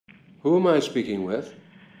Who am I speaking with?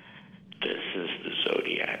 This is the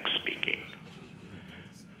Zodiac speaking.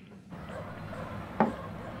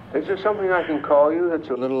 Is there something I can call you that's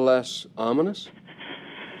a little less ominous?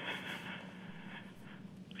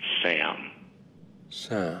 Sam.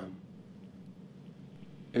 Sam.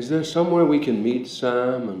 Is there somewhere we can meet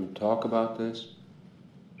Sam and talk about this?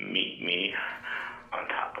 Meet me on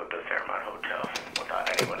top of the Fairmont Hotel without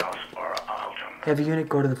anyone else, or I'll jump. Have a unit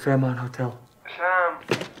go to the Fairmont Hotel. Sam.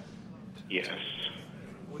 Yes.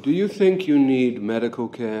 Do you think you need medical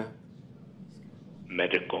care?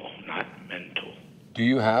 Medical, not mental. Do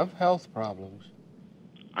you have health problems?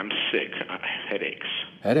 I'm sick. I have headaches.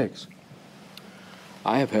 Headaches?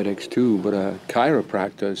 I have headaches too, but a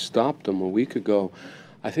chiropractor stopped them a week ago.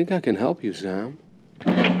 I think I can help you, Sam.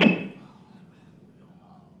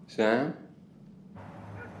 Sam?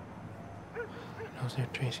 He knows they're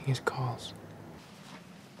tracing his calls.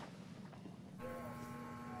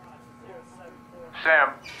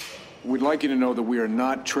 Sam, we'd like you to know that we are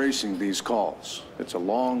not tracing these calls. It's a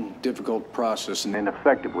long, difficult process and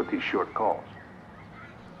ineffective with these short calls.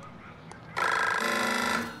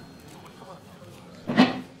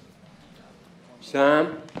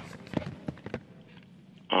 Sam?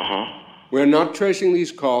 Uh-huh. We're not tracing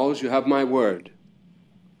these calls. You have my word.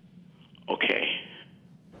 Okay.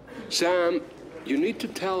 Sam, you need to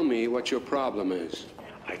tell me what your problem is.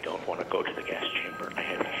 I don't want to go to the gas chamber. I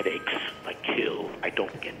have headaches. I kill. I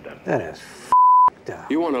don't get them. That is f***ed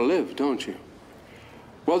up. You want to live, don't you?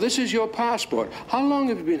 Well, this is your passport. How long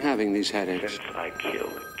have you been having these headaches? Since I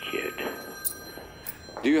killed a kid.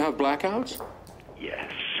 Do you have blackouts?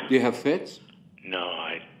 Yes. Do you have fits? No,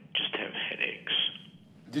 I just have headaches.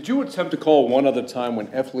 Did you attempt to call one other time when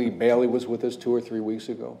F. Lee Bailey was with us 2 or 3 weeks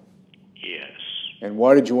ago? Yes. And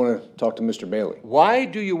why did you want to talk to Mr. Bailey? Why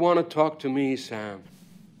do you want to talk to me, Sam?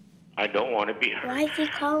 I don't want to be hurt. Why is he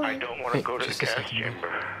calling? I don't want to go to the gas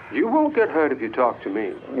chamber. You won't get hurt if you talk to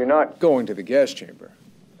me. You're not going to the gas chamber.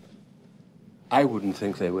 I wouldn't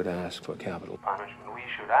think they would ask for capital punishment. We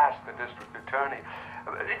should ask the district attorney.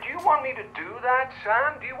 Do you want me to do that,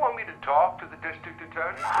 Sam? Do you want me to talk to the district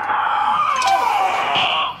attorney?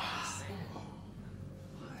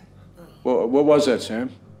 Well, what was that, Sam?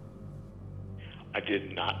 I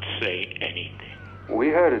did not say anything. We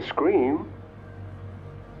heard a scream.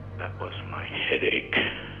 That was my headache.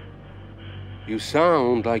 You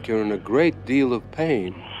sound like you're in a great deal of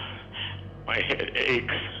pain. My head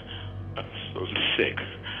aches. I'm so sick.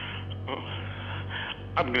 Oh,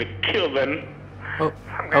 I'm gonna kill them. Okay.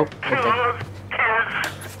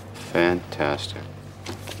 Fantastic.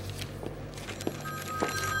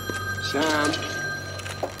 Sam,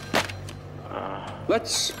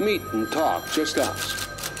 let's meet and talk, just us.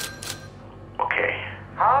 Okay.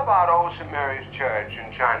 How about Old St. Mary's Church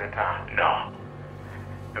in Chinatown? No.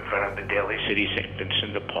 In front of the Daly City St.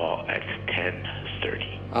 Vincent de Paul at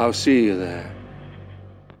 10:30. I'll see you there.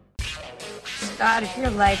 Scott, if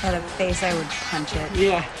your life had a face, I would punch it.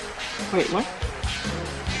 Yeah. Wait, what?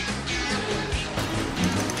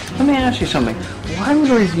 Let me ask you something. Why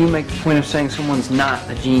would always you make the point of saying someone's not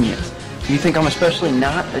a genius? You think I'm especially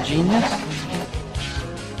not a genius?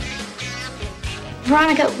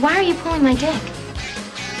 Veronica, why are you pulling my dick?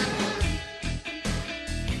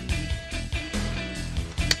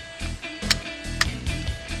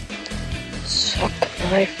 Suck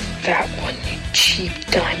my fat one, you cheap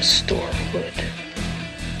dime store hood.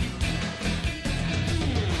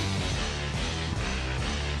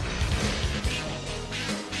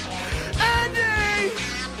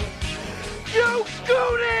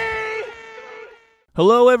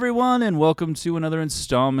 Hello, everyone, and welcome to another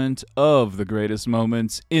installment of The Greatest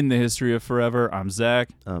Moments in the History of Forever. I'm Zach.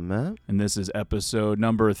 I'm Matt. And this is episode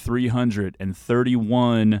number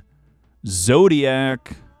 331,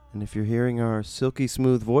 Zodiac. And if you're hearing our silky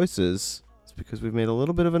smooth voices, it's because we've made a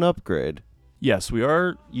little bit of an upgrade. Yes, we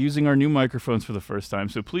are using our new microphones for the first time,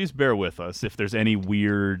 so please bear with us if there's any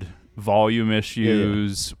weird volume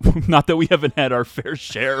issues. Yeah. Not that we haven't had our fair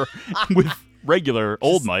share with regular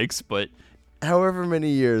old mics, but however many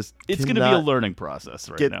years, it's going to be a learning process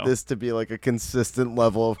right now. Get this to be like a consistent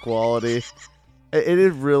level of quality.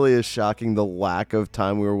 It really is shocking the lack of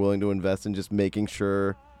time we were willing to invest in just making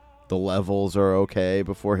sure the levels are okay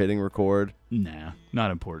before hitting record. Nah,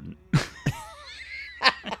 not important.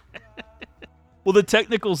 Well, the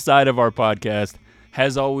technical side of our podcast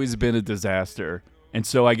has always been a disaster. And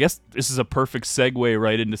so I guess this is a perfect segue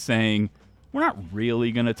right into saying we're not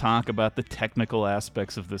really going to talk about the technical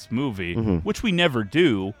aspects of this movie, which we never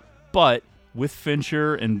do. But with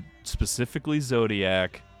Fincher and specifically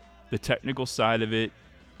Zodiac, the technical side of it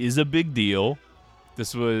is a big deal.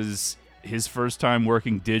 This was his first time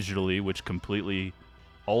working digitally, which completely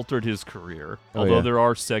altered his career. Oh, although yeah. there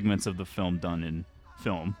are segments of the film done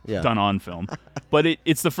on film. But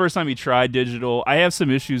it's the first time he tried digital. I have some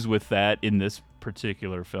issues with that in this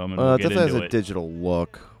particular film, and we'll It get definitely into has a it. digital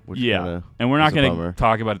look. Which Yeah, and we're not is a going bummer. to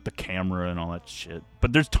talk about the camera and all that shit.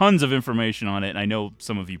 But there's tons of information on it, and I know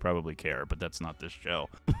some of you probably care, but that's not this show.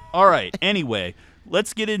 All right, anyway,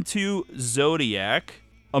 let's get into Zodiac,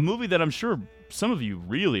 a movie that I'm sure some of you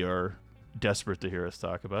really are desperate to hear us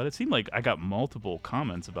talk about. It seemed like I got multiple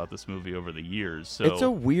comments about this movie over the years. So It's a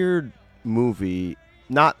weird movie.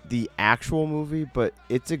 Not the actual movie, but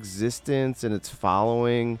its existence and its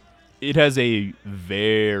following. It has a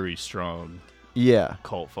very strong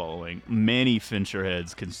cult following. Many Fincher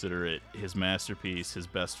heads consider it his masterpiece, his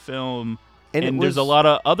best film. And there's a lot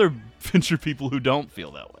of other Fincher people who don't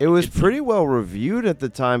feel that way. It was pretty well reviewed at the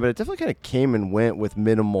time, but it definitely kind of came and went with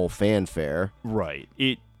minimal fanfare. Right.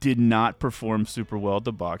 It did not perform super well at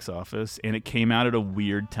the box office, and it came out at a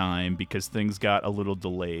weird time because things got a little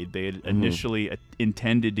delayed. They had initially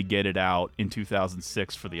intended to get it out in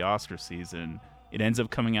 2006 for the Oscar season. It ends up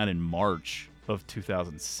coming out in March of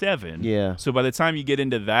 2007. Yeah. So by the time you get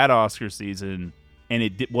into that Oscar season and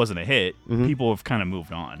it wasn't a hit, people have kind of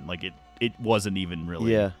moved on. Like it wasn't even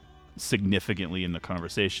really significantly in the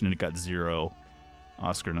conversation, and it got 0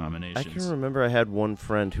 Oscar nominations. I can remember I had one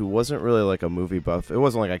friend who wasn't really like a movie buff. It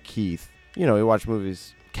wasn't like a Keith. You know, he watched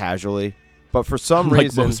movies casually. But for some like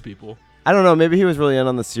reason, most people. I don't know, maybe he was really in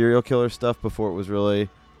on the serial killer stuff before it was really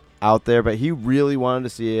out there, but he really wanted to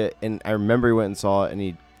see it, and I remember he went and saw it, and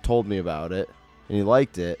he told me about it, and he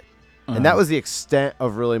liked it. And that was the extent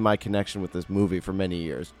of really my connection with this movie for many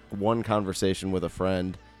years. One conversation with a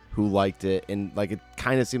friend who liked it, and like it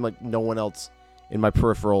kind of seemed like no one else in my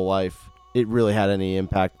peripheral life, it really had any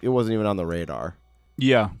impact. It wasn't even on the radar.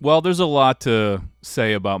 Yeah, well, there's a lot to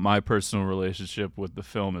say about my personal relationship with the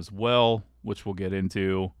film as well, which we'll get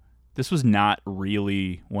into. This was not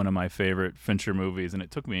really one of my favorite Fincher movies, and it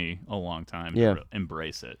took me a long time to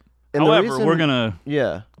embrace it. And however, we're going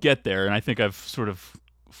to get there, and I think I've sort of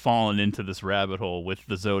fallen into this rabbit hole with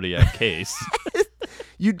the Zodiac case.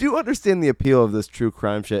 You do understand the appeal of this true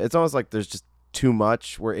crime shit. It's almost like there's just too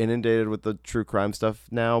much. We're inundated with the true crime stuff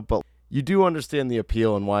now, but you do understand the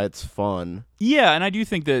appeal and why it's fun. Yeah, and I do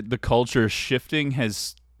think that the culture shifting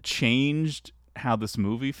has changed how this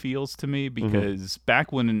movie feels to me, because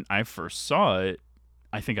back when I first saw it,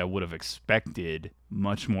 I think I would have expected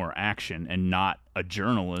much more action and not a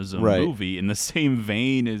journalism movie in the same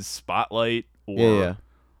vein as Spotlight or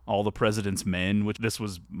All the President's Men, which this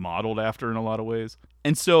was modeled after in a lot of ways.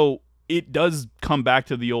 And so it does come back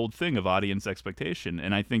to the old thing of audience expectation,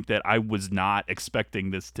 and I think that I was not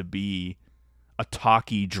expecting this to be a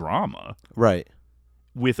talky drama. Right.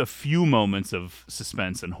 With a few moments of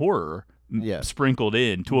suspense and horror sprinkled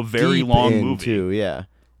in to a very Deep long in movie. Too, yeah.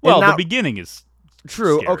 Well, the beginning is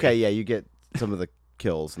true. scary. Okay, yeah, you get some of the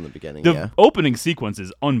kills in the beginning. The opening sequence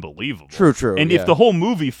is unbelievable. True. And if the whole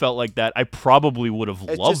movie felt like that, I probably would have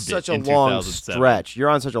loved it. It's just such a long stretch. You're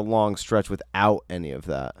on such a long stretch without any of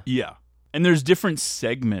that. Yeah. And there's different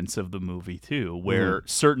segments of the movie, too, where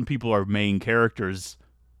certain people are main characters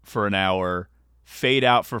for an hour, fade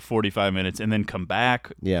out for 45 minutes, and then come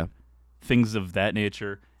back. Yeah. Things of that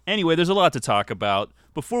nature. Anyway, there's a lot to talk about.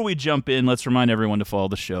 Before we jump in, let's remind everyone to follow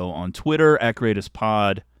the show on Twitter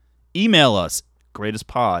 @GreatestPod. Email us,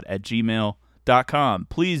 greatestpod@gmail.com.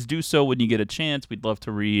 Please do so when you get a chance. We'd love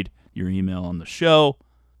to read your email on the show.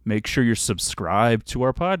 Make sure you're subscribed to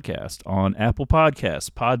our podcast on Apple Podcasts,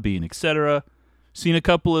 Podbean, etc. Seen a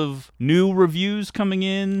couple of new reviews coming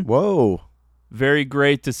in. Whoa. Very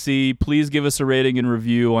great to see. Please give us a rating and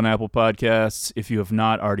review on Apple Podcasts if you have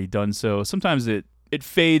not already done so. Sometimes it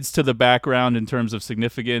fades to the background in terms of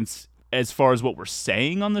significance as far as what we're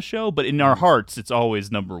saying on the show, but in our hearts, it's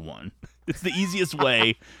always number one. It's the easiest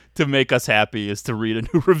way to make us happy is to read a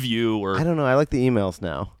new review. Or I don't know. I like the emails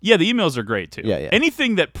now. Yeah, the emails are great, too. Yeah.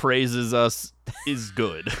 Anything that praises us is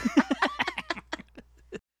good.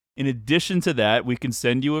 In addition to that, we can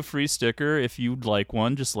send you a free sticker if you'd like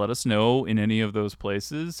one. Just let us know in any of those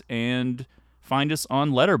places. And find us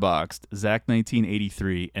on Letterboxd,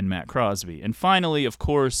 Zach1983 and Matt Crosby. And finally, of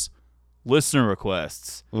course, listener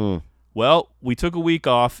requests. Well, we took a week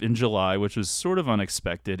off in July, which was sort of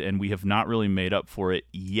unexpected, and we have not really made up for it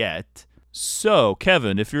yet. So,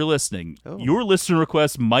 Kevin, if you're listening, your listener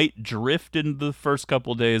request might drift into the first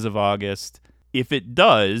couple days of August. If it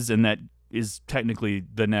does, and that is technically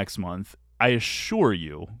the next month, I assure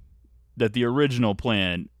you that the original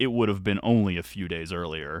plan, it would have been only a few days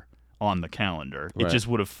earlier on the calendar. It just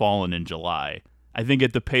would have fallen in July. I think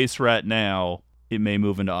at the pace we're at now, it may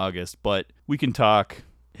move into August, but we can talk.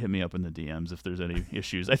 Hit me up in the DMs if there's any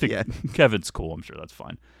issues. I think Kevin's cool. I'm sure that's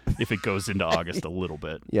fine if it goes into August a little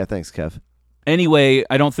bit. Yeah, thanks, Kev. Anyway,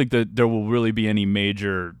 I don't think that there will really be any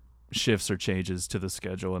major shifts or changes to the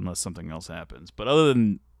schedule unless something else happens. But other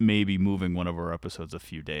than maybe moving one of our episodes a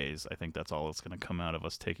few days, I think that's all that's going to come out of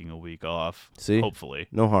us taking a week off. See? Hopefully.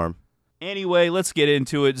 No harm. Anyway, let's get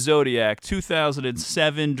into it. Zodiac,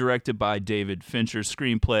 2007, directed by David Fincher,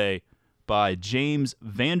 screenplay by James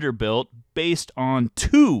Vanderbilt, based on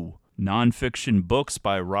 2 nonfiction books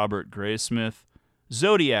by Robert Graysmith,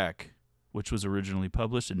 Zodiac, which was originally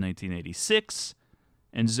published in 1986,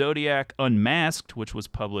 and Zodiac Unmasked, which was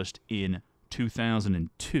published in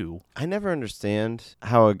 2002. I never understand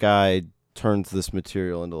how a guy turns this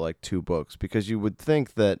material into like 2 books, because you would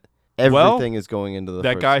think that everything is going into the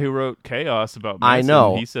that first. Guy who wrote Chaos about Manson, I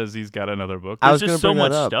know. He says he's got another book. I There's was just gonna so bring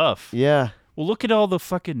much that up. stuff. Yeah. Well, look at all the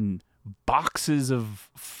fucking boxes of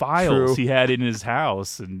files True. he had in his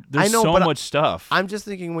house, and there's I know, so but much stuff. I'm just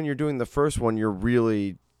thinking when you're doing the first one, you're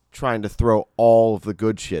really trying to throw all of the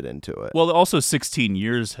good shit into it. Well, also 16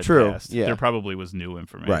 years had True, passed. yeah. There probably was new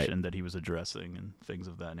information that he was addressing and things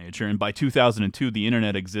of that nature. And by 2002, the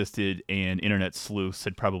internet existed, and internet sleuths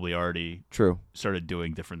had probably already started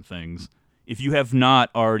doing different things. If you have not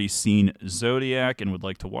already seen Zodiac and would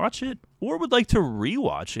like to watch it, or would like to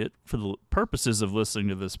rewatch it for the purposes of listening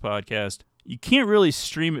to this podcast, you can't really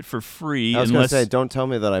stream it for free. I was going to say, don't tell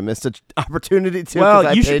me that I missed an opportunity to. Well,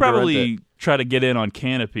 I you paid should to rent probably it. try to get in on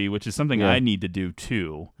Canopy, which is something I need to do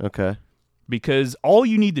too. Okay. Because all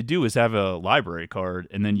you need to do is have a library card,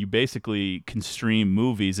 and then you basically can stream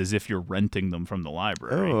movies as if you're renting them from the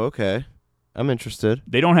library. Oh, okay. I'm interested.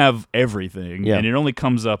 They don't have everything, Yeah. and it only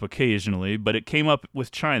comes up occasionally, but it came up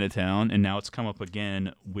with Chinatown, and now it's come up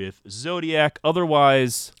again with Zodiac.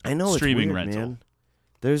 Otherwise, I know streaming it's weird, rental. man.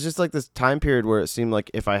 There's just like this time period where it seemed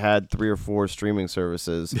like if I had 3 or 4 streaming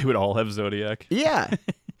services, They would all have Zodiac. yeah,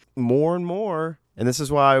 more and more. And this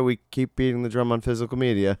is why we keep beating the drum on physical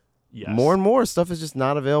media. Yes. More and more stuff is just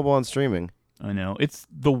not available on streaming. I know. It's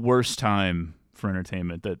the worst time for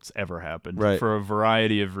entertainment that's ever happened. Right. For a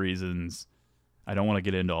variety of reasons. I don't want to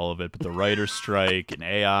get into all of it, but the writer's strike and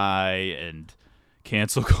AI and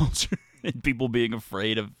cancel culture and people being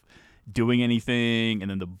afraid of doing anything, and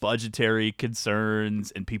then the budgetary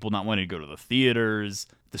concerns and people not wanting to go to the theaters,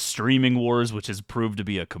 the streaming wars, which has proved to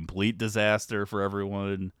be a complete disaster for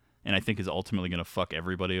everyone, and I think is ultimately going to fuck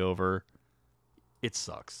everybody over. It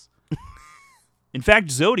sucks. In fact,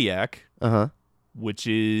 Zodiac, which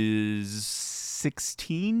is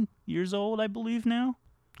 16 years old, I believe now,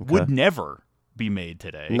 would never be made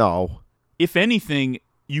today. No. If anything,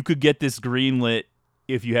 you could get this greenlit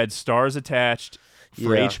if you had stars attached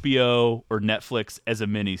for HBO or Netflix as a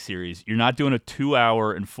miniseries. You're not doing a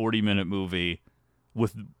 2-hour and 40-minute movie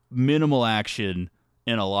with minimal action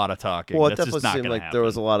and a lot of talking. Well, it That's definitely just not seemed gonna like happen. there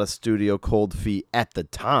was a lot of studio cold feet at the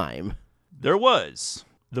time. There was.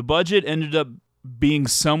 The budget ended up being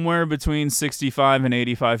somewhere between 65 and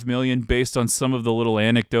 85 million based on some of the little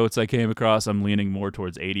anecdotes I came across. I'm leaning more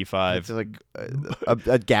towards 85. It's like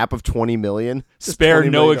a gap of 20 million. Just Spare 20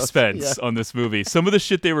 no million. expense on this movie. Some of the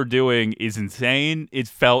shit they were doing is insane. It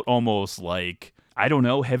felt almost like, I don't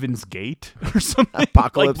know, Heaven's Gate or something.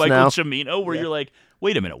 Apocalypse like Michael Now. Cimino, where you're like,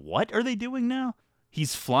 wait a minute, what are they doing now?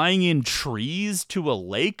 He's flying in trees to a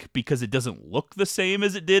lake because it doesn't look the same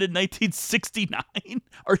as it did in 1969?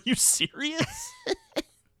 Are you serious?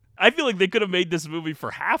 I feel like they could have made this movie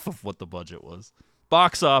for half of what the budget was.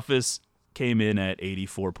 Box office came in at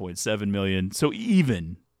 84.7 million. So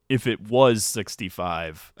even if it was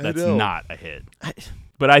 65, that's not a hit.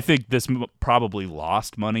 But I think this probably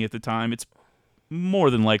lost money at the time. It's more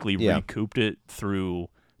than likely recouped it through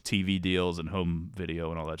TV deals and home video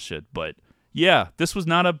and all that shit. But yeah, this was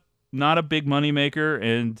not a big money maker,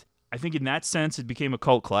 and I think in that sense it became a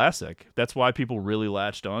cult classic. That's why people really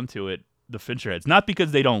latched onto it, the Fincher heads. Not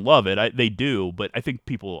because they don't love it, they do, but I think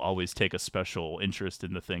people always take a special interest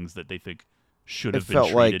in the things that they think should have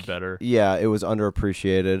been treated better. Yeah, it was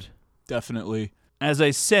underappreciated. Definitely. As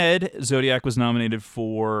I said, Zodiac was nominated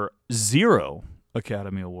for 0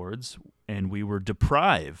 Academy Awards, and we were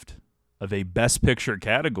deprived of a Best Picture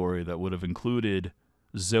category that would have included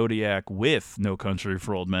Zodiac with No Country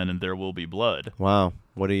for Old Men and There Will Be Blood. Wow,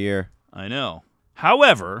 what a year. I know.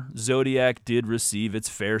 However, Zodiac did receive its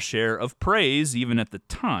fair share of praise even at the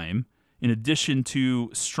time. In addition to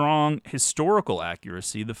strong historical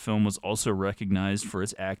accuracy, the film was also recognized for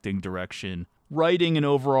its acting, direction, writing, and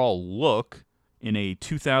overall look. In a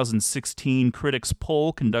 2016 critics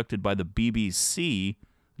poll conducted by the BBC,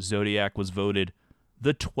 Zodiac was voted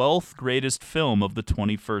the 12th greatest film of the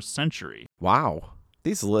 21st century. Wow.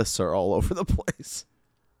 These lists are all over the place.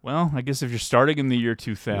 Well, I guess if you're starting in the year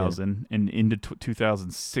 2000 and into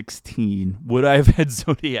 2016, would I have had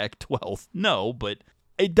Zodiac 12th? No, but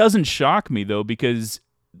it doesn't shock me, though, because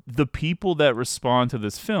the people that respond to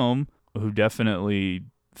this film, who definitely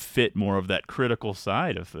fit more of that critical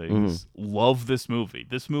side of things, love this movie.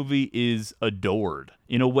 This movie is adored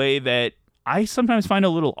in a way that I sometimes find a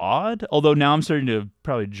little odd, although now I'm starting to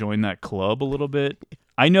probably join that club a little bit.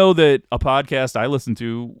 I know that a podcast I listened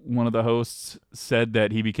to, one of the hosts said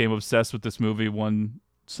that he became obsessed with this movie one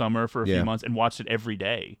summer for a few months and watched it every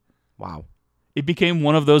day. Wow. It became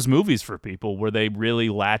one of those movies for people where they really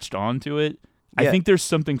latched onto it. Yeah. I think there's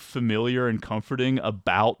something familiar and comforting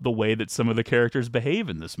about the way that some of the characters behave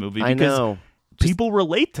in this movie. I because know. People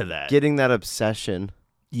relate to that. Getting that obsession.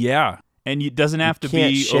 Yeah. And it doesn't have to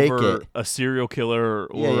be over a serial killer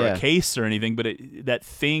or a case or anything, but that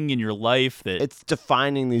thing in your life that... It's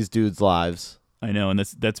defining these dudes' lives. I know, and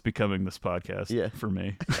that's becoming this podcast for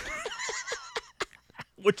me.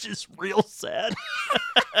 Which is real sad.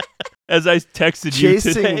 As I texted you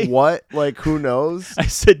today. Chasing what? Like, who knows? I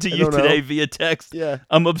said to you today via text,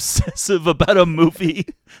 I'm obsessive about a movie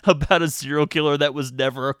about a serial killer that was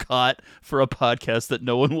never caught for a podcast that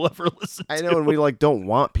no one will ever listen to. I know, and we don't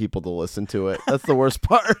want people to listen to it. That's the worst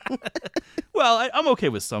part. Well, I'm okay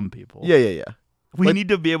with some people. Yeah. We need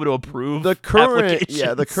to be able to approve the current applications.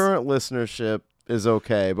 Yeah, the current listenership is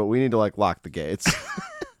okay, but we need to lock the gates.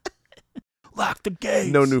 Lock the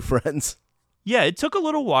gates. No new friends. Yeah, it took a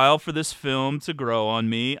little while for this film to grow on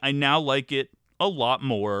me. I now like it a lot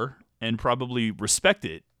more and probably respect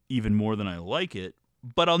it even more than I like it,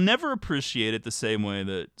 but I'll never appreciate it the same way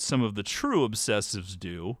that some of the true obsessives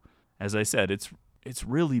do. As I said, it's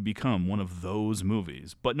really become one of those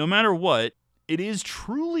movies. But no matter what, it is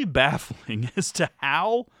truly baffling as to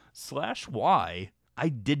how/why I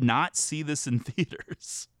did not see this in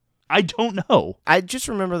theaters. I don't know. I just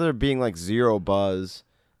remember there being zero buzz.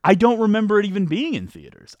 I don't remember it even being in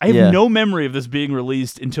theaters. I have no memory of this being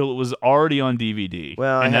released until it was already on DVD.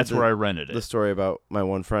 Well, and that's where I rented it. The story about my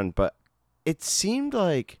one friend, but it seemed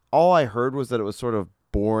like all I heard was that it was sort of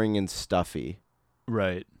boring and stuffy.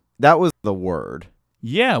 Right. That was the word.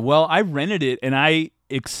 Yeah, well, I rented it and I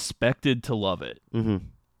expected to love it. Mm-hmm.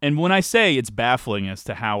 And when I say it's baffling as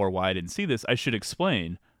to how or why I didn't see this, I should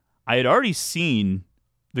explain. I had already seen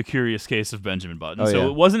The Curious Case of Benjamin Button. So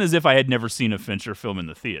it wasn't as if I had never seen a Fincher film in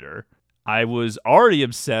the theater. I was already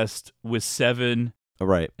obsessed with Seven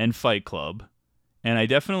and Fight Club, and I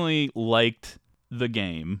definitely liked The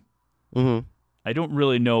Game. Mm-hmm. I don't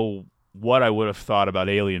really know what I would have thought about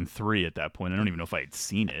Alien 3 at that point. I don't even know if I had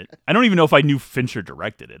seen it. I don't even know if I knew Fincher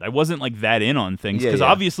directed it. I wasn't that in on things, because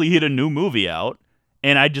obviously he had a new movie out,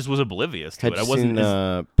 and I just was oblivious to it. I wasn't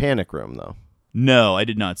seen Panic Room, though? No, I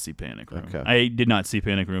did not see Panic Room. Okay. I did not see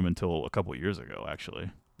Panic Room until a couple years ago, actually.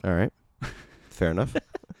 All right. Fair enough.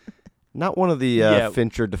 Not one of the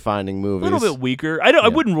Fincher-defining movies. A little bit weaker. I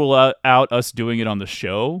wouldn't rule out us doing it on the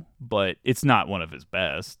show, but it's not one of his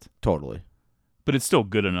best. Totally. But it's still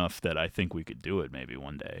good enough that I think we could do it maybe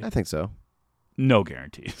one day. I think so. No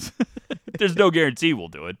guarantees. There's no guarantee we'll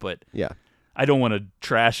do it, but I don't want to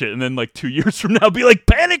trash it and then 2 years from now be like,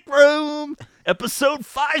 Panic Room, episode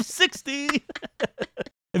 560,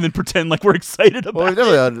 and then pretend like we're excited about it. We've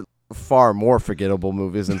definitely had far more forgettable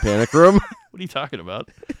movies than Panic Room. What are you talking about?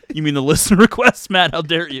 You mean the listener requests, Matt? How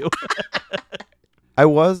dare you? I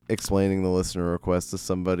was explaining the listener request to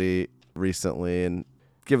somebody recently and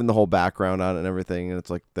given the whole background on it and everything, and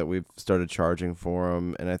it's that we've started charging for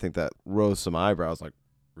them, and I think that rose some eyebrows,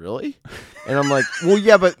 really? And I'm like, well,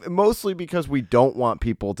 yeah, but mostly because we don't want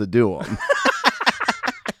people to do them.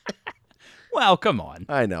 Well, come on.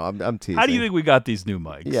 I know, I'm teasing. How do you think we got these new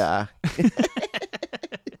mics? Yeah.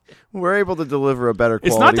 We're able to deliver a better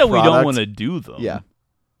quality product. It's not that product. we don't want to do them. Yeah.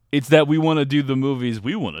 It's that we want to do the movies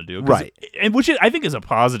we want to do. Right. And which I think is a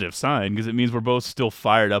positive sign, because it means we're both still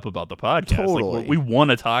fired up about the podcast. Totally. We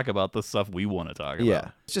want to talk about the stuff we want to talk about. Yeah.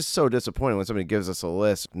 It's just so disappointing when somebody gives us a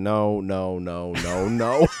list. No.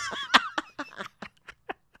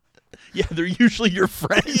 Yeah, they're usually your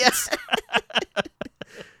friends. Yes.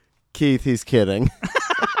 Keith, he's kidding.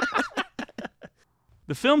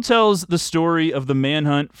 The film tells the story of the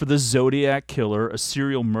manhunt for the Zodiac killer, a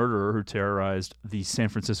serial murderer who terrorized the San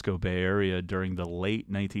Francisco Bay Area during the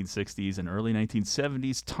late 1960s and early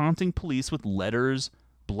 1970s, taunting police with letters,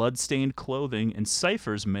 blood-stained clothing, and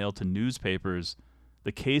ciphers mailed to newspapers.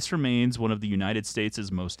 The case remains one of the United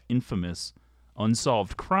States' most infamous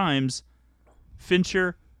unsolved crimes.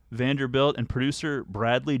 Fincher, Vanderbilt, and producer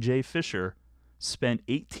Bradley J. Fisher spent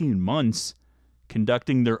 18 months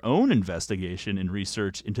conducting their own investigation and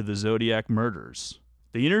research into the Zodiac murders.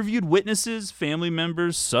 They interviewed witnesses, family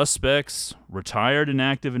members, suspects, retired and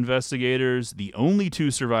active investigators, the only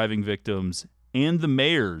 2 surviving victims, and the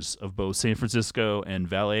mayors of both San Francisco and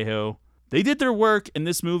Vallejo. They did their work, and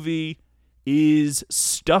this movie is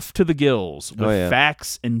stuffed to the gills with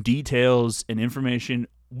facts and details and information.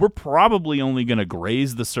 We're probably only going to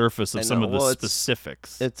graze the surface of some of the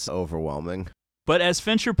specifics. It's overwhelming. But as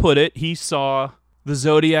Fincher put it, he saw the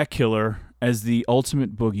Zodiac Killer as the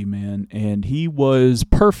ultimate boogeyman, and he was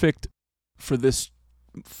perfect for this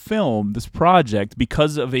film, this project,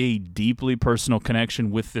 because of a deeply personal connection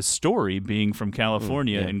with this story, being from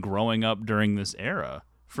California and growing up during this era.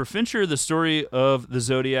 For Fincher, the story of the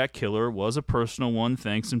Zodiac Killer was a personal one,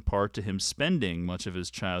 thanks in part to him spending much of his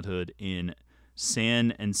childhood in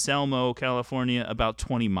San Anselmo, California, about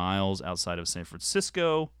 20 miles outside of San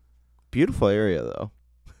Francisco. Beautiful area, though.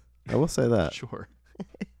 I will say that. Sure.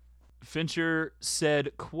 Fincher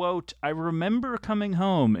said, quote, "I remember coming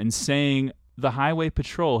home and saying the highway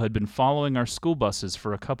patrol had been following our school buses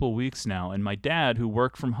for a couple weeks now, and my dad, who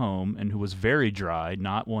worked from home and who was very dry,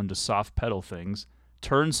 not one to soft pedal things,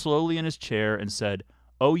 turned slowly in his chair and said,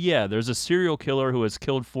 'Oh yeah, there's a serial killer who has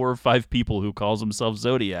killed 4 or 5 people who calls himself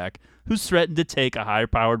Zodiac, who's threatened to take a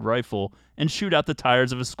high-powered rifle and shoot out the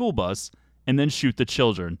tires of a school bus and then shoot the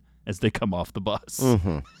children as they come off the bus.'"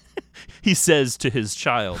 Mm-hmm. He says to his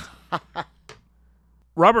child.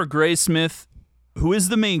 Robert Graysmith, who is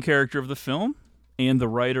the main character of the film and the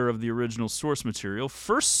writer of the original source material,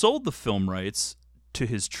 first sold the film rights to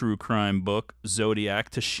his true crime book, Zodiac,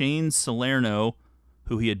 to Shane Salerno,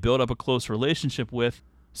 who he had built up a close relationship with.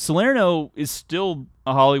 Salerno is still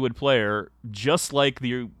a Hollywood player, just like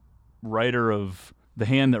the writer of The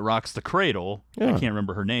Hand That Rocks the Cradle. I can't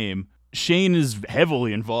remember her name. Shane is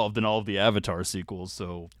heavily involved in all of the Avatar sequels,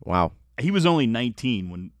 so... Wow. He was only 19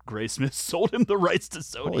 when Graysmith sold him the rights to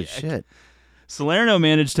Zodiac. Holy shit. Salerno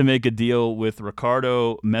managed to make a deal with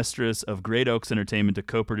Ricardo Mestres of Great Oaks Entertainment to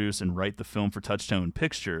co-produce and write the film for Touchstone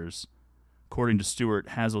Pictures. According to Stuart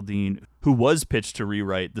Hazeldine, who was pitched to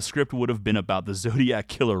rewrite, the script would have been about the Zodiac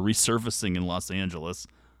Killer resurfacing in Los Angeles.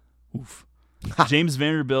 Oof. James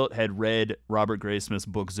Vanderbilt had read Robert Graysmith's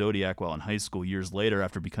book Zodiac while in high school. Years later,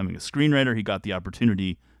 after becoming a screenwriter, he got the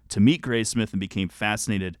opportunity to meet Graysmith and became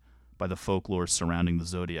fascinated by the folklore surrounding the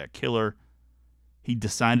Zodiac Killer. He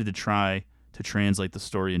decided to try to translate the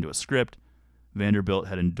story into a script. Vanderbilt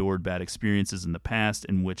had endured bad experiences in the past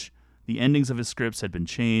in which the endings of his scripts had been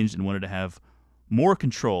changed and wanted to have more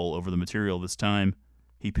control over the material this time.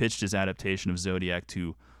 He pitched his adaptation of Zodiac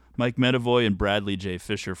to Mike Medavoy and Bradley J.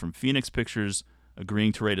 Fisher from Phoenix Pictures,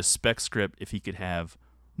 agreeing to write a spec script if he could have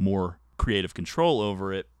more creative control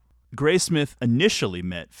over it. Graysmith initially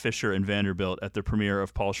met Fisher and Vanderbilt at the premiere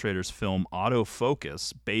of Paul Schrader's film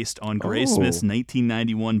Autofocus, based on Graysmith's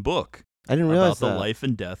 1991 book. I didn't realize about that. the life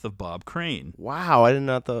and death of Bob Crane. Wow, I did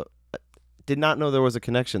not know there was a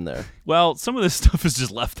connection there. Well, some of this stuff is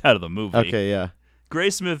just left out of the movie. Okay, yeah.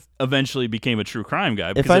 Graysmith eventually became a true crime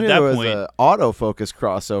guy because If I at knew that there was point, an autofocus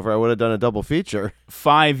crossover, I would have done a double feature.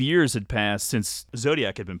 5 years had passed since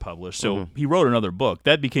Zodiac had been published, so he wrote another book.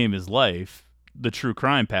 That became his life, the true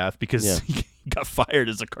crime path, because he got fired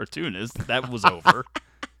as a cartoonist. That was over.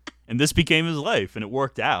 And this became his life, and it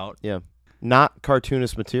worked out. Yeah. Not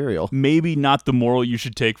cartoonist material. Maybe not the moral you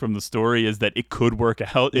should take from the story is that it could work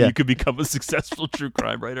out and you could become a successful true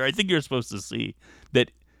crime writer. I think you're supposed to see that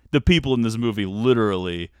the people in this movie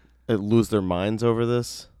literally lose their minds over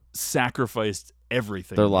this. Sacrificed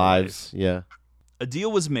everything. Their lives, yeah. A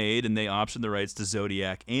deal was made, and they optioned the rights to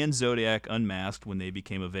Zodiac and Zodiac Unmasked when they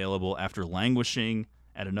became available after languishing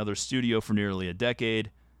at another studio for nearly a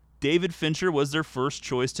decade. David Fincher was their first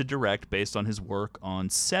choice to direct based on his work on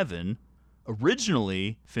Seven.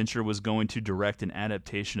 Originally, Fincher was going to direct an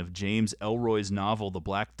adaptation of James Ellroy's novel The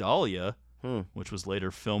Black Dahlia, which was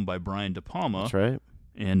later filmed by Brian De Palma. That's right.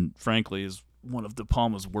 And frankly is one of De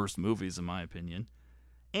Palma's worst movies, in my opinion.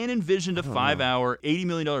 And envisioned a 5-hour, $80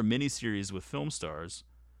 million miniseries with film stars.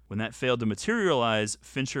 When that failed to materialize,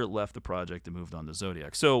 Fincher left the project and moved on to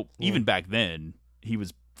Zodiac. So even back then, he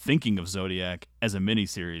was thinking of Zodiac as a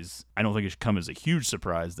miniseries. I don't think it should come as a huge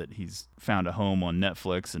surprise that he's found a home on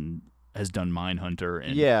Netflix and has done Mindhunter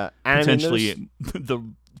and potentially the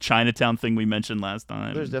Chinatown thing we mentioned last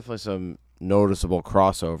time. There's definitely some noticeable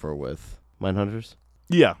crossover with Mindhunters.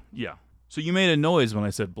 Yeah. So you made a noise when I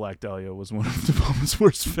said Black Dahlia was one of De Palma's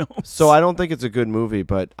worst films. So I don't think it's a good movie,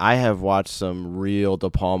 but I have watched some real De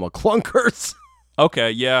Palma clunkers.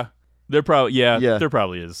 Okay, yeah. There probably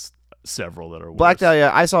is several that are worse. Black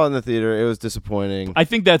Dahlia, I saw it in the theater. It was disappointing. I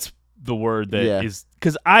think that's the word that is,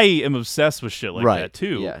 because I am obsessed with shit like that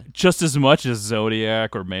too. Yeah. Just as much as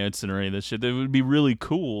Zodiac or Manson or any of this shit. It would be really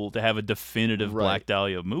cool to have a definitive Black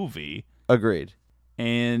Dahlia movie. Agreed.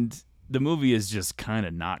 And the movie is just kind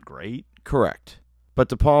of not great. Correct. But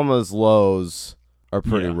De Palma's lows are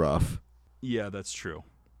pretty rough. Yeah, that's true.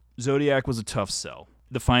 Zodiac was a tough sell.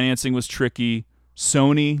 The financing was tricky.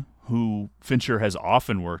 Sony, who Fincher has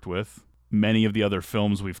often worked with, many of the other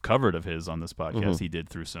films we've covered of his on this podcast, he did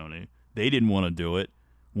through Sony. They didn't want to do it.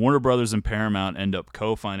 Warner Brothers and Paramount end up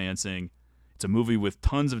co-financing. It's a movie with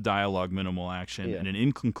tons of dialogue, minimal action, and an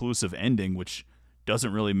inconclusive ending, which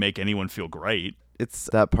doesn't really make anyone feel great. It's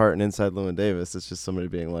that part in Inside Llewyn Davis. It's just somebody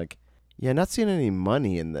being like, yeah, not seeing any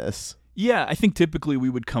money in this. Yeah, I think typically we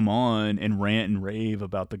would come on and rant and rave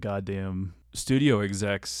about the goddamn studio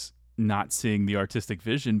execs not seeing the artistic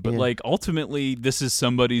vision, but like ultimately this is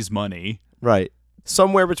somebody's money. Right.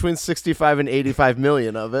 Somewhere between 65 and 85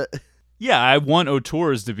 million of it. Yeah, I want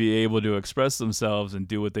auteurs to be able to express themselves and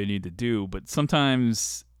do what they need to do, but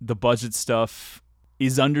sometimes the budget stuff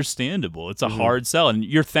is understandable. It's a hard sell, and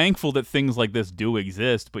you're thankful that things like this do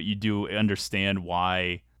exist, but you do understand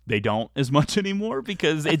why they don't as much anymore,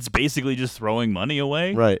 because it's basically just throwing money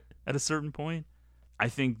away at a certain point. I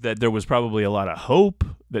think that there was probably a lot of hope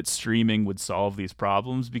that streaming would solve these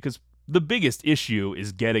problems, because the biggest issue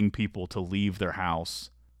is getting people to leave their house,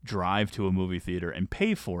 drive to a movie theater, and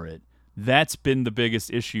pay for it. That's been the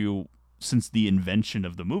biggest issue since the invention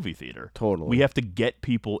of the movie theater. Totally. We have to get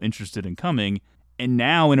people interested in coming, and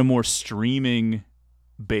now in a more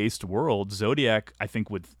streaming-based world, Zodiac, I think,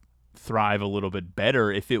 would thrive a little bit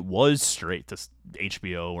better if it was straight to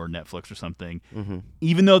HBO or Netflix or something,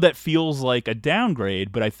 even though that feels like a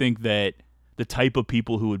downgrade. But I think that the type of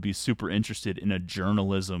people who would be super interested in a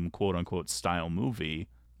journalism quote-unquote style movie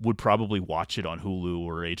would probably watch it on Hulu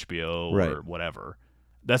or HBO or whatever.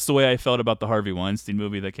 That's the way I felt about the Harvey Weinstein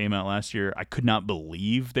movie that came out last year. I could not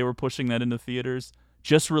believe they were pushing that into theaters.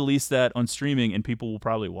 Just release that on streaming and people will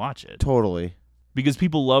probably watch it. Totally. Because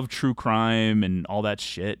people love true crime and all that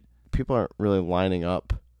shit. People aren't really lining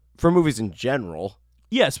up for movies in general.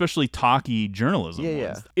 Yeah, especially talky journalism ones.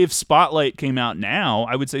 Yeah. If Spotlight came out now,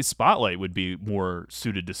 I would say Spotlight would be more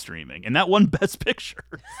suited to streaming. And that won Best Picture.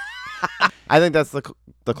 I think that's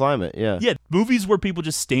the climate, yeah. Yeah, movies where people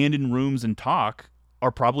just stand in rooms and talk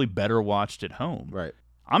are probably better watched at home. Right.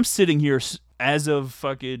 I'm sitting here as of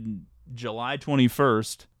fucking July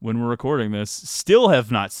 21st, when we're recording this, still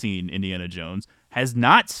have not seen Indiana Jones, has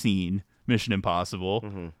not seen Mission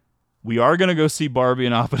Impossible. We are going to go see Barbie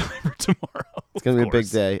and Oppenheimer tomorrow. It's going to be a big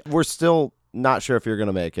day. We're still not sure if you're going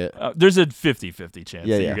to make it. There's a 50-50 chance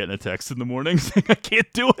that you're getting a text in the morning saying I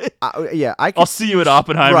can't do it. I'll see you at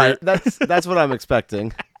Oppenheimer. Right, that's what I'm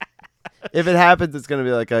expecting. If it happens, it's going to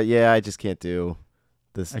be like, I just can't do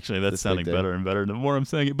this. Actually, that's sounding better and better the more I'm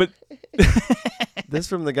saying it. But this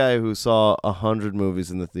from the guy who saw 100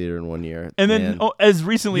 movies in the theater in 1 year. And then, as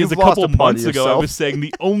recently as a couple months ago, I was saying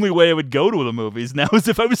the only way I would go to the movies now is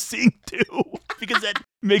if I was seeing two, because that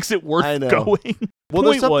makes it worth going. Well,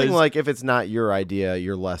 there's something like, if it's not your idea,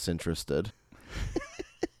 you're less interested.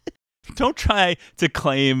 Don't try to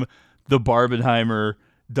claim the Barbenheimer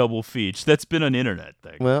double feature. That's been an internet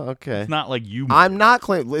thing. Well, okay. It's not like you. I'm not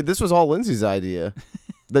claiming. This was all Lindsay's idea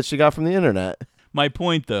that she got from the internet. My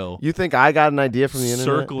point, though. You think I got an idea from the internet?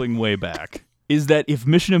 Circling way back, is that if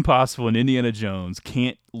Mission Impossible and Indiana Jones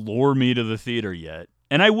can't lure me to the theater yet,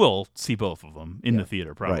 and I will see both of them in the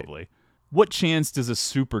theater probably, what chance does a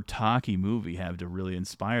super talky movie have to really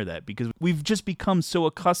inspire that? Because we've just become so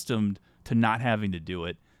accustomed to not having to do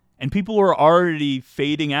it. And people were already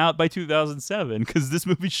fading out by 2007 because this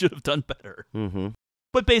movie should have done better.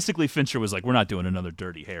 But basically, Fincher was like, we're not doing another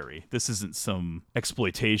Dirty Harry. This isn't some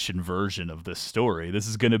exploitation version of this story. This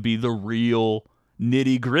is going to be the real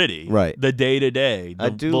nitty-gritty. Right. The day-to-day,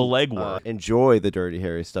 the legwork. Enjoy the Dirty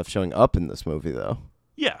Harry stuff showing up in this movie, though.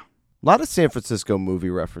 Yeah. A lot of San Francisco movie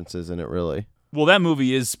references in it, really. Well, that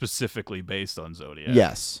movie is specifically based on Zodiac.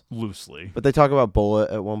 Yes. Loosely. But they talk about Bullet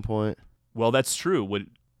at one point. Well, that's true. What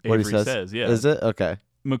Avery he says, yeah. Is it? Okay.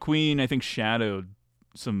 McQueen, I think, shadowed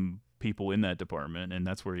some people in that department, and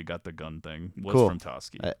that's where he got the gun thing, was cool. from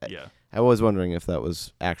Toschi. I was wondering if that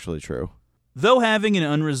was actually true. Though having an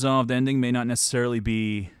unresolved ending may not necessarily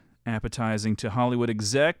be appetizing to Hollywood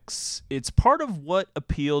execs, it's part of what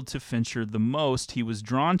appealed to Fincher the most. He was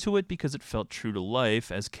drawn to it because it felt true to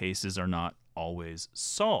life, as cases are not always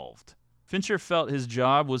solved. Fincher felt his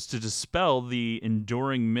job was to dispel the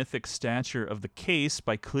enduring mythic stature of the case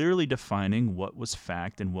by clearly defining what was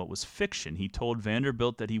fact and what was fiction. He told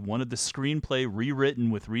Vanderbilt that he wanted the screenplay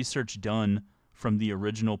rewritten with research done from the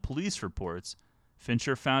original police reports.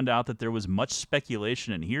 Fincher found out that there was much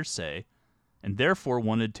speculation and hearsay, and therefore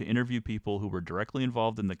wanted to interview people who were directly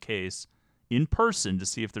involved in the case in person to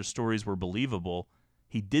see if their stories were believable.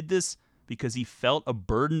 He did this because he felt a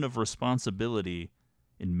burden of responsibility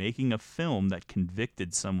in making a film that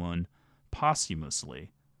convicted someone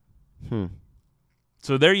posthumously.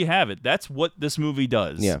 So there you have it. That's what this movie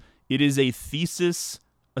does. Yeah. It is a thesis,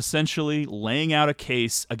 essentially laying out a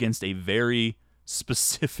case against a very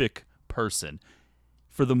specific person.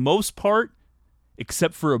 For the most part,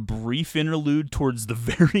 except for a brief interlude towards the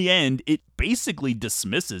very end, it basically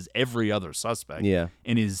dismisses every other suspect. Yeah.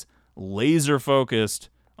 And is laser focused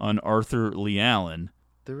on Arthur Lee Allen.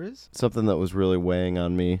 There is something that was really weighing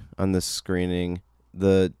on me on this screening,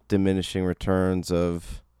 the diminishing returns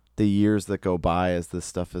of the years that go by as this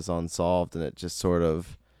stuff is unsolved, and it just sort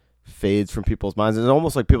of fades from people's minds. It's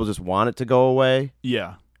almost like people just want it to go away.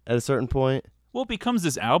 Yeah. At a certain point. Well, it becomes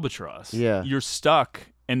this albatross. Yeah. You're stuck,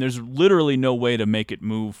 and there's literally no way to make it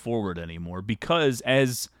move forward anymore because,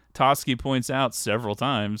 as Toschi points out several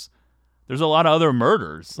times, there's a lot of other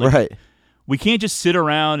murders. Right. We can't just sit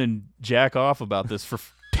around and jack off about this for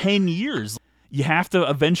 10 years. You have to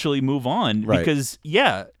eventually move on because,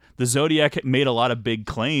 yeah, the Zodiac made a lot of big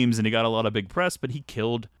claims and he got a lot of big press, but he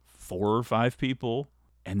killed 4 or 5 people,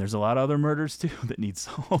 and there's a lot of other murders, too, that need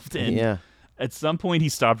solved. And at some point, he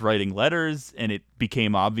stopped writing letters, and it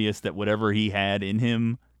became obvious that whatever he had in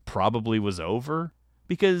him probably was over.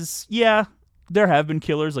 Because, yeah, there have been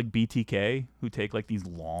killers like BTK who take like these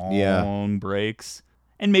long breaks.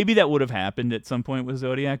 And maybe that would have happened at some point with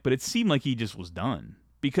Zodiac, but it seemed like he just was done.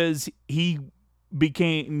 Because he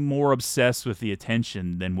became more obsessed with the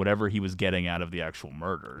attention than whatever he was getting out of the actual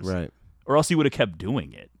murders. Right. Or else he would have kept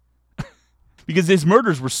doing it. Because his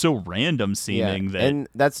murders were so random seeming that... And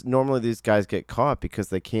that's normally these guys get caught because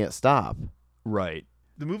they can't stop. Right.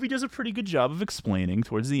 The movie does a pretty good job of explaining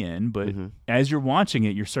towards the end, but as you're watching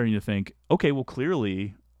it, you're starting to think, okay, well,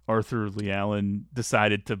 clearly Arthur Lee Allen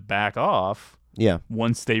decided to back off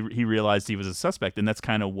once he realized he was a suspect. And that's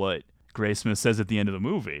kind of what Graysmith says at the end of the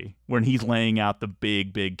movie, when he's laying out the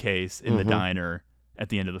big case in the diner at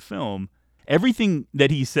the end of the film. Everything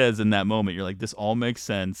that he says in that moment, you're like, this all makes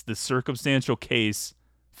sense. This circumstantial case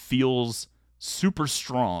feels super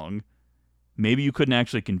strong. Maybe you couldn't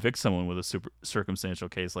actually convict someone with a super circumstantial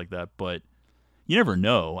case like that, but you never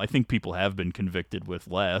know. I think people have been convicted with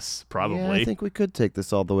less, probably. Yeah, I think we could take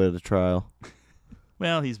this all the way to trial.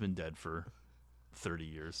 Well, he's been dead for 30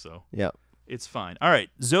 years, so it's fine. All right,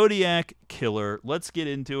 Zodiac Killer. Let's get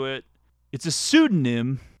into it. It's a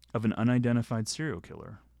pseudonym of an unidentified serial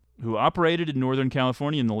killer who operated in Northern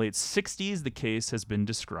California in the late 60s. The case has been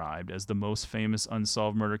described as the most famous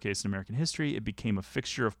unsolved murder case in American history. It became a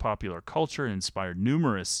fixture of popular culture and inspired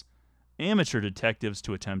numerous amateur detectives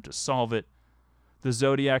to attempt to solve it. The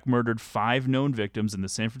Zodiac murdered 5 known victims in the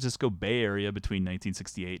San Francisco Bay Area between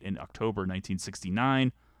 1968 and October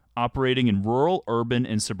 1969, operating in rural, urban,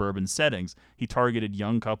 and suburban settings. He targeted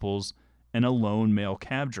young couples and a lone male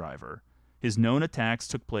cab driver. His known attacks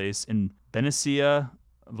took place in Benicia,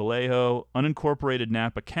 Vallejo, unincorporated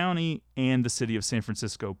Napa County, and the city of San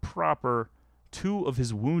Francisco proper. 2 of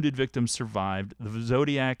his wounded victims survived. The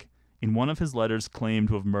Zodiac, in one of his letters, claimed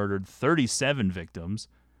to have murdered 37 victims.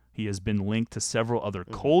 He has been linked to several other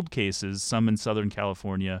cold cases, some in Southern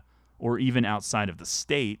California or even outside of the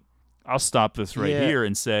state. I'll stop this right here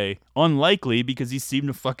and say unlikely, because he seemed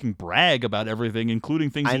to fucking brag about everything, including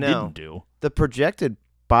things he didn't do. The projected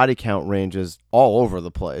body count ranges all over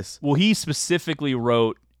the place. Well, he specifically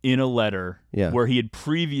wrote in a letter where he had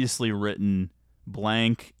previously written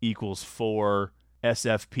blank equals 4,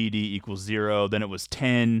 SFPD equals 0, then it was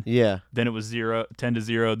 10, then it was 0, 10 to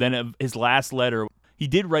 0, then his last letter, he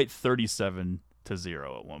did write 37 to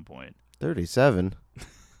 0 at one point. 37?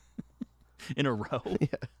 In a row? Yeah.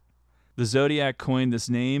 The Zodiac coined this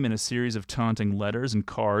name in a series of taunting letters and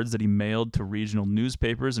cards that he mailed to regional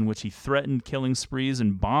newspapers, in which he threatened killing sprees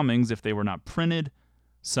and bombings if they were not printed.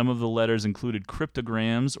 Some of the letters included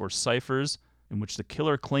cryptograms or ciphers in which the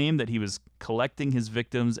killer claimed that he was collecting his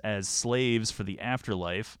victims as slaves for the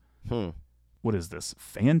afterlife. What is this,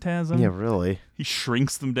 Phantasm? Yeah, really. He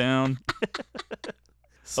shrinks them down.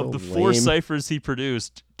 So of the 4 lame. ciphers he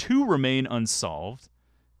produced, 2 remain unsolved,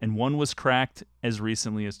 and 1 was cracked as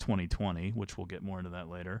recently as 2020, which we'll get more into that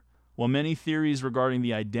later. While many theories regarding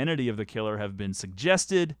the identity of the killer have been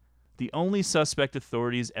suggested, the only suspect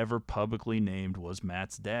authorities ever publicly named was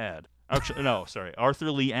Matt's dad.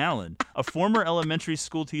 Arthur Lee Allen, a former elementary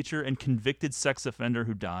school teacher and convicted sex offender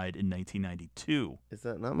who died in 1992. Is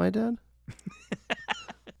that not my dad?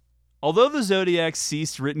 Although the Zodiac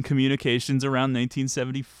ceased written communications around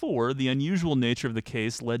 1974, the unusual nature of the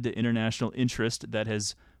case led to international interest that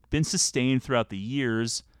has been sustained throughout the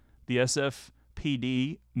years. The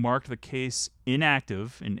SFPD marked the case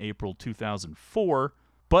inactive in April 2004,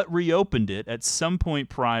 but reopened it at some point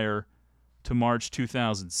prior to March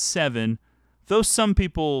 2007. Though some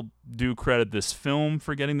people do credit this film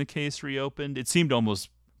for getting the case reopened, it seemed almost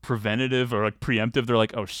preventative or like preemptive. They're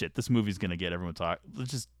like, oh shit, this movie's going to get everyone talking.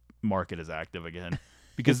 Let's just mark it as active again.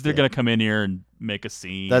 Because they're going to come in here and make a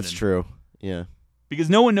scene. That's true. Yeah. Because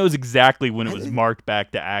no one knows exactly when it was marked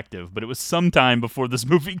back to active, but it was sometime before this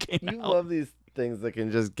movie came out. You love these things that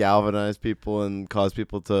can just galvanize people and cause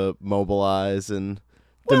people to mobilize and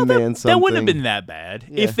demand something. That wouldn't have been that bad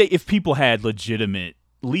if people had legitimate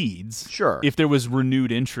leads. Sure. If there was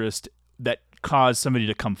renewed interest that caused somebody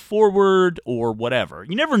to come forward or whatever.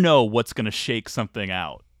 You never know what's going to shake something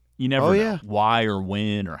out. You never know why or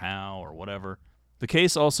when or how or whatever. The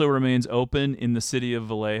case also remains open in the city of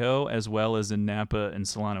Vallejo as well as in Napa and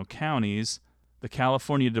Solano counties. The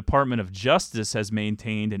California Department of Justice has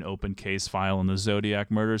maintained an open case file on the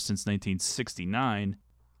Zodiac murder since 1969.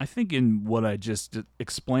 I think in what I just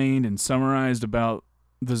explained and summarized about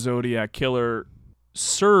the Zodiac killer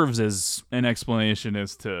serves as an explanation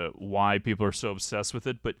as to why people are so obsessed with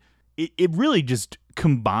it, but it really just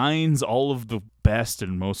combines all of the best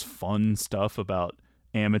and most fun stuff about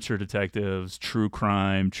amateur detectives, true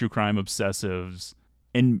crime obsessives,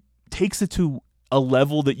 and takes it to a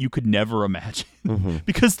level that you could never imagine.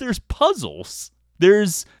 Because there's puzzles,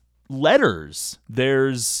 there's letters,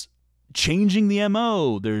 there's changing the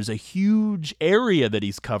MO, there's a huge area that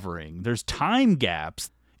he's covering, there's time gaps.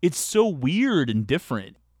 It's so weird and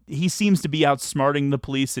different. He seems to be outsmarting the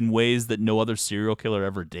police in ways that no other serial killer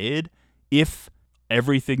ever did. If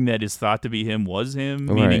everything that is thought to be him was him,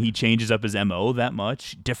 meaning he changes up his MO that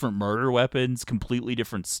much, different murder weapons, completely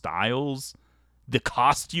different styles, the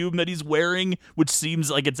costume that he's wearing, which seems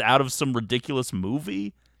like it's out of some ridiculous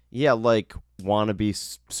movie. Yeah, like wannabe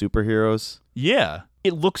superheroes. Yeah.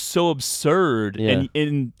 It looks so absurd, and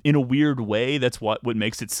in a weird way, that's what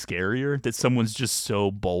makes it scarier, that someone's just so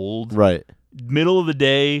bold. Right. Middle of the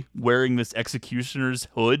day, wearing this executioner's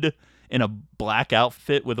hood and a black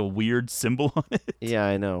outfit with a weird symbol on it. Yeah,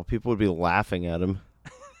 I know. People would be laughing at him.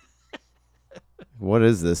 What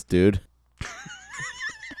is this, dude?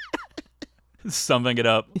 Summing it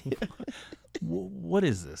up. What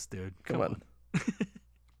is this, dude? Come on.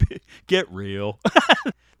 Get real.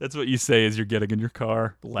 That's what you say as you're getting in your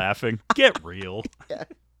car, laughing. Get real. Yeah.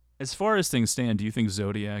 As far as things stand, do you think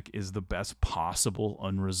Zodiac is the best possible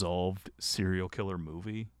unresolved serial killer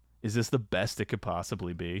movie? Is this the best it could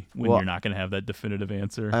possibly be when you're not going to have that definitive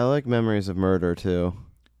answer? I like Memories of Murder, too.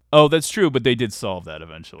 Oh, that's true, but they did solve that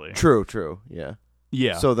eventually. True. Yeah.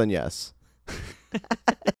 Yeah. So then, yes.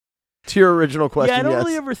 To your original question, I don't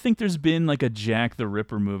really ever think there's been like a Jack the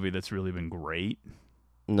Ripper movie that's really been great.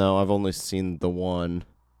 No, I've only seen the one.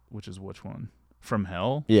 Which is which one? From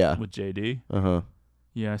Hell? Yeah. With JD? Uh-huh.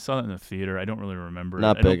 Yeah, I saw that in the theater. I don't really remember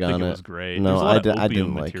Not it. big I don't think on it it. was great. No, There's a lot of I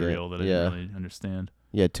didn't like material it. that I didn't really understand.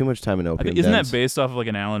 Yeah, too much time in opium Isn't dens. that based off of like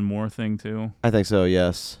an Alan Moore thing too? I think so,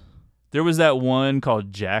 yes. There was that one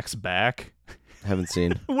called Jack's Back. Haven't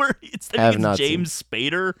seen. Where it's James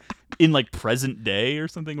Spader in like present day or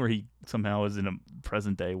something, where he somehow is in a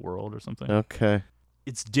present day world or something. Okay.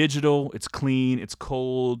 It's digital, it's clean, it's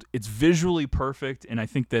cold, it's visually perfect, and I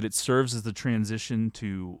think that it serves as the transition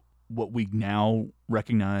to what we now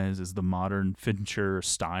recognize as the modern Fincher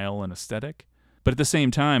style and aesthetic. But at the same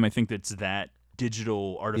time, I think that's that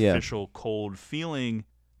digital, artificial, cold feeling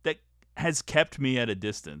that has kept me at a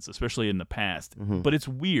distance, especially in the past. Mm-hmm. But it's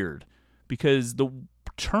weird because the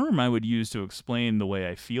term I would use to explain the way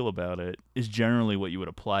I feel about it is generally what you would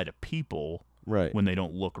apply to people when they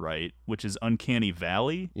don't look right, which is uncanny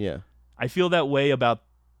valley. Yeah. I feel that way about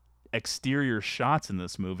exterior shots in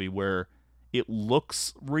this movie where it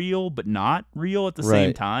looks real but not real at the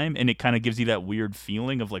same time, and it kind of gives you that weird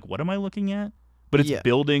feeling of like, what am I looking at? But it's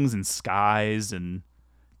buildings and skies and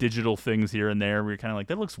digital things here and there where you're kind of like,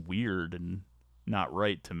 that looks weird and not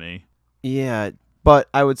right to me. Yeah, but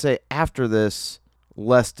I would say after this,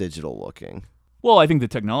 less digital looking. Well, I think the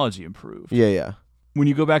technology improved. Yeah. When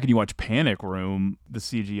you go back and you watch Panic Room, the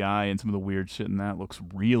CGI and some of the weird shit in that looks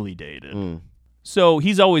really dated. So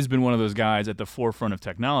he's always been one of those guys at the forefront of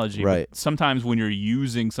technology. Right. But sometimes when you're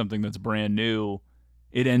using something that's brand new,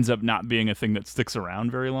 it ends up not being a thing that sticks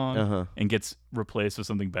around very long and gets replaced with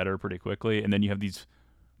something better pretty quickly. And then you have these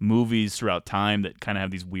movies throughout time that kind of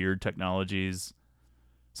have these weird technologies.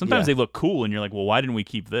 Sometimes they look cool, and you're like, well, why didn't we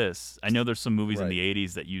keep this? I know there's some movies in the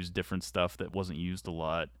 80s that use different stuff that wasn't used a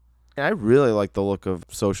lot. I really like the look of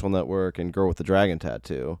Social Network and Girl with the Dragon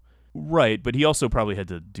Tattoo. Right, but he also probably had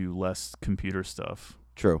to do less computer stuff.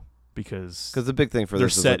 True. Because the big thing for they're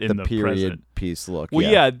this is set like in the the period present. piece look. Well,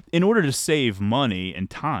 yeah, in order to save money and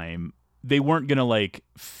time, they weren't going to like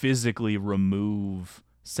physically remove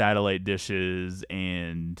satellite dishes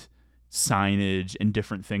and signage and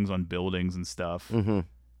different things on buildings and stuff. Mm-hmm.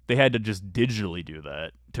 They had to just digitally do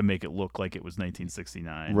that to make it look like it was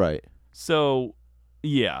 1969. Right. So,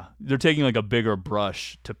 yeah, they're taking like a bigger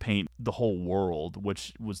brush to paint the whole world,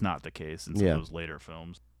 which was not the case in some of those later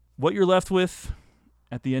films. What you're left with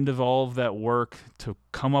at the end of all of that work to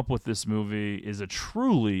come up with this movie is a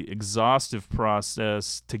truly exhaustive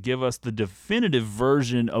process to give us the definitive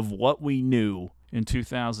version of what we knew in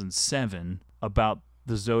 2007 about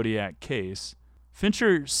the Zodiac case.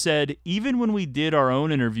 Fincher said even when we did our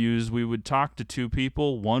own interviews, we would talk to two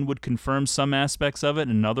people. One would confirm some aspects of it,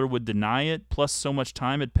 and another would deny it. Plus, so much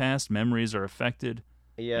time had passed, memories are affected.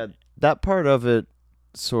 Yeah, that part of it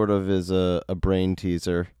sort of is a brain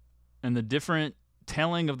teaser. And the different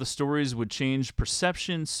telling of the stories would change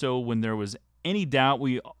perception, so when there was any doubt,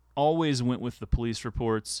 we always went with the police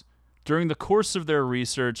reports. During the course of their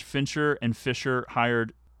research, Fincher and Fisher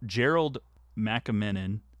hired Gerald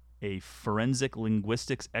McAmenon, a forensic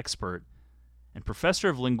linguistics expert and professor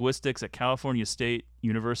of linguistics at California State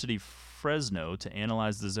University, Fresno, to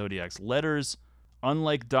analyze the Zodiac's letters.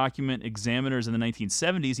 Unlike document examiners in the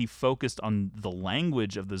 1970s, he focused on the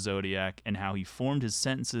language of the Zodiac and how he formed his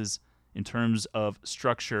sentences in terms of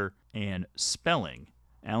structure and spelling.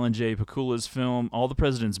 Alan J. Pakula's film All the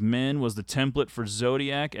President's Men was the template for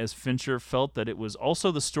Zodiac, as Fincher felt that it was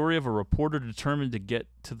also the story of a reporter determined to get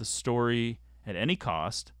to the story at any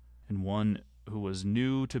cost, and one who was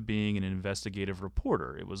new to being an investigative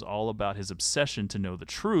reporter. It was all about his obsession to know the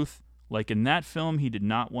truth. Like in that film, he did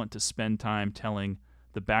not want to spend time telling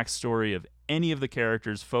the backstory of any of the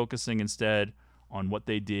characters, focusing instead on what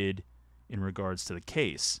they did in regards to the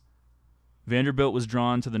case. Vanderbilt was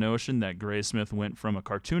drawn to the notion that Graysmith went from a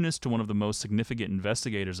cartoonist to one of the most significant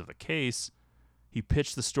investigators of the case. He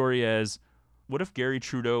pitched the story as, what if Gary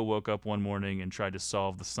Trudeau woke up one morning and tried to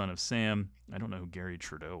solve the Son of Sam? I don't know who Gary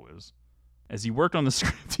Trudeau is. As he worked on the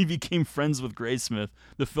script, he became friends with Graysmith.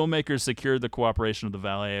 The filmmakers secured the cooperation of the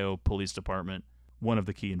Vallejo Police Department, one of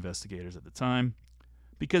the key investigators at the time,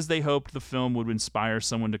 because they hoped the film would inspire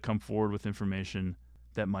someone to come forward with information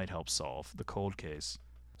that might help solve the cold case.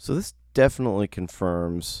 So this definitely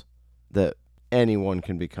confirms that anyone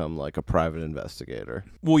can become like a private investigator.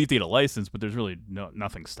 Well, you have to get a license, but there's really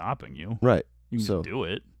nothing stopping you. Right. You can just do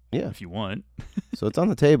it if you want. So it's on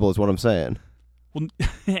the table is what I'm saying. Well,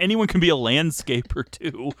 anyone can be a landscaper,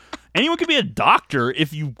 too. Anyone can be a doctor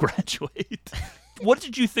if you graduate. What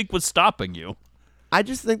did you think was stopping you? I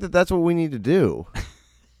just think that that's what we need to do.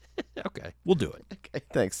 Okay, we'll do it. Okay,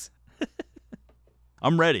 thanks.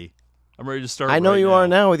 I'm ready. I'm ready to start. I know right you now. are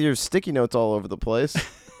now with your sticky notes all over the place.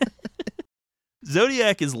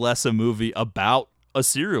 Zodiac is less a movie about a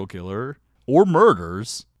serial killer or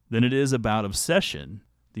murders than it is about obsession.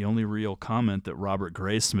 The only real comment that Robert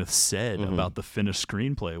Graysmith said about the finished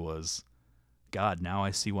screenplay was, God, now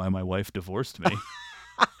I see why my wife divorced me.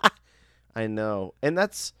 I know. And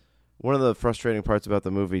that's one of the frustrating parts about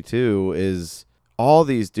the movie, too, is all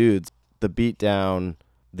these dudes, the beatdown,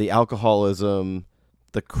 the alcoholism,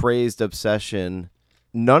 the crazed obsession,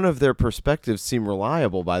 none of their perspectives seem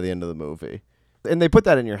reliable by the end of the movie. And they put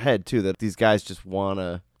that in your head, too, that these guys just want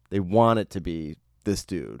it to be this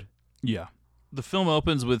dude. Yeah. The film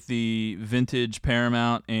opens with the vintage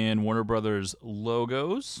Paramount and Warner Brothers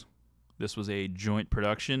logos. This was a joint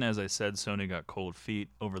production. As I said, Sony got cold feet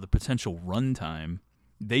over the potential runtime.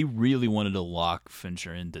 They really wanted to lock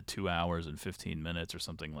Fincher into 2 hours and 15 minutes or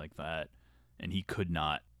something like that, and he could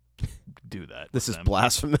not do that. This is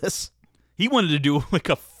blasphemous. He wanted to do like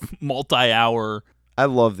a multi-hour. I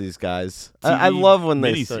love these guys. I love when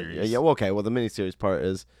they miniseries. Yeah, well, okay. Well, the miniseries part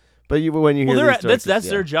is, but when you hear these that's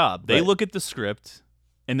their job. They Right. look at the script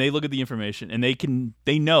and they look at the information and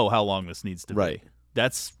they know how long this needs to Right. be.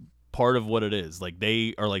 That's part of what it is. Like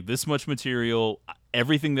they are like this much material,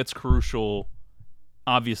 everything that's crucial.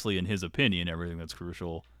 Obviously, in his opinion, everything that's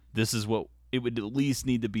crucial. This is what it would at least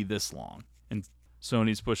need to be this long. And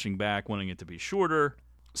Sony's pushing back, wanting it to be shorter.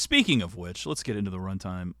 Speaking of which, let's get into the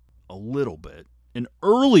runtime a little bit. An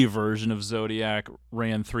early version of Zodiac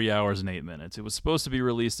ran 3 hours and 8 minutes. It was supposed to be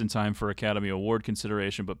released in time for Academy Award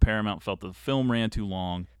consideration, but Paramount felt the film ran too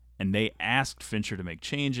long, and they asked Fincher to make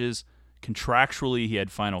changes. Contractually, he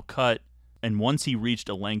had final cut, and once he reached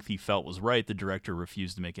a length he felt was right, the director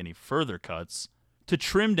refused to make any further cuts. To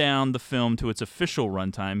trim down the film to its official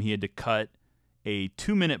runtime, he had to cut a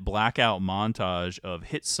 2-minute blackout montage of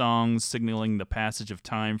hit songs signaling the passage of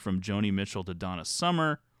time from Joni Mitchell to Donna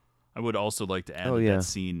Summer. I would also like to add that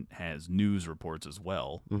scene has news reports as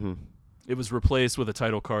well. Mm-hmm. It was replaced with a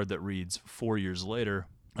title card that reads 4 years later.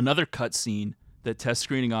 Another cut scene that test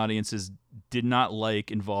screening audiences did not like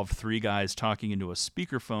involved 3 guys talking into a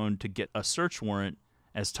speakerphone to get a search warrant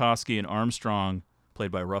as Toschi and Armstrong,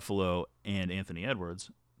 played by Ruffalo and Anthony Edwards,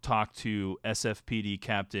 talked to SFPD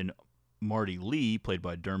Captain Marty Lee, played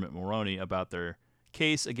by Dermot Mulroney, about their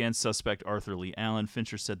case against suspect Arthur Lee Allen.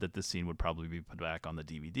 Fincher said that this scene would probably be put back on the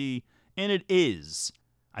DVD, and it is.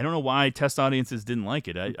 I don't know why test audiences didn't like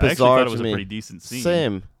it. I actually thought it was a pretty decent scene.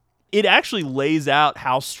 Same. It actually lays out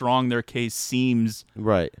how strong their case seems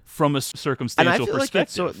from a circumstantial and I feel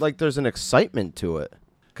perspective. Like, like there's an excitement to it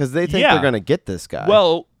because they think they're going to get this guy.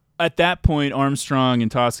 Well, at that point, Armstrong and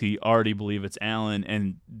Toschi already believe it's Allen,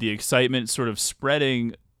 and the excitement sort of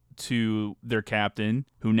spreading to their captain,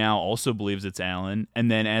 who now also believes it's Allen. And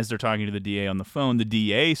then as they're talking to the DA on the phone, the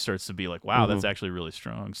DA starts to be like, wow, that's actually really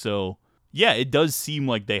strong. So, yeah, it does seem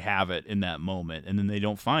like they have it in that moment, and then they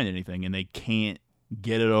don't find anything, and they can't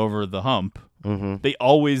get it over the hump. They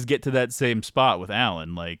always get to that same spot with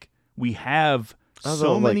Allen. Like, we have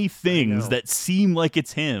so many things that seem like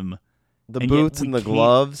it's him. The boots and the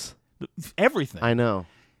gloves. Everything. I know.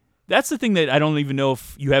 That's the thing that I don't even know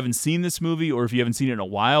if you haven't seen this movie or if you haven't seen it in a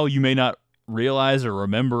while, you may not realize or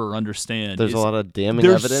remember or understand. There's a lot of damning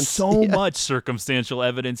evidence. There's so much circumstantial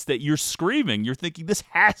evidence that you're screaming. You're thinking, this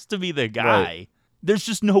has to be the guy. Right. There's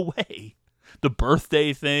just no way. The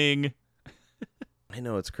birthday thing. I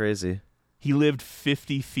know, it's crazy. He lived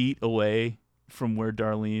 50 feet away from where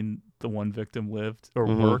Darlene, the one victim, lived or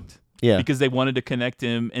worked. Yeah. Because they wanted to connect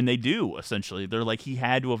him, and they do, essentially. They're like, he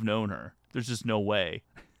had to have known her. There's just no way.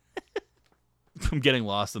 I'm getting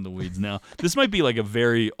lost in the weeds now. This might be like a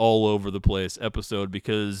very all-over-the-place episode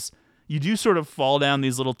because you do sort of fall down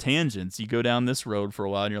these little tangents. You go down this road for a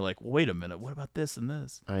while, and you're like, well, wait a minute, what about this and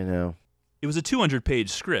this? I know. It was a 200-page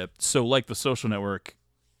script, so like The Social Network,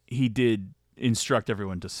 he did instruct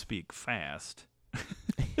everyone to speak fast.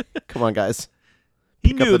 Come on, guys.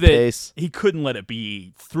 He knew that he couldn't let it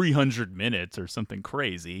be 300 minutes or something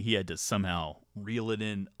crazy. He had to somehow reel it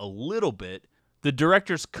in a little bit. The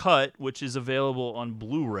director's cut, which is available on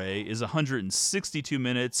Blu-ray, is 162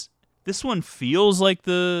 minutes. This one feels like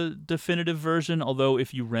the definitive version, although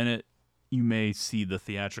if you rent it, you may see the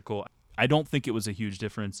theatrical. I don't think it was a huge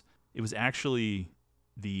difference. It was actually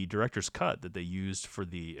the director's cut that they used for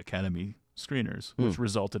the Academy screeners, which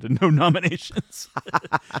resulted in no nominations.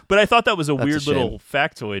 But I thought that was a weird little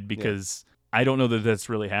factoid because I don't know that that's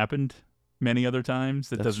really happened many other times.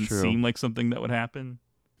 That doesn't seem like something that would happen.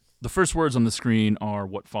 The first words on the screen are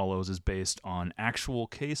what follows is based on actual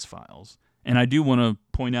case files. And I do want to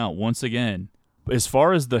point out once again, as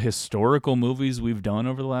far as the historical movies we've done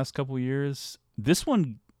over the last couple of years, this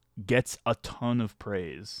one gets a ton of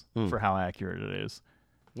praise for how accurate it is.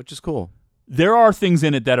 Which is cool. There are things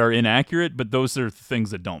in it that are inaccurate, but those are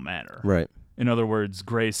things that don't matter. Right. In other words,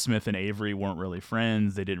 Grace Smith and Avery weren't really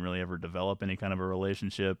friends. They didn't really ever develop any kind of a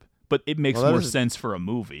relationship. But it makes more sense for a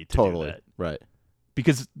movie to do that. Right.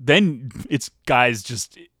 Because then it's guys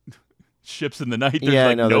just ships in the night.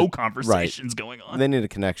 There's no conversations going on. They need a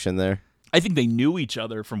connection there. I think they knew each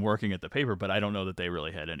other from working at the paper, but I don't know that they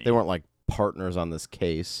really had any. They weren't like partners on this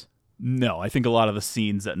case. No, I think a lot of the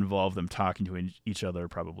scenes that involve them talking to each other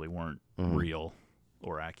probably weren't real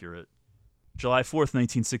or accurate. July 4th,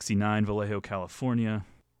 1969, Vallejo, California.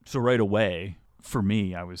 So right away, for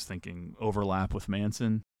me, I was thinking overlap with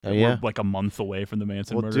Manson. We're like a month away from the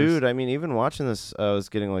Manson murders. Dude, I mean, even watching this, I was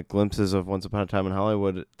getting like glimpses of Once Upon a Time in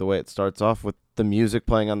Hollywood, the way it starts off with the music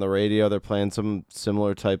playing on the radio. They're playing some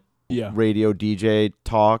similar type radio DJ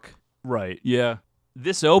talk. Right, yeah.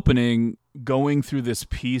 This opening, going through this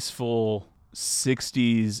peaceful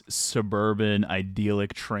 60s suburban,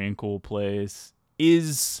 idyllic, tranquil place,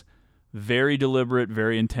 is very deliberate,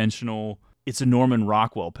 very intentional. It's a Norman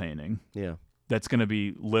Rockwell painting. Yeah. That's going to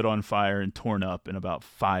be lit on fire and torn up in about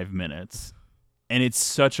 5 minutes. And it's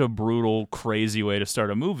such a brutal, crazy way to start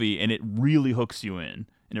a movie, and it really hooks you in.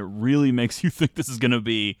 And it really makes you think this is going to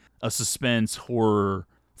be a suspense, horror,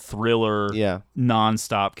 thriller,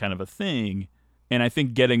 nonstop kind of a thing. And I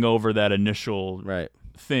think getting over that initial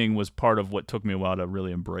thing was part of what took me a while to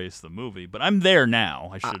really embrace the movie. But I'm there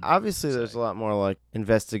now. Obviously, there's a lot more like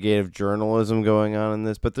investigative journalism going on in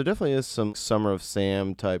this, but there definitely is some Summer of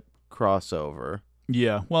Sam type crossover.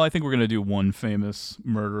 Yeah, well, I think we're going to do one famous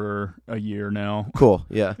murderer a year now. Cool,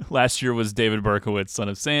 yeah. Last year was David Berkowitz, Son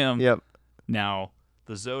of Sam. Yep. Now,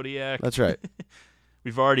 the Zodiac. That's right.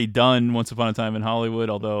 We've already done Once Upon a Time in Hollywood,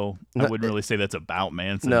 although I wouldn't really say that's about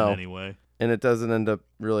Manson in any way. And it doesn't end up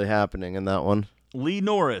really happening in that one. Lee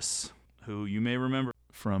Norris, who you may remember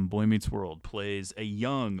from Boy Meets World, plays a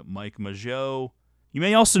young Mike Mageau. You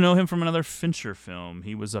may also know him from another Fincher film.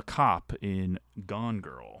 He was a cop in Gone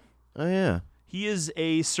Girl. Oh, yeah. He is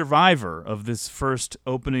a survivor of this first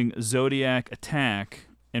opening Zodiac attack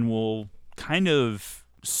and will kind of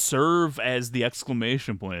serve as the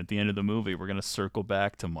exclamation point at the end of the movie. We're going to circle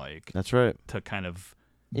back to Mike. That's right. To kind of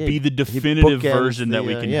be the definitive version that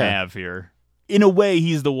we can have here. In a way,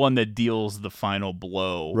 he's the one that deals the final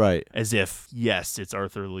blow. Right. As if, yes, it's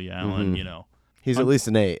Arthur Lee Allen, you know. He's at least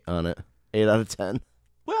an 8 on it. 8 out of 10.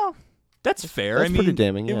 Well, that's fair. That's pretty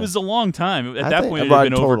damning, It was a long time. At that point, it had had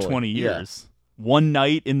been over totally. 20 years. One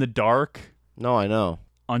Night in the Dark. No, I know.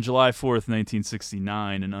 On July 4th,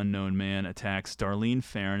 1969, an unknown man attacks Darlene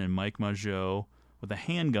Ferrin and Mike Mageau with a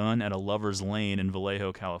handgun at a lover's lane in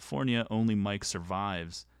Vallejo, California. Only Mike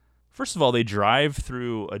survives. First of all, they drive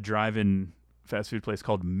through a drive-in fast food place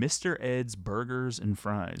called Mr. Ed's Burgers and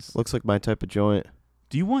Fries. Looks like my type of joint.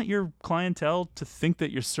 Do you want your clientele to think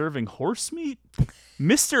that you're serving horse meat?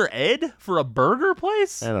 Mr. Ed for a burger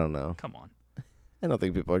place? I don't know. Come on. I don't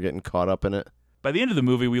think people are getting caught up in it. By the end of the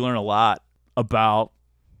movie, we learn a lot about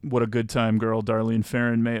what a good time girl Darlene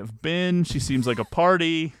Ferrin may have been. She seems like a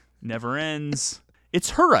party, never ends.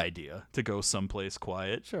 It's her idea to go someplace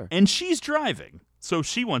quiet. Sure. And she's driving, so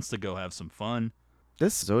she wants to go have some fun.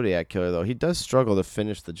 This Zodiac killer, though, he does struggle to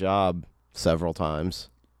finish the job several times.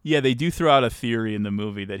 Yeah, they do throw out a theory in the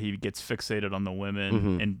movie that he gets fixated on the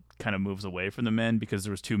women and kind of moves away from the men because there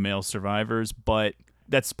was 2 male survivors, but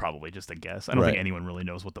that's probably just a guess. I don't think anyone really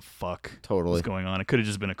knows what the fuck is going on. It could have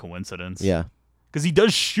just been a coincidence. Yeah. Because he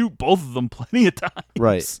does shoot both of them plenty of times.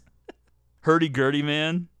 Right. Hurdy-gurdy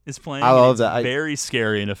man is playing. I love it's that. Very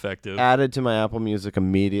scary and effective. Added to my Apple Music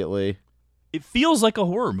immediately. It feels like a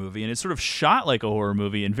horror movie, and it's sort of shot like a horror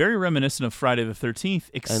movie and very reminiscent of Friday the 13th,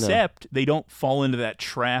 except they don't fall into that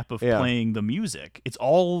trap of playing the music. It's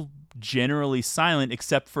all generally silent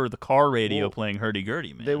except for the car radio playing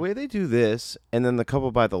Hurdy-Gurdy Man. The way they do this, and then the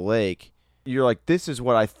couple by the lake, you're like, this is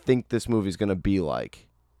what I think this movie's going to be like.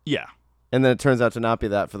 Yeah. And then it turns out to not be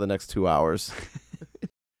that for the next 2 hours.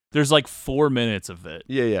 There's like 4 minutes of it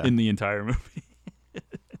in the entire movie.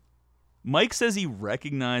 Mike says he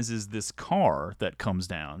recognizes this car that comes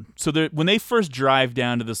down. So when they first drive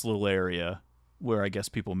down to this little area where I guess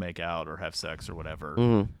people make out or have sex or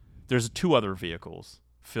whatever, there's 2 other vehicles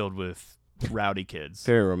filled with rowdy kids.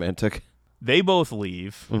 Very romantic. They both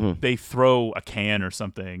leave. They throw a can or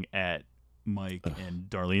something at Mike and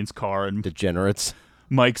Darlene's car. And degenerates.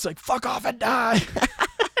 Mike's like, fuck off and die.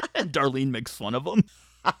 And Darlene makes fun of him.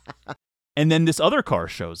 And then this other car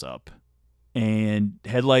shows up. And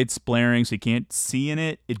headlights blaring so you can't see in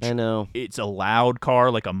it. I know. It's a loud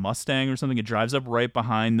car, like a Mustang or something. It drives up right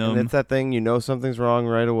behind them. And it's that thing, you know something's wrong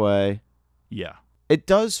right away. Yeah. It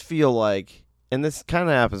does feel like, and this kind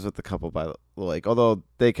of happens with the couple by the lake, although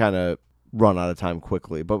they kind of run out of time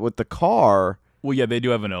quickly. But with the car... Well, yeah, they do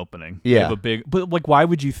have an opening. Yeah. They have a big... But, like, why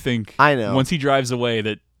would you think... I know. Once he drives away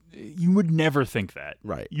that... You would never think that.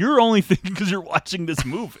 Right. You're only thinking because you're watching this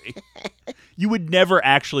movie. You would never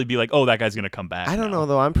actually be like, oh, that guy's going to come back. I don't know,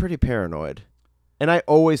 though. I'm pretty paranoid. And I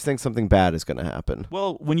always think something bad is going to happen.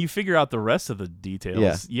 Well, when you figure out the rest of the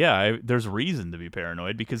details, there's reason to be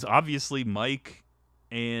paranoid because obviously Mike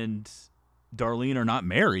and Darlene are not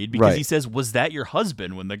married because he says, was that your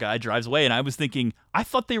husband when the guy drives away? And I was thinking, I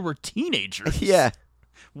thought they were teenagers. Yeah.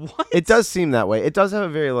 What? It does seem that way. It does have a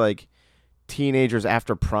very, like, teenagers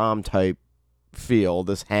after prom type feel,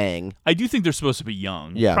 this hang. I do think they're supposed to be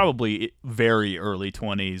young. Yeah. Probably very early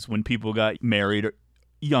 20s when people got married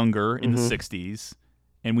younger in the 60s.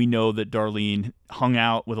 And we know that Darlene hung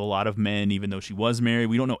out with a lot of men even though she was married.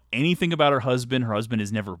 We don't know anything about her husband. Her husband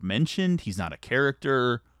is never mentioned. He's not a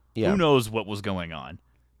character. Yeah. Who knows what was going on?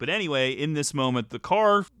 But anyway, in this moment, the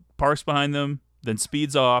car parks behind them, then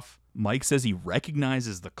speeds off. Mike says he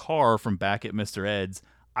recognizes the car from back at Mr. Ed's.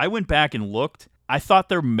 I went back and looked. I thought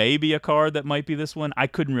there may be a car that might be this one. I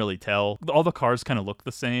couldn't really tell. All the cars kind of look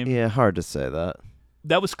the same. Yeah, hard to say that.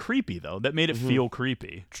 That was creepy, though. That made it feel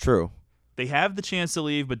creepy. True. They have the chance to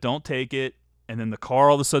leave, but don't take it. And then the car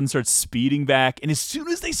all of a sudden starts speeding back. And as soon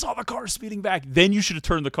as they saw the car speeding back, then you should have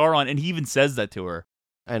turned the car on. And he even says that to her.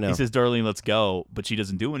 I know. He says, Darlene, let's go. But she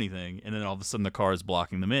doesn't do anything. And then all of a sudden the car is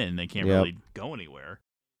blocking them in. And they can't really go anywhere.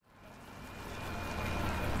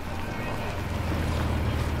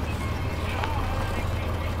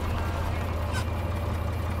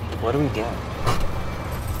 What do we get?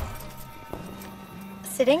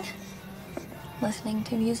 Sitting, listening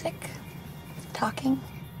to music, Talking?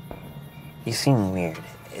 You seem weird.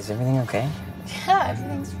 Is everything okay? Yeah,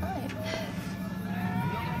 everything's fine.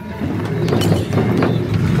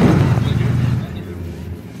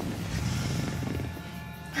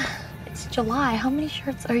 It's July. How many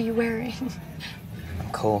shirts are you wearing? I'm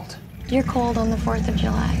cold. You're cold on the 4th of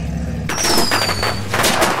July.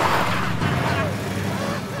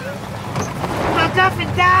 Look up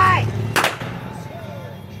and die!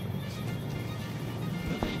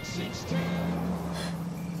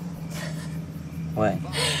 What?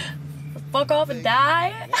 Fuck off and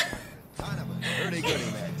die?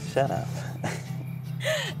 Shut up.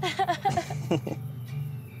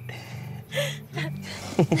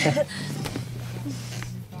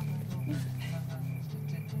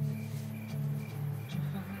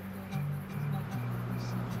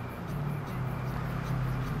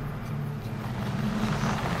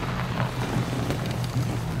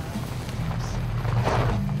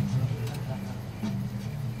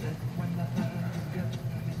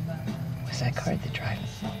 Was that car the driver?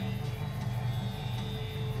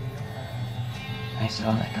 I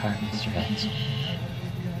saw that car, Mr. Vance.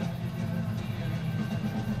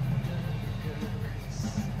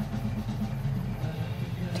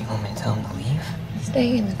 Do you want me to tell him to leave?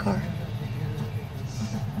 Stay in the car.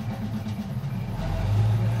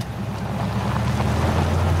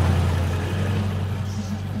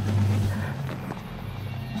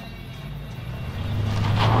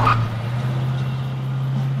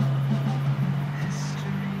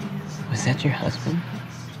 Was that your husband?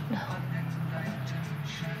 No.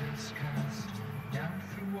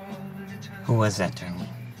 Who was that, Darlene?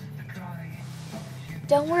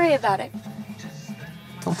 Don't worry about it.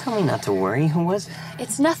 Don't tell me not to worry. Who was it?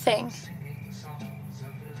 It's nothing.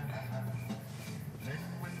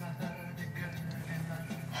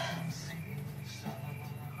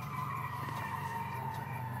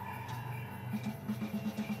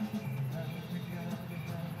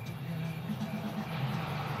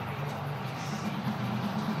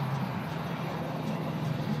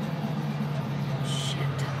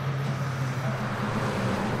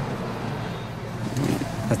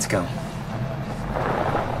 Let's go.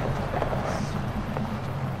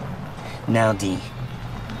 Now, Dee.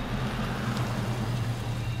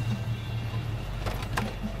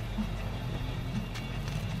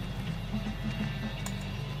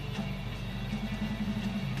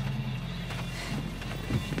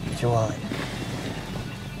 Get your wallet.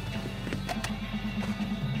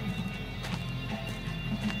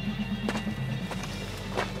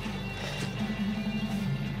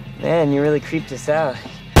 Man, you really creeped us out.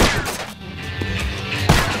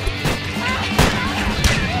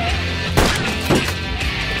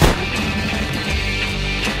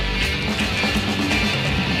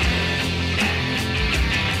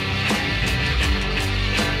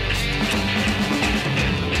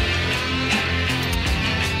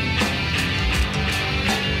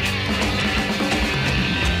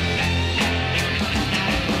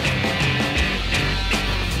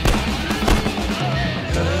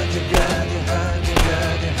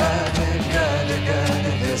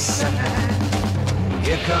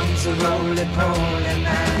 Here comes a roly-poly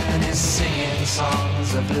man and he's singing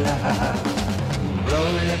songs of love.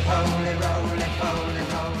 Roly-poly, roly-poly,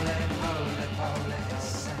 roly-poly, poly.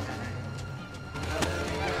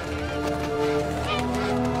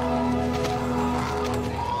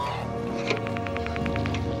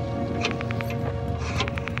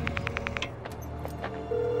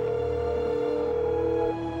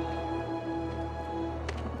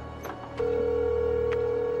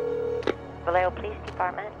 Vallejo Police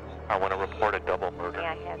Department. I want to report a double murder. May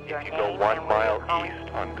I have your If you name go 1 and where you're mile calling?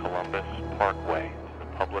 east on Columbus Parkway, the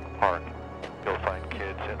public park, you'll find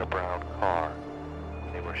kids in a brown car.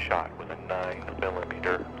 They were shot with a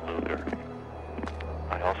 9mm Luger.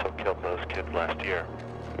 I also killed those kids last year.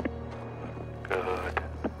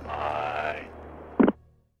 Goodbye.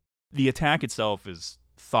 The attack itself is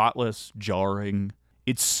thoughtless, jarring.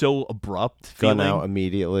 It's so abrupt. Gun feeling. out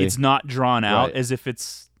immediately. It's not drawn out Right. as if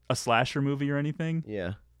it's a slasher movie or anything.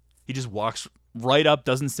 Yeah. He just walks right up,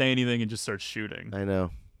 doesn't say anything, and just starts shooting. I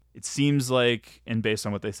know. It seems like, and based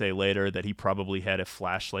on what they say later, that he probably had a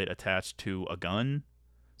flashlight attached to a gun,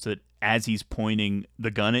 so that as he's pointing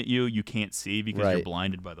the gun at you, you can't see because you're Right.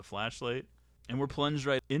 blinded by the flashlight. And we're plunged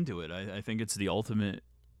right into it. I think it's the ultimate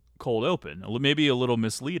cold open. Maybe a little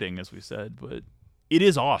misleading, as we said, but it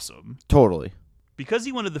is awesome. Totally. Because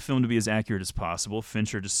he wanted the film to be as accurate as possible,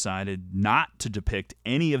 Fincher decided not to depict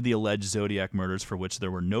any of the alleged Zodiac murders for which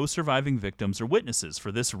there were no surviving victims or witnesses.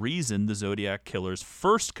 For this reason, the Zodiac killer's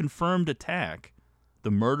first confirmed attack,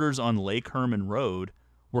 the murders on Lake Herman Road,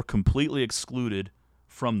 were completely excluded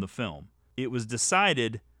from the film. It was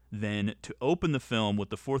decided then to open the film with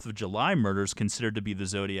the 4th of July murders considered to be the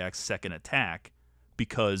Zodiac's second attack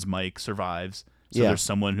because Mike survives. So there's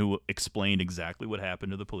someone who explained exactly what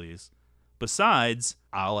happened to the police. Besides,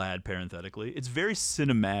 I'll add parenthetically, it's very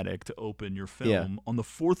cinematic to open your film on the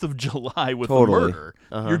 4th of July with a murder.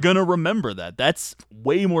 You're going to remember that. That's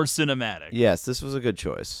way more cinematic. Yes, this was a good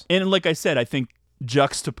choice. And like I said, I think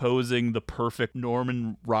juxtaposing the perfect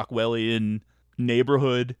Norman Rockwellian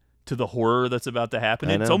neighborhood to the horror that's about to happen,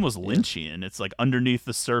 it's almost Lynchian. It's like underneath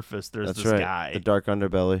the surface, there's this guy. The dark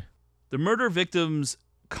underbelly. The murder victims'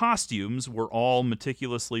 costumes were all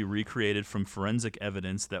meticulously recreated from forensic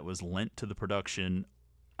evidence that was lent to the production.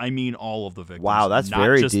 I mean, all of the victims. Wow, that's not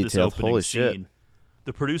very just detailed. This opening Holy scene. shit.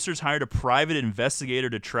 The producers hired a private investigator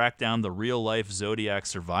to track down the real-life Zodiac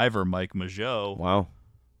survivor, Mike Mageau. Wow.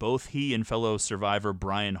 Both he and fellow survivor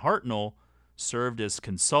Brian Hartnell served as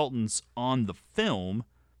consultants on the film.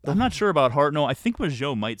 I'm not sure about Hartnell. I think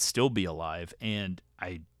Mageau might still be alive, and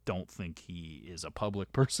I don't think he is a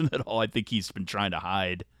public person at all. I think he's been trying to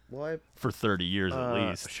hide for 30 years at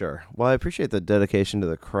least. Sure. Well, I appreciate the dedication to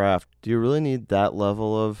the craft. Do you really need that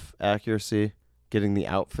level of accuracy? Getting the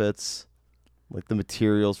outfits, like the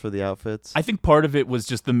materials for the outfits? I think part of it was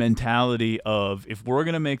just the mentality of, if we're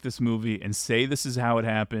going to make this movie and say this is how it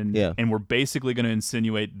happened, and we're basically going to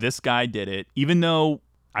insinuate this guy did it, even though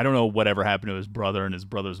I don't know whatever happened to his brother and his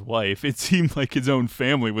brother's wife. It seemed like his own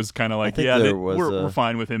family was kind of like, we're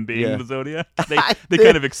fine with him being the Zodiac. They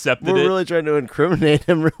kind of accepted it. We're really trying to incriminate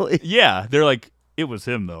him, really. Yeah, they're like, it was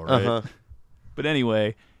him, though, right? But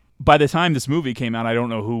anyway, by the time this movie came out, I don't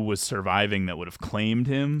know who was surviving that would have claimed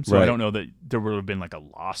him. So I don't know that there would have been like a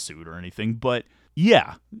lawsuit or anything. But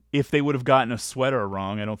yeah, if they would have gotten a sweater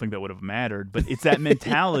wrong, I don't think that would have mattered. But it's that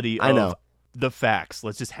mentality of the facts.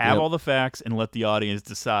 Let's just have all the facts and let the audience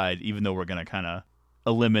decide, even though we're going to kind of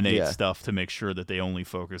eliminate stuff to make sure that they only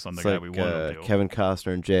focus on the guy we want them to. Kevin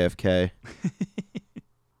Costner and JFK.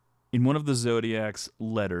 In one of the Zodiac's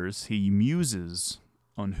letters, he muses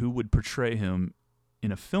on who would portray him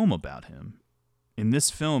in a film about him. In this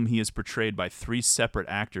film, he is portrayed by 3 separate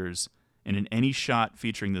actors, and in any shot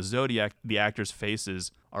featuring the Zodiac, the actors'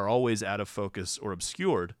 faces are always out of focus or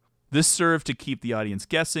obscured. This served to keep the audience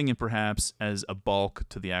guessing and perhaps as a bulk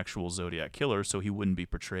to the actual Zodiac killer, so he wouldn't be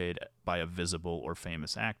portrayed by a visible or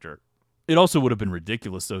famous actor. It also would have been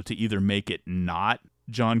ridiculous, though, to either make it not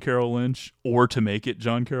John Carroll Lynch or to make it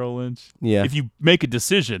John Carroll Lynch. Yeah. If you make a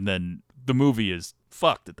decision, then the movie is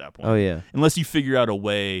fucked at that point. Oh, yeah. Unless you figure out a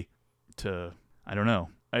way to, I don't know.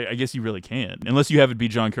 I guess you really can't. Unless you have it be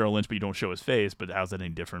John Carroll Lynch, but you don't show his face, but how's that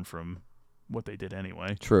any different from what they did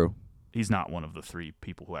anyway? True. He's not one of the 3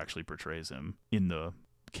 people who actually portrays him in the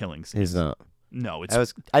killing scenes. He's not. No,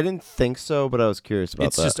 it's... I didn't think so, but I was curious about that.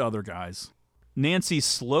 It's just other guys. Nancy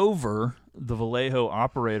Slover, the Vallejo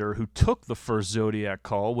operator who took the first Zodiac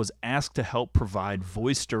call, was asked to help provide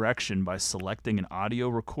voice direction by selecting an audio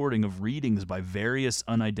recording of readings by various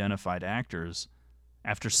unidentified actors.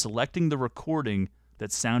 After selecting the recording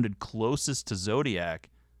that sounded closest to Zodiac,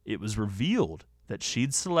 it was revealed that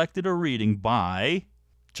she'd selected a reading by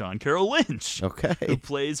John Carroll Lynch, who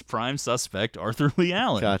plays prime suspect Arthur Lee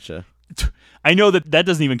Allen. Gotcha. I know that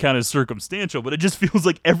doesn't even count as circumstantial, but it just feels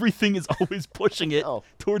like everything is always pushing it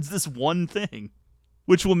towards this one thing,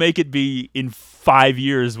 which will make it be in 5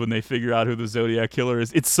 years when they figure out who the Zodiac killer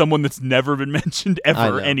is. It's someone that's never been mentioned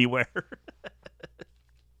ever anywhere.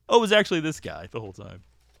 Oh, it was actually this guy the whole time.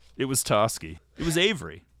 It was Toschi. It was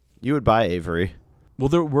Avery. You would buy Avery. Well,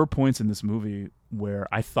 there were points in this movie where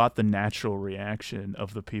I thought the natural reaction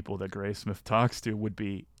of the people that Graysmith talks to would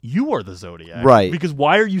be, you are the Zodiac. Right. Because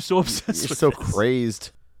why are you so obsessed You're with so this?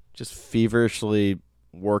 crazed. Just feverishly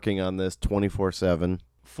working on this 24/7.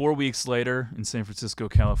 4 weeks later in San Francisco,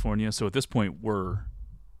 California. So at this point,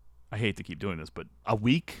 I hate to keep doing this, but a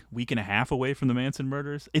week and a half away from the Manson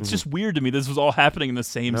murders. It's just weird to me. This was all happening in the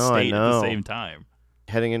same state at the same time.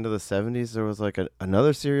 Heading into the 70s, there was like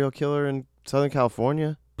another serial killer in Southern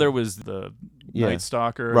California. There was the Night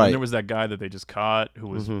Stalker, right. and there was that guy that they just caught who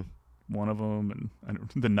was one of them, and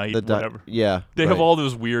the Night, whatever. Yeah. They have all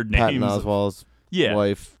those weird names. Patton Oswalt's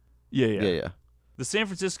wife. Yeah. The San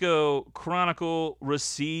Francisco Chronicle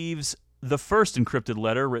receives the first encrypted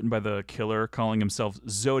letter written by the killer calling himself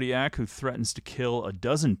Zodiac, who threatens to kill a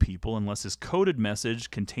dozen people unless his coded message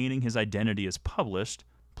containing his identity is published.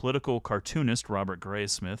 Political cartoonist Robert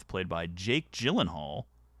Graysmith, played by Jake Gyllenhaal,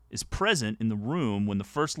 is present in the room when the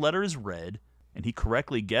first letter is read, and he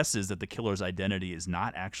correctly guesses that the killer's identity is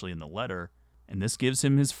not actually in the letter, and this gives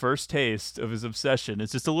him his first taste of his obsession.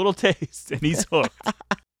 It's just a little taste, and he's hooked.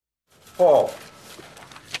 Paul,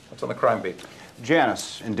 what's on the crime beat?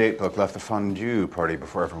 Janice in date book left the fondue party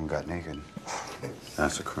before everyone got naked.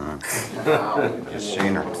 That's a crime. Just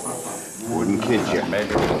seen her. Wouldn't kid you. Maybe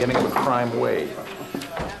the beginning of a crime wave.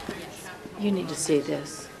 You need to see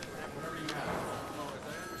this.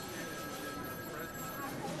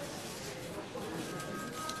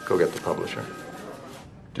 Go get the publisher.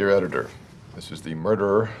 Dear editor, this is the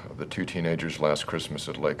murderer of the 2 teenagers last Christmas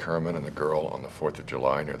at Lake Herman and the girl on the 4th of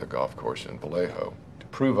July near the golf course in Vallejo. To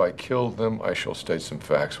prove I killed them, I shall state some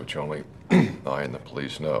facts which only I and the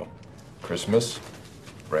police know. Christmas,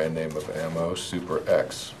 brand name of ammo, Super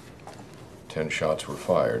X. 10 shots were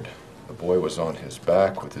fired. The boy was on his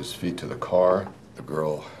back with his feet to the car. The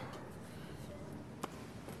girl...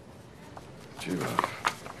 Would you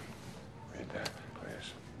read that,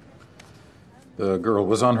 please? The girl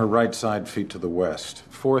was on her right side, feet to the west.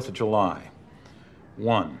 4th of July.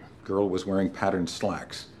 1. Girl was wearing patterned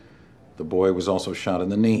slacks. The boy was also shot in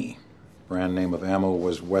the knee. Brand name of ammo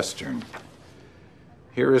was Western.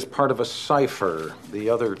 Here is part of a cipher. The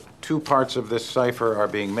other 2 parts of this cipher are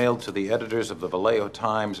being mailed to the editors of the Vallejo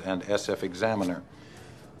Times and SF Examiner.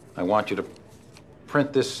 I want you to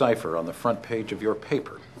print this cipher on the front page of your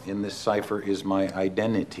paper. In this cipher is my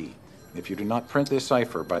identity. If you do not print this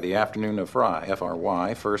cipher by the afternoon of Fry,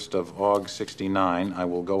 F-R-Y, 1st of August 69, I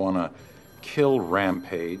will go on a kill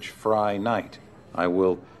rampage Fry night. I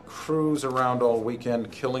will cruise around all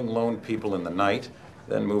weekend killing lone people in the night,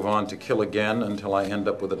 then move on to kill again until I end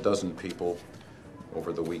up with 12 people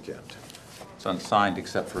over the weekend. It's unsigned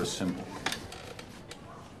except for a symbol.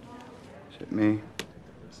 Is it me?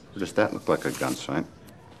 Does that look like a gun sight?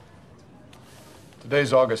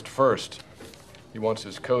 Today's August 1st. He wants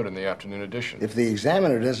his code in the afternoon edition. If the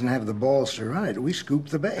Examiner doesn't have the balls to run it, we scoop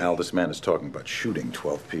the bait. Al, this man is talking about shooting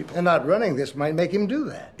 12 people. And not running this might make him do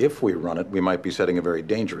that. If we run it, we might be setting a very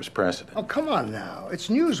dangerous precedent. Oh, come on now. It's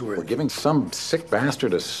newsworthy. We're giving some sick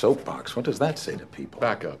bastard a soapbox. What does that say to people?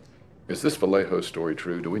 Back up. Is this Vallejo story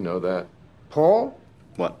true? Do we know that? Paul?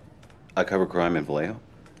 What? I cover crime in Vallejo?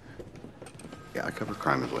 Yeah, I cover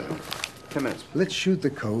crime in Vallejo. 10 minutes. Let's shoot the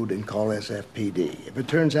code and call SFPD. If it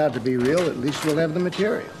turns out to be real, at least we'll have the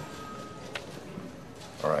material.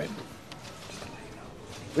 All right.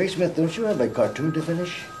 Graysmith, don't you have a cartoon to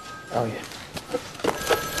finish? Oh, yeah.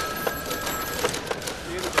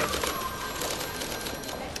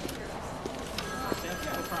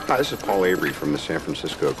 Hi, this is Paul Avery from the San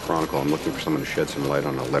Francisco Chronicle. I'm looking for someone to shed some light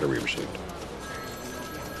on a letter we received.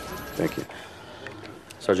 Thank you.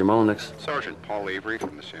 Sergeant Mullenix. Sergeant Paul Avery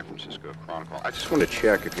from the San Francisco Chronicle. I just want to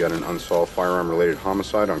check if you had an unsolved firearm-related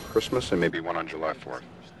homicide on Christmas and maybe one on July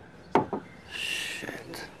 4th.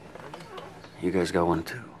 Shit. You guys got one,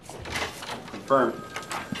 too. Confirmed.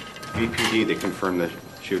 VPD, they confirmed the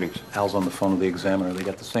shootings. Al's on the phone with the Examiner. They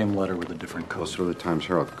got the same letter with a different code. So the Times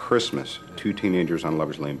Herald. Christmas, 2 teenagers on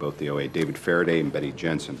Lover's Lane, both the OA. David Faraday and Betty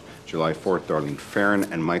Jensen. July 4th, Darlene Farron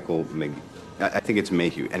and Michael I think it's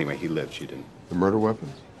Mayhew. Anyway, he lived, she didn't. The murder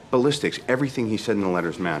weapons? Ballistics. Everything he said in the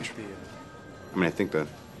letters match. I mean, I think the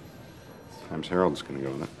Times Herald's going to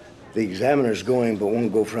go with it. The Examiner's going, but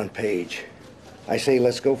won't go front page. I say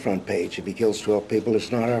let's go front page. If he kills 12 people,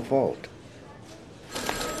 it's not our fault.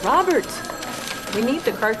 Robert, we need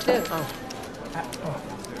the cartoon.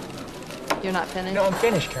 You're not finished? No, I'm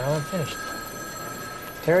finished, Carol. I'm finished.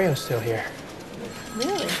 Terrio's still here.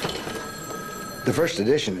 Really? The first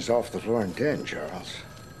edition is off the floor in 10, Charles.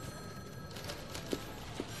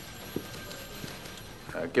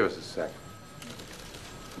 Give us a sec.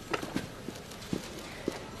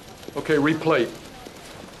 Okay, replate.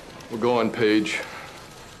 We'll go on page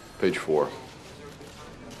 4.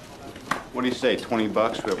 What do you say, 20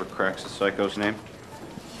 bucks, whoever cracks the psycho's name?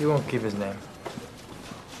 He won't give his name.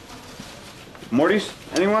 Morty's?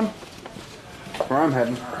 Anyone? Where I'm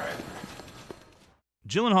heading.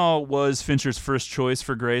 Gyllenhaal was Fincher's first choice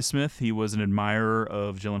for Graysmith. He was an admirer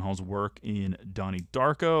of Gyllenhaal's work in Donnie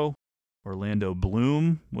Darko. Orlando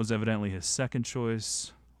Bloom was evidently his second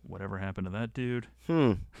choice. Whatever happened to that dude?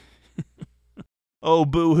 Oh,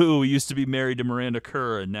 boo-hoo. He used to be married to Miranda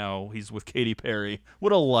Kerr, and now he's with Katy Perry.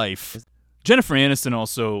 What a life. Jennifer Aniston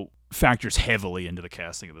also factors heavily into the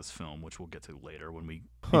casting of this film, which we'll get to later when we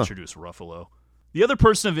introduce Ruffalo. The other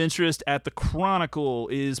person of interest at the Chronicle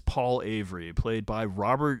is Paul Avery, played by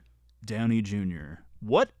Robert Downey Jr.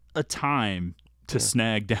 What a time to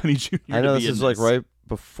snag Downey Jr. I know to this be is in like right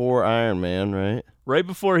before Iron Man, right? Right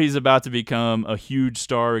before he's about to become a huge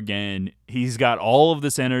star again. He's got all of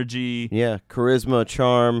this energy. Yeah, charisma,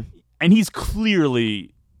 charm. And he's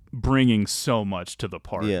clearly bringing so much to the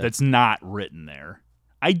part that's not written there.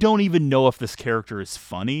 I don't even know if this character is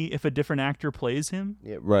funny if a different actor plays him.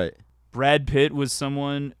 Yeah, right. Brad Pitt was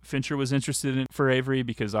someone Fincher was interested in for Avery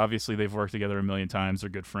because obviously they've worked together a million times. They're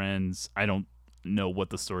good friends. I don't know what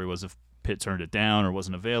the story was if Pitt turned it down or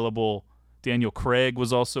wasn't available. Daniel Craig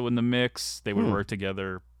was also in the mix. They would work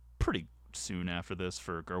together pretty soon after this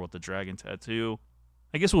for Girl with the Dragon Tattoo.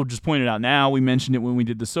 I guess we'll just point it out now. We mentioned it when we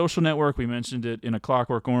did The Social Network. We mentioned it in A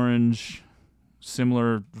Clockwork Orange.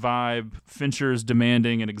 Similar vibe. Fincher's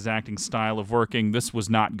demanding and exacting style of working. This was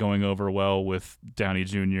not going over well with Downey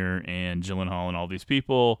Jr. and Gyllenhaal and all these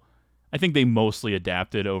people. I think they mostly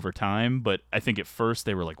adapted over time, but I think at first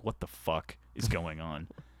they were like, what the fuck is going on?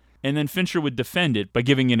 And then Fincher would defend it by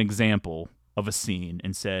giving an example of a scene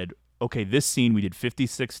and said, okay, this scene we did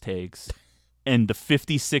 56 takes, and the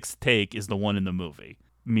 56th take is the one in the movie,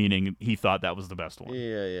 meaning he thought that was the best one.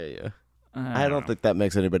 Yeah. I don't think that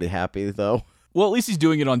makes anybody happy, though. Well, at least he's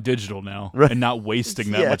doing it on digital now and not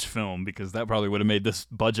wasting that much film, because that probably would have made this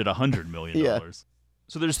budget $100 million.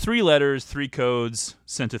 So there's 3 letters, 3 codes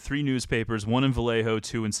sent to 3 newspapers, 1 in Vallejo,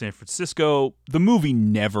 2 in San Francisco. The movie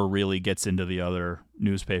never really gets into the other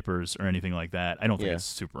newspapers or anything like that. I don't think it's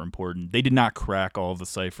super important. They did not crack all of the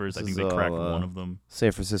ciphers. I think they cracked one of them.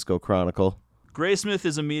 San Francisco Chronicle. Graysmith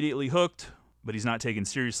is immediately hooked, but he's not taken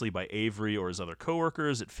seriously by Avery or his other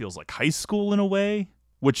coworkers. It feels like high school in a way,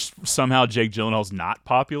 which somehow Jake Gyllenhaal's not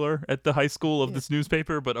popular at the high school of this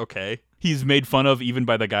newspaper, but okay. He's made fun of even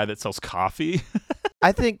by the guy that sells coffee.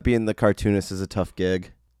 I think being the cartoonist is a tough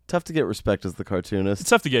gig. Tough to get respect as the cartoonist. It's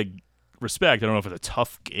tough to get respect. I don't know if it's a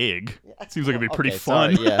tough gig. It seems like it'd be pretty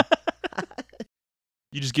fun. Sorry, yeah.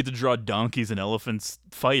 You just get to draw donkeys and elephants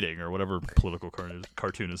fighting or whatever political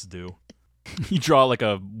cartoonists do. You draw like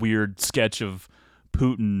a weird sketch of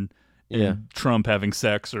Putin and Trump having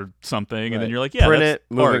sex or something, and then you're like, yeah, print that's it,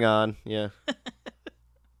 moving art. on. Yeah.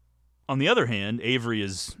 On the other hand, Avery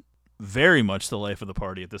is very much the life of the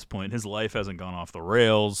party at this point. His life hasn't gone off the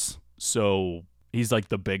rails, so he's like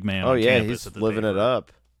the big man on campus. He's living it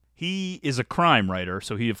up. He is a crime writer,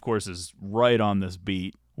 so he, of course, is right on this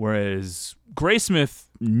beat, whereas Graysmith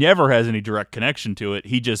never has any direct connection to it.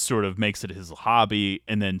 He just sort of makes it his hobby,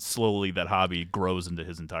 and then slowly that hobby grows into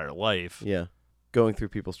his entire life. Yeah. Going through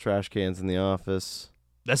people's trash cans in the office.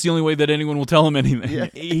 That's the only way that anyone will tell him anything. Yeah.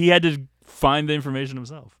 He had to find the information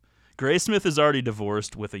himself. Graysmith is already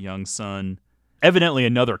divorced with a young son. Evidently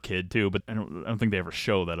another kid, too, but I don't think they ever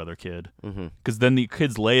show that other kid. Because then the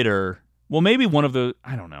kids later... Well, maybe one of the...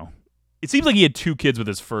 I don't know. It seems like he had 2 kids with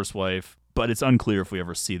his first wife, but it's unclear if we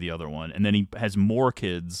ever see the other one. And then he has more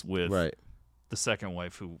kids with the second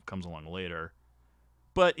wife who comes along later.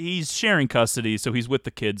 But he's sharing custody, so he's with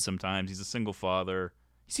the kids sometimes. He's a single father.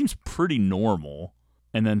 He seems pretty normal.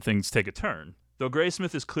 And then things take a turn. Though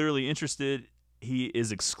Graysmith is clearly interested, he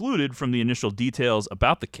is excluded from the initial details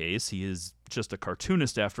about the case. He is just a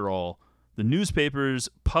cartoonist after all. The newspapers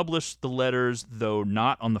publish the letters, though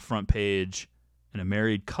not on the front page, and a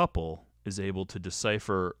married couple is able to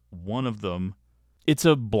decipher one of them. It's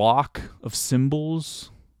a block of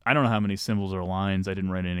symbols. I don't know how many symbols or lines. I didn't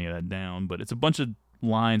write any of that down, but it's a bunch of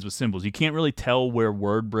lines with symbols. You can't really tell where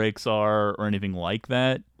word breaks are or anything like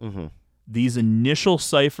that. These initial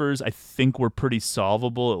ciphers, I think, were pretty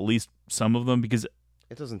solvable, at least some of them, because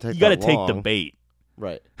it doesn't take you got to that take long. the bait.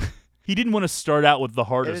 Right. He didn't want to start out with the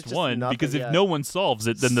hardest one, because if no one solves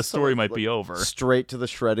it, then the story might be over. Straight to the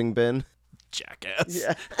shredding bin. Jackass.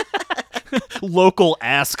 Yeah. Local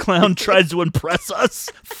ass clown tries to impress us.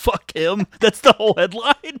 Fuck him. That's the whole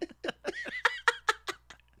headline.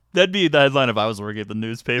 That'd be the headline if I was working at the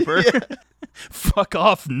newspaper. Yeah. Fuck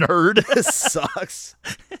off, nerd. This sucks.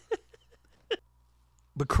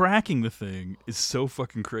 But cracking the thing is so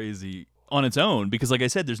fucking crazy on its own, because like I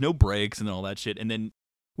said, there's no breaks and all that shit. And then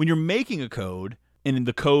when you're making a code, and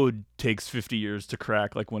the code takes 50 years to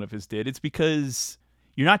crack like one of his did, it's because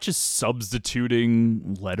you're not just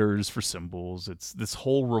substituting letters for symbols. It's this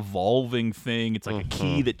whole revolving thing. It's like a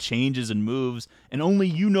key that changes and moves, and only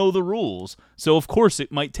you know the rules. So, of course,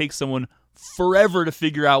 it might take someone forever to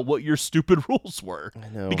figure out what your stupid rules were. I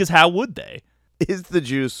know. Because how would they? Is the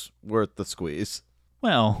juice worth the squeeze?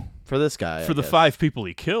 Well, for this guy, for the 5 people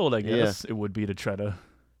he killed, I guess it would be to try to...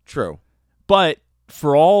 True. But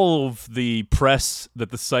for all of the press that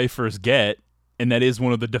the ciphers get, and that is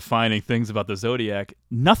one of the defining things about the Zodiac,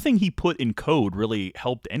 nothing he put in code really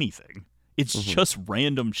helped anything. It's just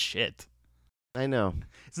random shit. I know.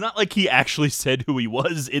 It's not like he actually said who he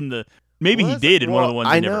was in the... Maybe he did in one of the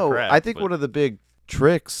ones he never cracked. I think one of the big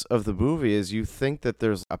tricks of the movie is you think that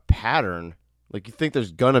there's a pattern. Like, you think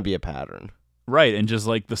there's gonna be a pattern. Right, and just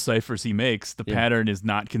like the ciphers he makes, the pattern is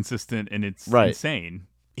not consistent, and it's insane.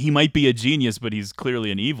 He might be a genius, but he's clearly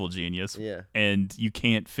an evil genius. Yeah. And you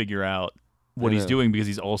can't figure out what he's doing because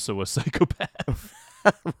he's also a psychopath.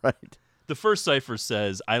 Right. The first cipher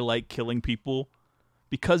says, I like killing people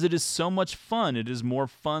because it is so much fun. It is more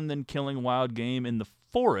fun than killing wild game in the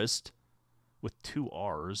forest, with 2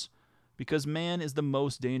 R's, because man is the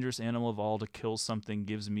most dangerous animal of all. To kill something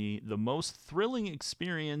gives me the most thrilling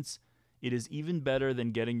experience. It is even better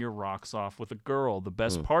than getting your rocks off with a girl. The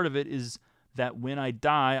best part of it is that when I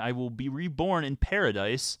die, I will be reborn in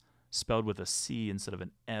paradise, spelled with a C instead of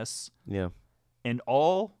an S. Yeah. And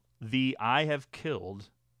all the I have killed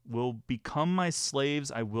will become my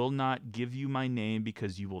slaves. I will not give you my name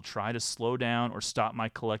because you will try to slow down or stop my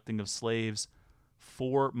collecting of slaves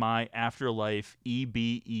for my afterlife.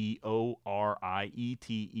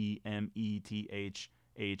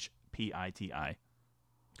 EBEORIETEMETHHPITI.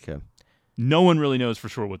 Okay. No one really knows for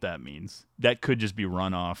sure what that means. That could just be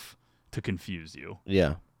run off to confuse you.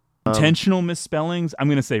 Yeah. Intentional misspellings, I'm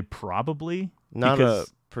going to say probably. Not because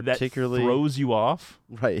a particularly... that throws you off.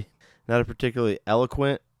 Right. Not a particularly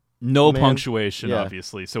eloquent No man. punctuation, Yeah.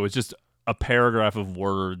 obviously. So it's just a paragraph of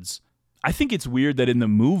words. I think it's weird that in the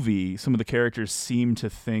movie, some of the characters seem to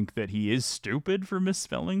think that he is stupid for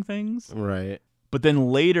misspelling things. Right. But then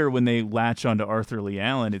later, when they latch onto Arthur Lee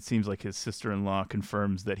Allen, it seems like his sister-in-law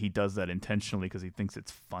confirms that he does that intentionally because he thinks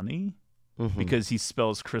it's funny. Mhm. Because he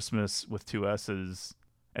spells Christmas with 2 S's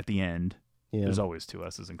at the end. Yeah. There's always 2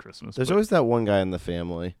 S's in Christmas. There's but always that one guy in the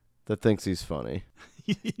family that thinks he's funny.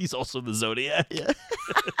 he's also the Zodiac. Yeah.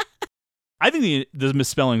 I think the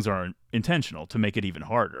misspellings are intentional to make it even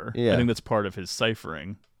harder. Yeah. I think that's part of his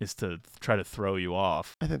ciphering, is to try to throw you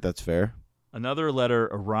off. I think that's fair. Another letter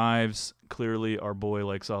arrives. Clearly, our boy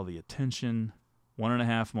likes all the attention.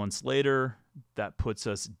 1.5 months later, that puts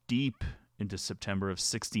us deep into September of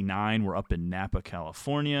 '69. We're up in Napa,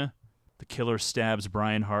 California. The killer stabs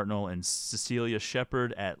Brian Hartnell and Cecilia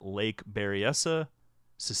Shepard at Lake Berryessa.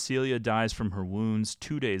 Cecilia dies from her wounds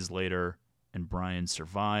 2 days later, and Brian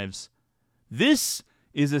survives. This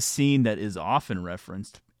is a scene that is often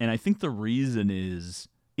referenced, and I think the reason is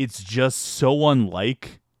it's just so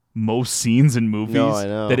unlike most scenes in movies I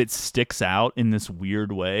know. that it sticks out in this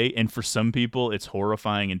weird way. And for some people, it's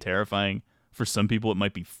horrifying and terrifying. For some people, it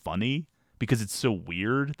might be funny because it's so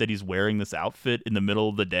weird that he's wearing this outfit in the middle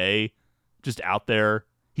of the day, just out there.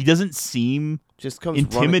 He doesn't seem just comes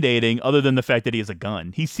intimidating other than the fact that he has a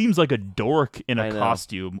gun. He seems like a dork in I a know.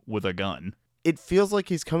 costume with a gun. It feels like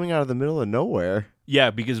he's coming out of the middle of nowhere.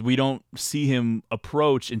 Yeah, because we don't see him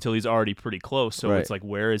approach until he's already pretty close. So Right. it's like,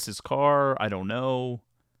 where is his car? I don't know.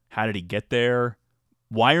 How did he get there?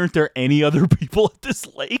 Why aren't there any other people at this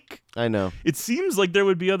lake? I know. It seems like there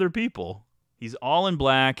would be other people. He's all in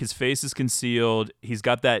black. His face is concealed. He's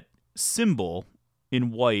got that symbol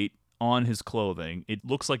in white on his clothing. It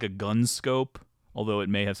looks like a gun scope, although it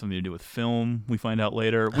may have something to do with film. We find out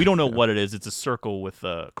later. We don't know what it is. It's a circle with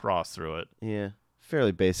a cross through it. Yeah.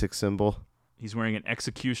 Fairly basic symbol. He's wearing an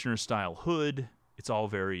executioner-style hood. It's all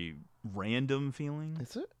very random feeling.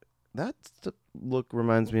 Is it? That look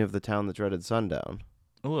reminds me of the town that dreaded sundown.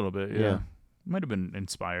 A little bit, yeah. Yeah. Might have been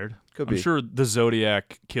inspired. Could I'm be. sure the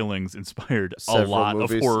Zodiac killings inspired a Several lot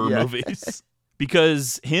movies, of horror yeah. movies.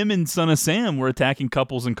 Because him and Son of Sam were attacking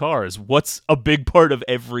couples in cars. What's a big part of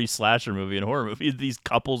every slasher movie and horror movie? These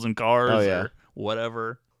couples in cars Oh, yeah. or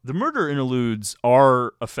whatever. The murder interludes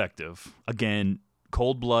are effective. Again,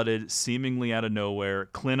 cold-blooded, seemingly out of nowhere,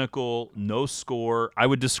 clinical, no score. I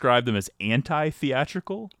would describe them as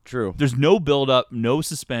anti-theatrical. True. There's no build-up, no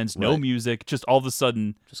suspense, no Right. music, just all of a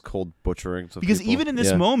sudden. Just cold butchering. Because people. even in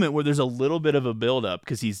this Yeah. moment where there's a little bit of a build-up,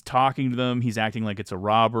 because he's talking to them, he's acting like it's a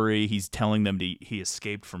robbery, he's telling them he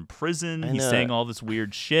escaped from prison, he's know. saying all this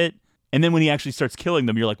weird shit. And then when he actually starts killing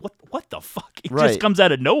them, you're like, what the fuck? It Right. just comes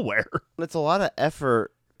out of nowhere. It's a lot of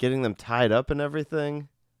effort getting them tied up and everything.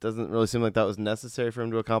 Doesn't really seem like that was necessary for him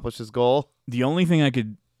to accomplish his goal. The only thing I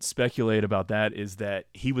could speculate about that is that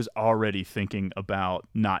he was already thinking about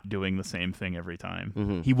not doing the same thing every time.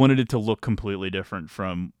 Mhm. He wanted it to look completely different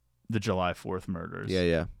from the July 4th murders.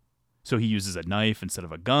 Yeah. So he uses a knife instead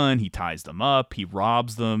of a gun. He ties them up. He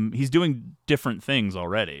robs them. He's doing different things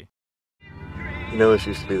already. You know, this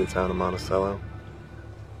used to be the town of Monticello.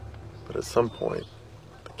 But at some point,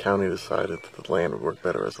 the county decided that the land would work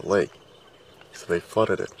better as a lake. So they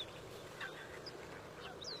flooded it.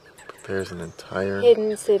 But there's an entire...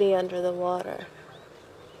 Hidden city under the water.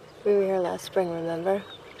 We were here last spring, remember?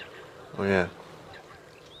 Oh, yeah.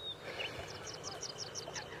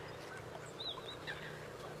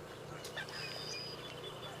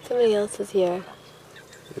 Somebody else is here.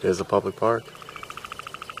 It is a public park.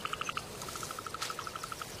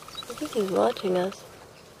 I think he's watching us.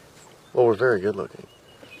 Well, we're very good looking.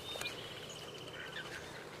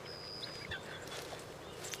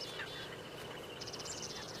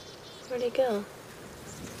 Where'd he go?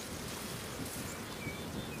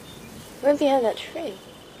 Right behind that tree.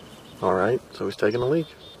 All right, so he's taking a leak.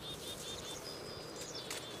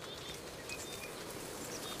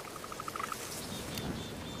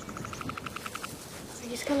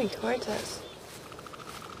 He's coming towards us.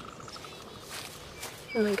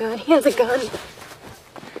 Oh my God, he has a gun.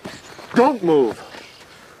 Don't move.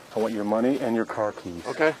 I want your money and your car keys.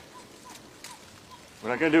 Okay. We're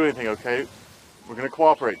not going to do anything, okay? We're going to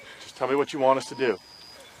cooperate. Just tell me what you want us to do.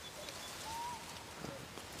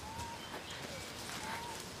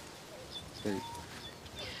 You're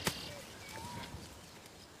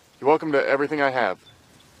welcome to everything I have.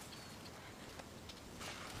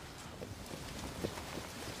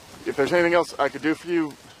 If there's anything else I could do for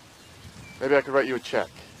you, maybe I could write you a check.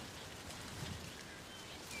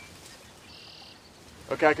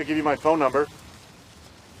 Okay, I could give you my phone number.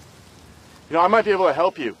 You know, I might be able to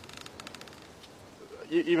help you.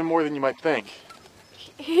 Even more than you might think.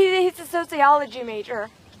 He's a sociology major.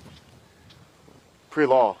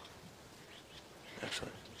 Pre-law.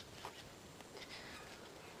 Actually.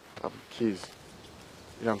 Keys.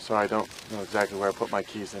 You know, I'm sorry, I don't know exactly where I put my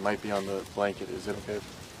keys. They might be on the blanket. Is it okay?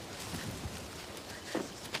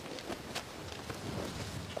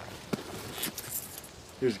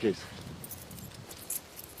 Here's the keys.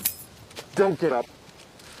 Don't get up.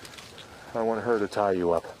 I want her to tie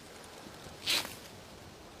you up.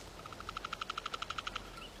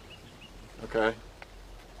 Okay.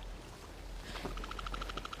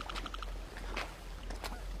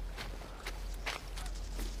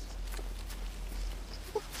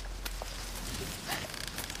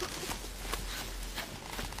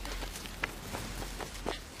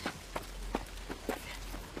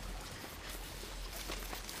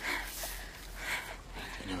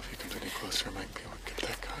 You know, if you come any closer, I might be able to get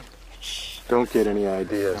that gun. Don't get any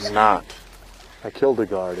ideas. I'm not. I killed a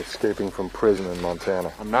guard escaping from prison in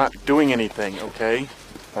Montana. I'm not doing anything, okay?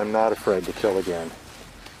 I'm not afraid to kill again.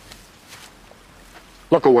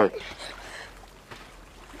 Look away.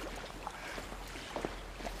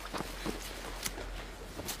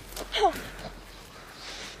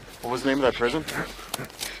 What was the name of that prison?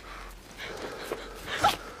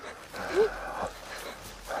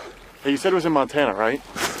 Hey, you said it was in Montana, right?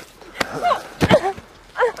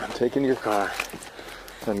 I'm taking your car.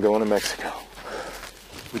 I'm going to Mexico.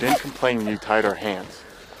 We didn't complain when you tied our hands.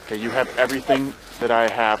 Okay, you have everything that I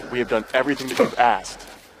have. We have done everything that you've asked.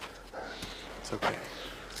 It's okay.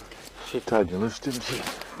 She tied you loose, didn't she?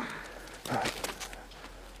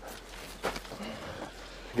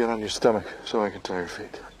 Get on your stomach so I can tie your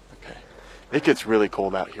feet. Okay. It gets really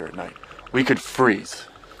cold out here at night. We could freeze.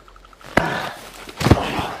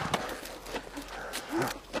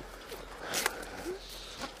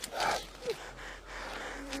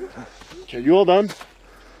 Okay, you all done?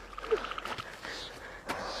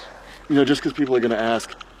 You know, just because people are going to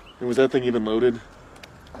ask, and was that thing even loaded?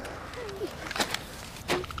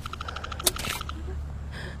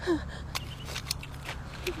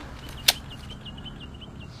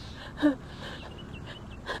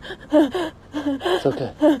 It's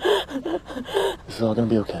okay. This is all gonna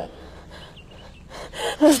be okay.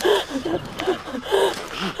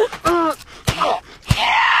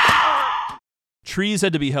 Trees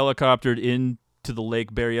had to be helicoptered into the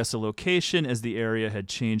Lake Berryessa location as the area had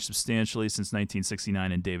changed substantially since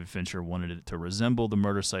 1969, and David Fincher wanted it to resemble the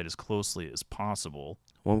murder site as closely as possible.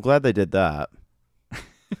 Well, I'm glad they did that.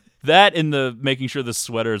 That and the making sure the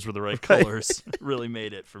sweaters were the right colors really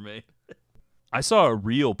made it for me. I saw a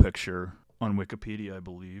real picture on Wikipedia, I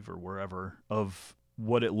believe, or wherever, of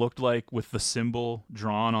what it looked like with the symbol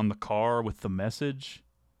drawn on the car with the message.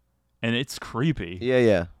 And it's creepy.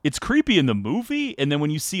 Yeah. It's creepy in the movie, and then when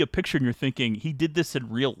you see a picture and you're thinking, he did this in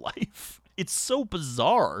real life. It's so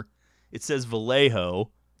bizarre. It says Vallejo,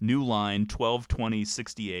 new line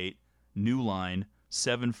 12/20/68, new line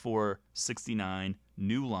 7/4/69,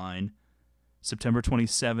 new line September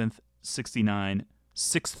 27th, 69,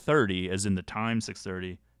 6:30, as in the time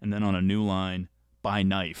 6:30, and then on a new line by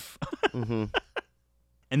knife. Mm-hmm.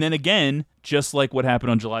 And then again, just like what happened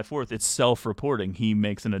on July 4th, it's self-reporting. He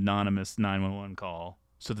makes an anonymous 911 call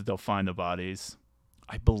so that they'll find the bodies.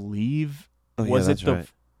 I believe was it the? Right.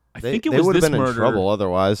 I think it was this murder. They would have been in trouble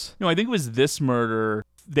otherwise. No, I think it was this murder.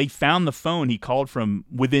 They found the phone he called from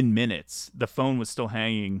within minutes. The phone was still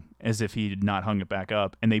hanging as if he had not hung it back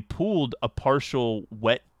up, and they pulled a partial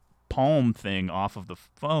wet palm thing off of the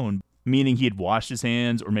phone, meaning he had washed his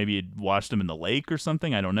hands or maybe he'd washed them in the lake or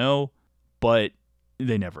something. I don't know, but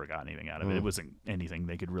they never got anything out of it. It wasn't anything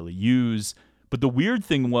they could really use. But the weird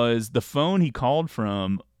thing was the phone he called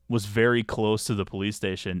from was very close to the police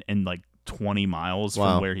station and like 20 miles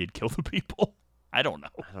Wow. from where he'd killed the people. I don't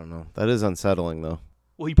know. That is unsettling, though.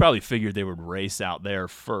 Well, he probably figured they would race out there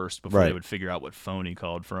first before they Right. would figure out what phone he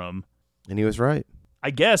called from. And he was right.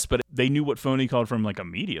 I guess, but they knew what phone he called from like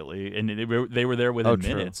immediately, and they were there within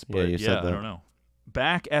true. minutes. Yeah, But you said I that. don't know.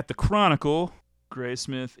 Back at the Chronicle,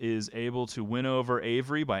 Graysmith is able to win over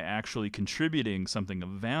Avery by actually contributing something of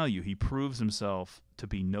value. He proves himself to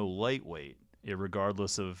be no lightweight,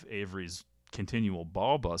 regardless of Avery's continual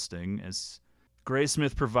ball busting, as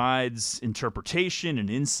Graysmith provides interpretation and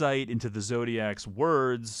insight into the Zodiac's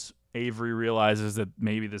words. Avery realizes that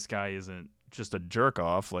maybe this guy isn't just a jerk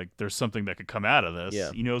off. Like, there's something that could come out of this.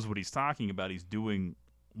 Yeah. He knows what he's talking about. He's doing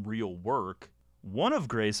real work. One of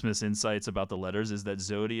Graysmith's insights about the letters is that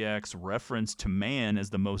Zodiac's reference to man as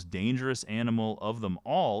the most dangerous animal of them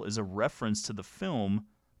all is a reference to the film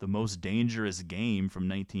The Most Dangerous Game from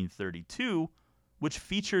 1932, which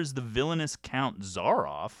features the villainous Count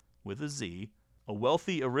Zaroff, with a Z, a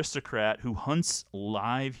wealthy aristocrat who hunts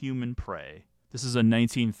live human prey. This is a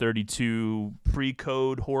 1932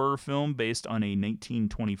 pre-code horror film based on a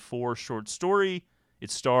 1924 short story. It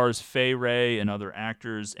stars Fay Wray and other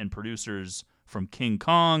actors and producers from King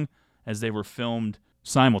Kong as they were filmed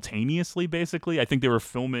simultaneously, basically. I think they were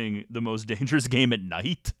filming The Most Dangerous Game at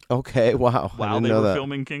night. Okay, wow. I While didn't they know were that.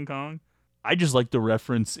 filming King Kong. I just like the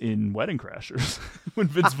reference in Wedding Crashers when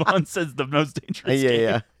Vince Vaughn says the most dangerous game.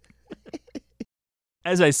 Yeah.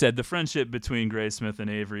 As I said, the friendship between Graysmith and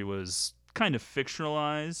Avery was kind of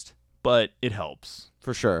fictionalized, but it helps.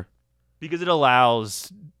 For sure. Because it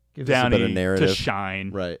allows Gives us a bit of Downey to narrative. shine.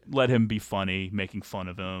 Right. Let him be funny, making fun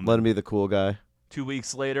of him. Let him be the cool guy. 2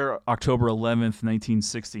 weeks later, October 11th,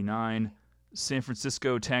 1969, San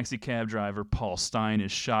Francisco taxi cab driver Paul Stein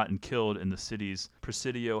is shot and killed in the city's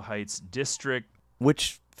Presidio Heights district.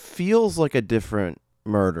 Which feels like a different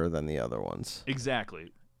murder than the other ones. Exactly.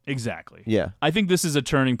 Yeah. I think this is a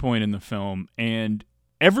turning point in the film, and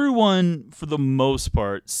everyone, for the most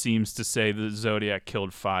part, seems to say the Zodiac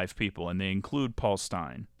killed 5 people, and they include Paul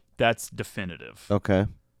Stein. That's definitive. Okay.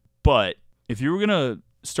 But if you were going to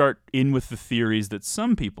start in with the theories that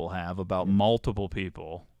some people have about multiple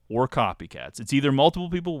people or copycats, it's either multiple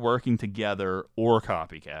people working together or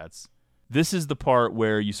copycats. This is the part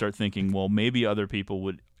where you start thinking, well, maybe other people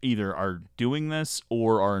would either are doing this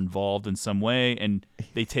or are involved in some way, and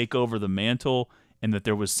they take over the mantle, and that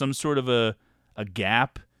there was some sort of a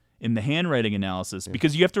gap in the handwriting analysis.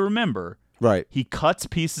 Because you have to remember, right? He cuts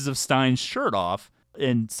pieces of Stein's shirt off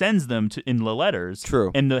and sends them in the letters.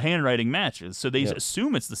 True. And the handwriting matches. So they Yep.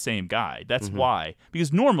 assume it's the same guy. That's Mhm. why.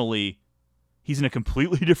 Because normally he's in a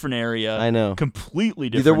completely different area. I know. Completely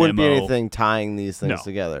different There wouldn't be MO. anything tying these things No.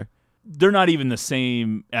 together. They're not even the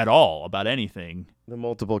same at all about anything. The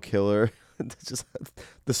multiple killer, just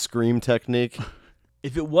the scream technique.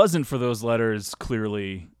 If it wasn't for those letters,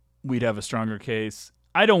 clearly we'd have a stronger case.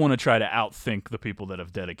 I don't want to try to outthink the people that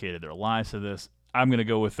have dedicated their lives to this. I'm going to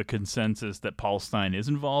go with the consensus that Paul Stein is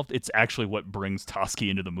involved. It's actually what brings Toschi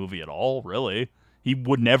into the movie at all, really. He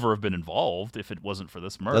would never have been involved if it wasn't for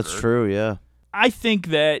this murder. That's true, yeah. I think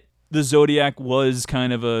that the Zodiac was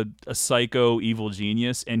kind of a psycho evil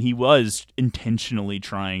genius, and he was intentionally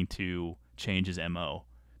trying to change his MO.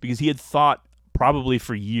 Because he had thought probably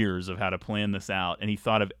for years of how to plan this out, and he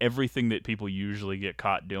thought of everything that people usually get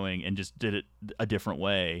caught doing and just did it a different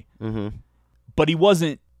way. Mm-hmm. But he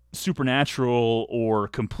wasn't supernatural or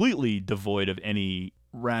completely devoid of any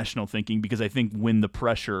rational thinking, because I think when the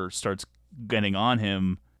pressure starts getting on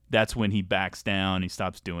him, that's when he backs down, he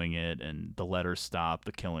stops doing it, and the letters stop,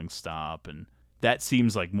 the killings stop, and that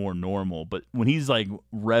seems like more normal. But when he's like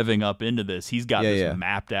revving up into this, he's got this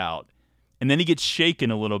mapped out. And then he gets shaken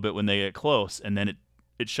a little bit when they get close, and then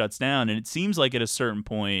it shuts down, and it seems like at a certain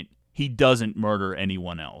point he doesn't murder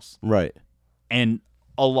anyone else. Right. And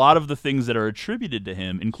a lot of the things that are attributed to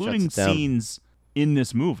him, including Shuts it down. scenes in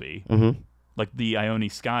this movie, Mhm. like the Ione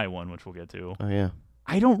Sky one, which we'll get to, Oh, yeah.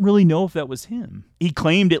 I don't really know if that was him. He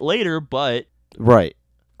claimed it later, but Right.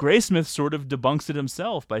 Graysmith sort of debunks it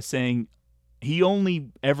himself by saying he only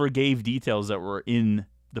ever gave details that were in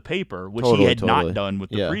the paper, which he had not done with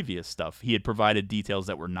the previous stuff. He had provided details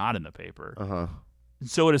that were not in the paper. Uh-huh.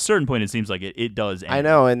 So at a certain point, it seems like it does end. I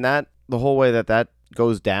know, and that the whole way that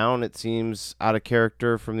goes down, it seems out of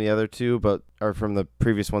character from the other two, or from the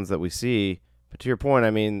previous ones that we see. But to your point,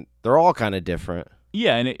 I mean, they're all kind of different.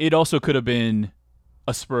 Yeah, and it also could have been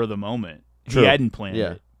a spur of the moment. True. He hadn't planned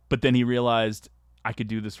Yeah. it, but then he realized, I could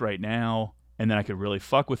do this right now, and then I could really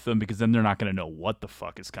fuck with them, because then they're not going to know what the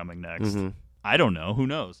fuck is coming next. Mhm. I don't know. Who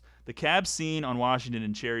knows? The cab scene on Washington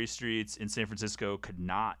and Cherry Streets in San Francisco could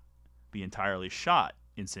not be entirely shot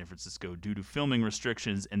in San Francisco due to filming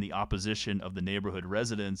restrictions and the opposition of the neighborhood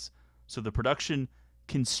residents. So the production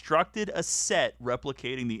constructed a set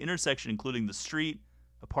replicating the intersection, including the street,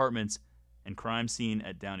 apartments, and crime scene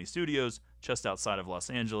at Downey Studios, just outside of Los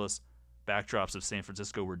Angeles. Backdrops of San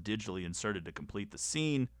Francisco were digitally inserted to complete the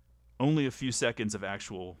scene. Only a few seconds of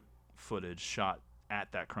actual footage shot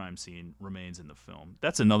at that crime scene remains in the film.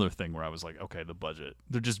 That's another thing where I was like, okay, the budget.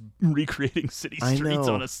 They're just recreating city streets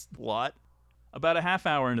on a lot. About a half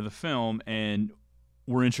hour into the film, and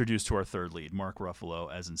we're introduced to our third lead, Mark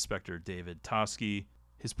Ruffalo, as Inspector David Toschi.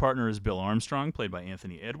 His partner is Bill Armstrong, played by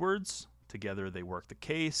Anthony Edwards. Together they work the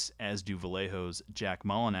case, as do Vallejo's Jack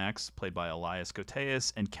Mullinax, played by Elias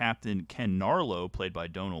Koteas, and Captain Ken Narlow, played by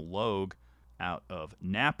Donald Logue, out of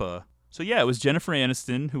Napa. So yeah, it was Jennifer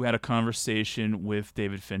Aniston who had a conversation with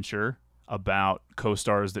David Fincher about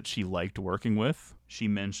co-stars that she liked working with. She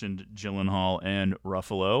mentioned Gyllenhaal and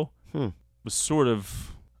Ruffalo. It was sort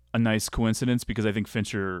of a nice coincidence because I think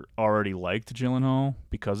Fincher already liked Gyllenhaal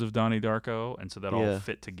because of Donnie Darko, and so that all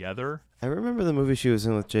fit together. I remember the movie she was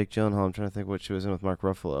in with Jake Gyllenhaal. I'm trying to think what she was in with Mark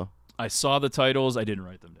Ruffalo. I saw the titles. I didn't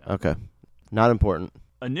write them down. Okay. Not important.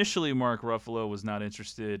 Initially, Mark Ruffalo was not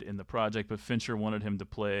interested in the project, but Fincher wanted him to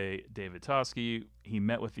play David Toschi. He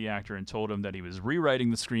met with the actor and told him that he was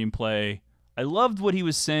rewriting the screenplay. I loved what he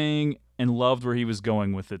was saying and loved where he was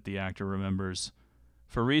going with it, the actor remembers.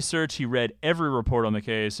 For research, he read every report on the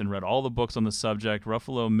case and read all the books on the subject.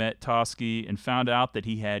 Ruffalo met Toschi and found out that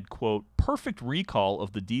he had, quote, perfect recall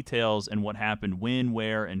of the details and what happened when,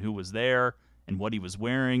 where, and who was there, and what he was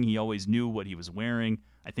wearing. He always knew what he was wearing.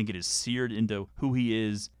 I think it is seared into who he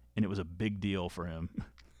is, and it was a big deal for him.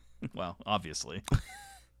 Well, obviously.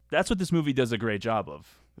 That's what this movie does a great job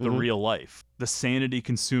of. The real life. The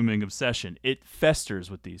sanity-consuming obsession. It festers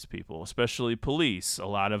with these people, especially police. A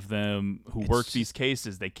lot of them who work these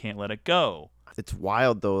cases, they can't let it go. It's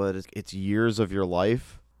wild, though, that it's years of your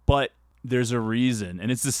life. But there's a reason.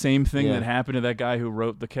 And it's the same thing that happened to that guy who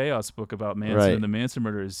wrote the Chaos book about Manson and the Manson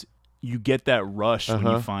murders. You get that rush when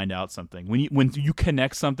you find out something. When you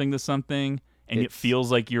connect something to something and it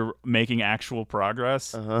feels like you're making actual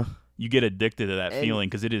progress, you get addicted to that feeling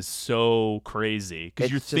because it is so crazy. Because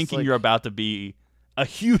you're thinking you're about to be a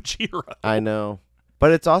huge hero. I know.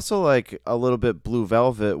 But it's also like a little bit Blue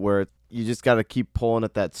Velvet where you just got to keep pulling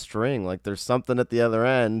at that string. Like there's something at the other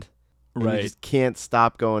end. And you just can't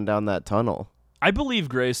stop going down that tunnel. I believe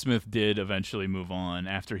Graysmith did eventually move on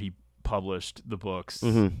after he published the books.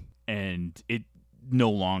 And it no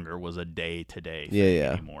longer was a day-to-day thing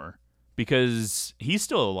anymore. Because he's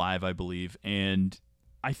still alive, I believe. And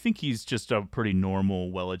I think he's just a pretty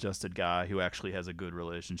normal, well-adjusted guy who actually has a good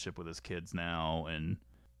relationship with his kids now and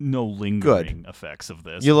no lingering effects of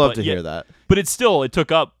this. You love to hear that. But it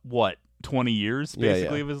took up, 20 years,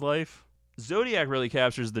 basically, of his life? Zodiac really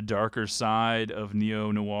captures the darker side of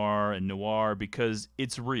neo-noir and noir because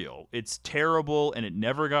it's real. It's terrible, and it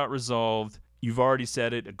never got resolved. You've already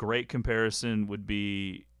said it. A great comparison would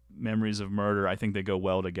be Memories of Murder. I think they go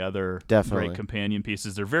well together. Definitely. Great companion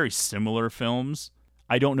pieces. They're very similar films.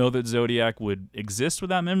 I don't know that Zodiac would exist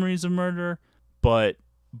without Memories of Murder, but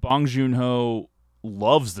Bong Joon-ho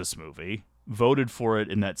loves this movie, voted for it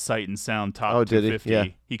in that Sight and Sound Top 250. Did he?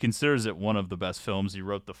 Yeah. He considers it one of the best films. He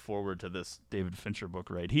wrote the foreword to this David Fincher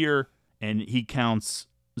book right here, and he counts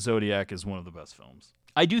Zodiac as one of the best films.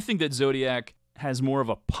 I do think that Zodiac has more of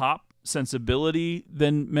a pop sensibility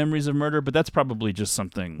than Memories of Murder, but that's probably just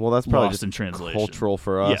something that's probably lost just in translation. Cultural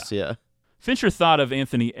for us, yeah. Fincher thought of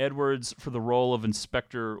Anthony Edwards for the role of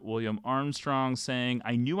Inspector William Armstrong, saying,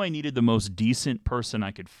 I knew I needed the most decent person I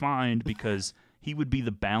could find because he would be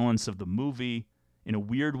the balance of the movie. In a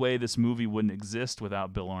weird way, this movie wouldn't exist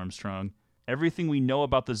without Bill Armstrong. Everything we know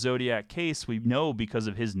about the Zodiac case, we know because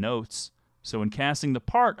of his notes. So in casting the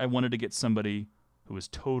part, I wanted to get somebody who was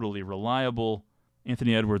totally reliable.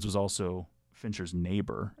 Anthony Edwards was also Fincher's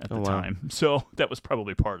neighbor at the time, so that was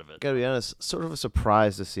probably part of it. Gotta be honest, sort of a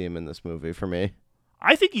surprise to see him in this movie for me.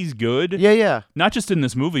 I think he's good. Yeah. Not just in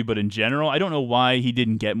this movie, but in general. I don't know why he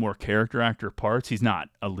didn't get more character actor parts. He's not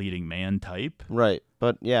a leading man type. Right,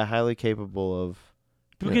 but yeah, highly capable of...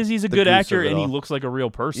 Because he's a good actor and he looks like a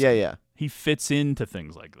real person. Yeah. He fits into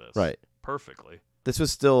things like this. Right. Perfectly. This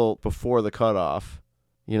was still before the cutoff.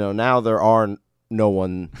 You know, now there are no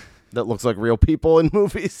one that looks like real people in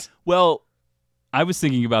movies. Well, I was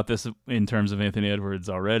thinking about this in terms of Anthony Edwards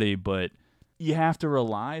already, but you have to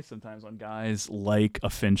rely sometimes on guys like a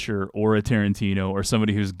Fincher or a Tarantino or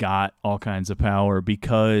somebody who's got all kinds of power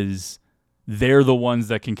because they're the ones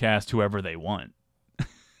that can cast whoever they want.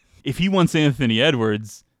 If he wants Anthony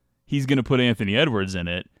Edwards, he's going to put Anthony Edwards in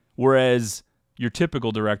it, whereas your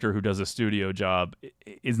typical director who does a studio job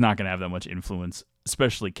is not going to have that much influence,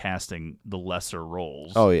 especially casting the lesser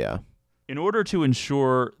roles. Oh, yeah. In order to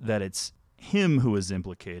ensure that it's him who is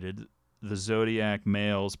implicated, the Zodiac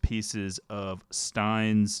mails pieces of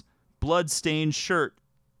Stein's blood-stained shirt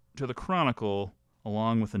to the Chronicle,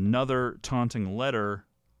 along with another taunting letter.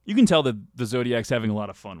 You can tell that the Zodiac's having a lot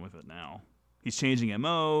of fun with it now. He's changing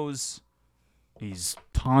MOs. He's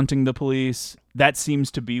taunting the police. That seems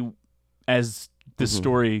to be, as this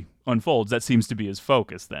story unfolds, that seems to be his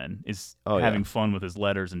focus then, is having fun with his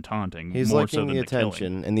letters and taunting. He's more liking so than the attention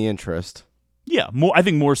killing. and the interest. Yeah, I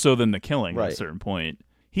think more so than the killing at a Right. certain point.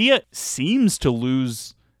 He seems to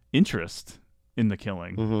lose interest in the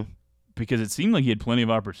killing because it seemed like he had plenty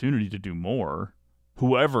of opportunity to do more,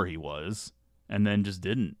 whoever he was, and then just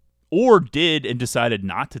didn't. Or did and decided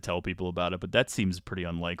not to tell people about it, but that seems pretty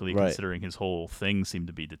unlikely considering his whole thing seemed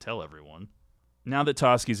to be to tell everyone. Now that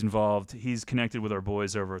Tosky's involved, he's connected with our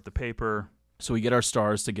boys over at the paper, so we get our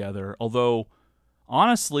stars together. Although,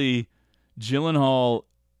 honestly, Gyllenhaal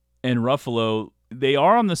and Ruffalo, they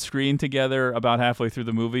are on the screen together about halfway through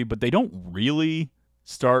the movie, but they don't really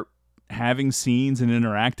start having scenes and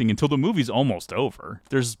interacting until the movie's almost over.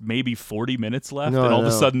 There's maybe 40 minutes left, and all of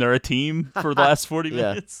a sudden they're a team for the last 40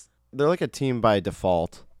 minutes. They're like a team by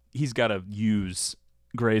default. He's got to use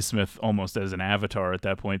Graysmith almost as an avatar at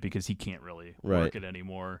that point because he can't really work it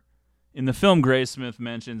anymore. In the film, Graysmith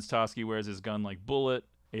mentions Tosky wears his gun like Bullet.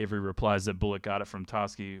 Avery replies that Bullet got it from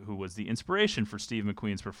Tosky, who was the inspiration for Steve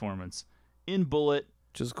McQueen's performance in Bullet.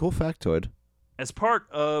 Which is a cool factoid. As part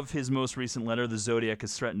of his most recent letter, the Zodiac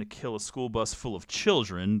has threatened to kill a school bus full of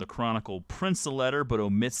children. The Chronicle prints the letter, but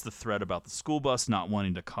omits the threat about the school bus not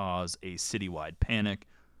wanting to cause a citywide panic,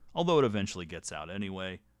 although it eventually gets out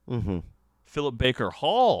anyway. Philip Baker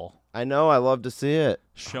Hall. I know, I love to see it.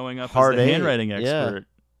 Showing up Hard as the eight. handwriting expert.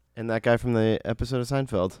 Yeah. And that guy from the episode of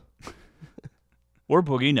Seinfeld. Or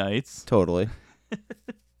Boogie Nights. Totally.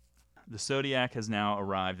 The Zodiac has now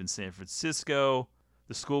arrived in San Francisco.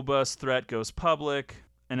 The school bus threat goes public,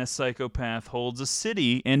 and a psychopath holds a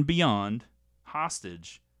city and beyond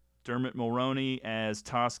hostage. Dermot Mulroney as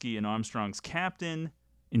Tosky and Armstrong's captain.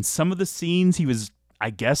 In some of the scenes, he was, I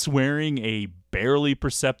guess, wearing a barely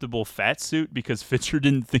perceptible fat suit because Fincher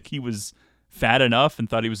didn't think he was fat enough and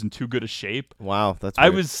thought he was in too good a shape. Wow, that's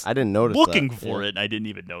weird. I didn't notice looking that. for it, and I didn't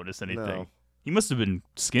even notice anything. No. He must have been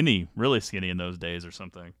skinny, really skinny in those days or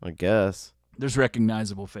something. I guess. There's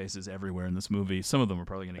recognizable faces everywhere in this movie. Some of them are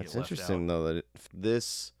probably going to get left out. It's interesting, though, that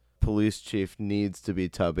this police chief needs to be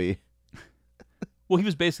tubby. Well, he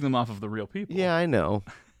was basing them off of the real people. Yeah, I know.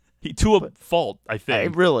 To a fault, I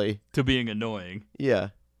think. Really? To being annoying. Yeah,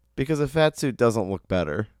 because a fat suit doesn't look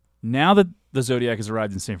better. Now that the Zodiac has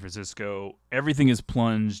arrived in San Francisco, everything is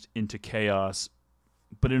plunged into chaos,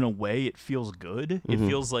 but in a way it feels good. It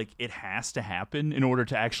feels like it has to happen in order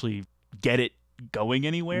to actually get it going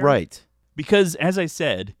anywhere. Right. Because, as I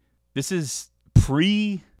said, this is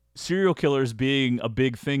pre-serial killers being a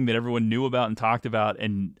big thing that everyone knew about and talked about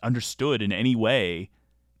and understood in any way.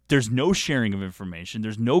 There's no sharing of information.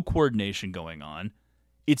 There's no coordination going on.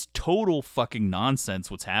 It's total fucking nonsense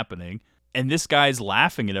what's happening. And this guy's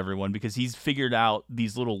laughing at everyone because he's figured out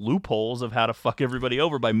these little loopholes of how to fuck everybody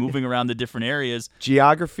over by moving around to different areas.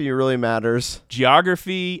 Geography really matters.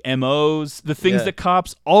 Geography, MOs, the things that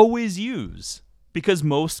cops always use. Because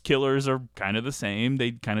most killers are kind of the same.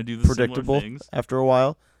 They kind of do the Predictable similar things. after a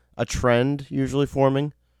while. A trend usually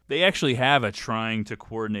forming. They actually have a trying to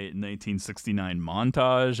coordinate in 1969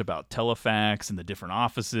 montage about telefax and the different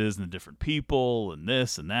offices and the different people and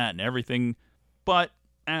this and that and everything. But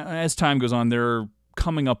as time goes on, they're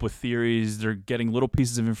coming up with theories. They're getting little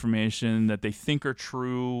pieces of information that they think are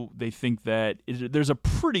true. They think that there's a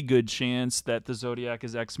pretty good chance that the Zodiac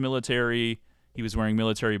is ex-military. He was wearing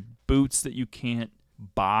military boots that you can't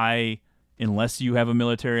buy unless you have a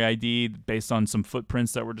military ID based on some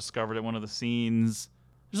footprints that were discovered at one of the scenes.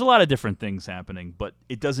 There's a lot of different things happening, but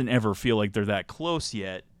it doesn't ever feel like they're that close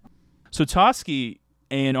yet. So Tosky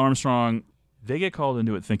and Armstrong, they get called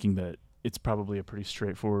into it thinking that it's probably a pretty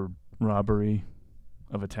straightforward robbery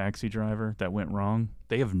of a taxi driver that went wrong.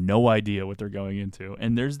 They have no idea what they're going into.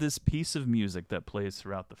 And there's this piece of music that plays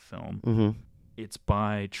throughout the film. It's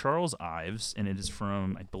by Charles Ives, and it is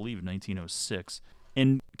from, I believe, 1906.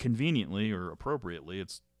 And conveniently or appropriately,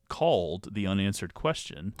 it's called The Unanswered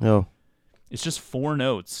Question. Oh. It's just 4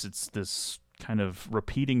 notes. It's this kind of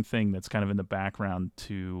repeating thing that's kind of in the background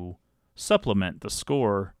to supplement the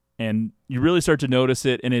score. And you really start to notice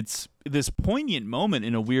it, and it's this poignant moment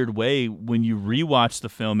in a weird way when you rewatch the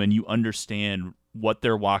film and you understand what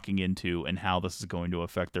they're walking into and how this is going to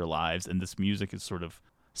affect their lives. And this music is sort of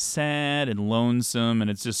sad and lonesome, and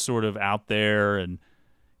it's just sort of out there. And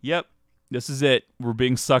yep, this is it. We're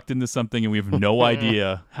being sucked into something, and we have no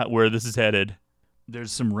idea where this is headed.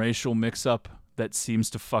 There's some racial mix-up that seems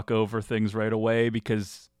to fuck over things right away,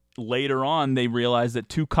 because later on they realize that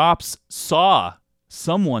 2 cops saw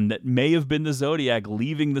someone that may have been the Zodiac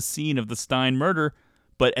leaving the scene of the Stein murder,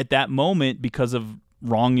 but at that moment, because of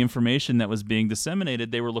wrong information that was being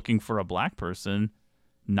disseminated, they were looking for a black person,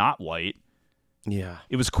 not white. Yeah.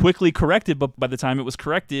 It was quickly corrected, but by the time it was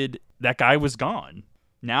corrected, that guy was gone.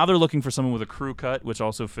 Now they're looking for someone with a crew cut, which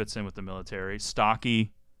also fits in with the military.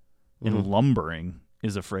 Stocky and lumbering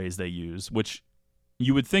is a phrase they use, which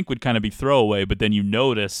you would think would kind of be throwaway, but then you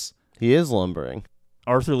notice he is lumbering.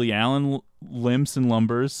 Arthur Lee Allen limps and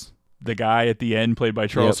lumbers. The guy at the end, played by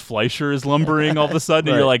Charles Fleischer, is lumbering all of a sudden.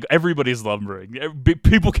 And you're like, everybody's lumbering.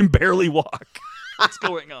 People can barely walk. What's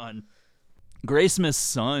going on? Graysmith's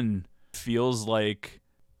son feels like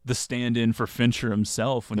the stand-in for Fincher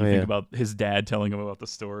himself when you think about his dad telling him about the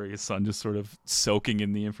story. His son just sort of soaking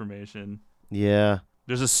in the information. Yeah.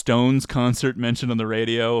 There's a Stones concert mentioned on the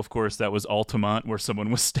radio. Of course, that was Altamont, where someone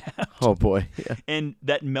was stabbed. Oh, boy. Yeah. And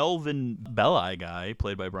that Melvin Belli guy,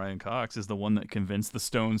 played by Brian Cox, is the one that convinced the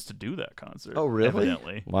Stones to do that concert. Oh, really?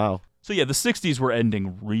 Evidently. Wow. So, yeah, the 60s were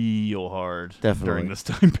ending real hard Definitely. during this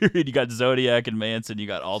time period. You got Zodiac and Manson. You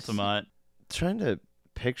got Altamont. Trying to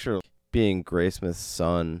picture being Graysmith's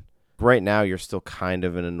son. Right now, you're still kind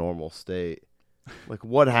of in a normal state. Like,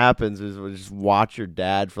 what happens is we just watch your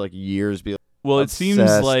dad for, like, years be well, it seems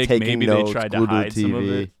like maybe notes, they tried to hide some of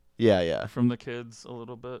it yeah. from the kids a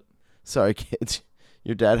little bit. Sorry, kids.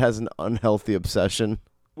 Your dad has an unhealthy obsession.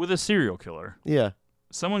 With a serial killer. Yeah.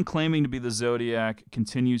 Someone claiming to be the Zodiac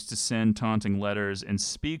continues to send taunting letters and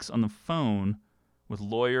speaks on the phone with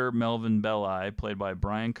lawyer Melvin Belli, played by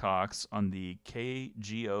Brian Cox, on the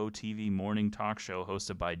KGO TV morning talk show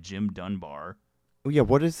hosted by Jim Dunbar. Oh, yeah,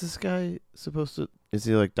 what is this guy supposed to... Is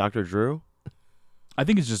he like Dr. Drew? I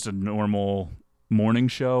think it's just a normal morning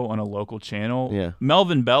show on a local channel. Yeah.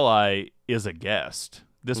 Melvin Belli is a guest.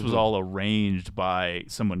 This was all arranged by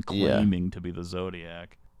someone claiming to be the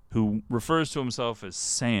Zodiac, who refers to himself as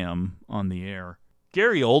Sam on the air.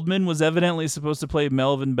 Gary Oldman was evidently supposed to play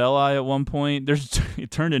Melvin Belli at one point.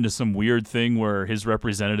 It turned into some weird thing where his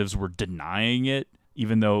representatives were denying it,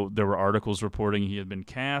 even though there were articles reporting he had been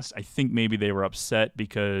cast. I think maybe they were upset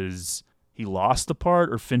because he lost the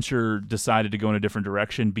part, or Fincher decided to go in a different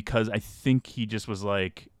direction, because I think he just was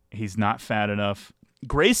like, he's not fat enough.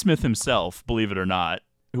 Graysmith himself, believe it or not,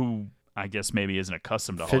 who I guess maybe isn't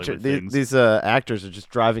accustomed to Fincher, Hollywood things. These actors are just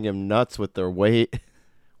driving him nuts with their weight.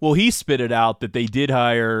 Well, he spit it out that they did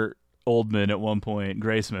hire Oldman at one point,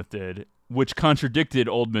 Graysmith did, which contradicted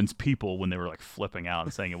Oldman's people when they were like flipping out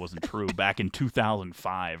and saying it wasn't true back in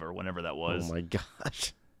 2005 or whenever that was. Oh my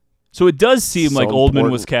gosh. So it does seem So like Oldman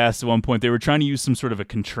was important. cast at one point. They were trying to use some sort of a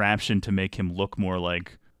contraption to make him look more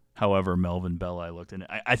like however Melvin Belli looked. And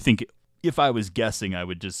I think if I was guessing, I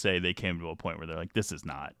would just say they came to a point where they're like, this is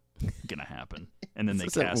not going to happen. And then they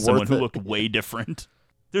This isn't cast someone worth who it. looked way different.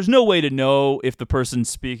 There's no way to know if the person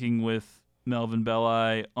speaking with Melvin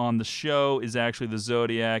Belli on the show is actually the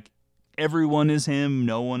Zodiac. Everyone is him.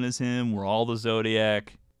 No one is him. We're all the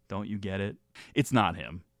Zodiac. Don't you get it? It's not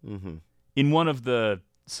him. Mm-hmm. In one of the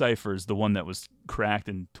ciphers, the one that was cracked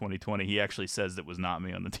in 2020, he actually says it was not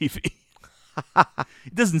me on the TV.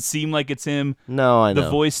 It doesn't seem like it's him. No, I know. The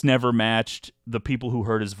voice never matched. The people who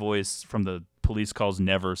heard his voice from the police calls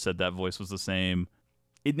never said that voice was the same.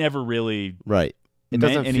 It never really Right. It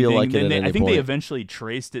meant doesn't anything. feel like it Then at they- any I think they point. eventually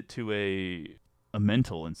traced it to a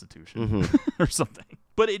mental institution Mhm. or something.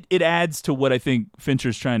 But it adds to what I think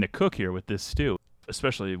Fincher's trying to cook here with this stew,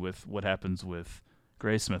 especially with what happens with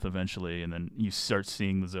Graysmith eventually, and then you start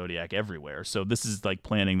seeing the Zodiac everywhere. So this is like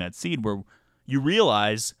planting that seed where you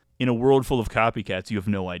realize in a world full of copycats, you have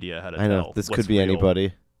no idea how to I know. tell This what's could be real.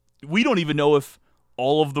 anybody. We don't even know if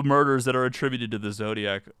all of the murders that are attributed to the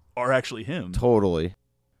Zodiac are actually him. Totally.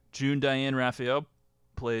 June Diane Raphael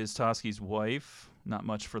plays Tosky's wife. Not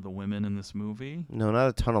much for the women in this movie. No, not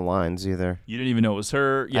a ton of lines either. You didn't even know it was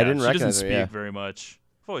her. Yeah, I didn't she recognize doesn't her, speak yeah. very much.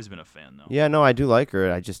 I've always been a fan, though. Yeah, no, I do like her.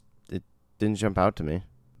 It didn't jump out to me.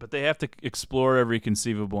 But they have to explore every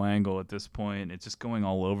conceivable angle at this point. It's just going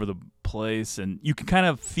all over the place. And you can kind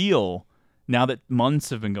of feel, now that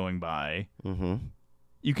months have been going by,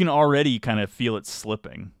 you can already kind of feel it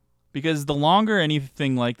slipping. Because the longer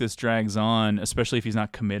anything like this drags on, especially if he's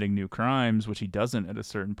not committing new crimes, which he doesn't at a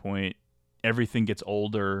certain point, everything gets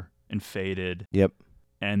older and faded. Yep.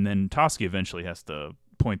 And then Tosky eventually has to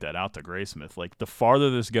point that out to Graysmith. Like, the farther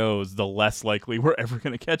this goes, the less likely we're ever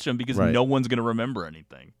going to catch him because Right. no one's going to remember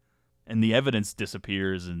anything. and the evidence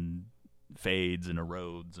disappears and fades and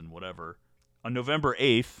erodes and whatever. On November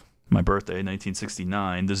 8th, my birthday,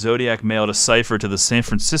 1969, the Zodiac mailed a cipher to the San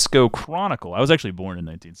Francisco Chronicle. I was actually born in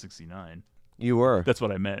 1969. You were. That's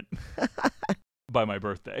what I meant by my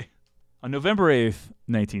birthday. On November 8th,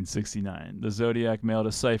 1969, the Zodiac mailed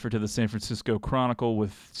a cipher to the San Francisco Chronicle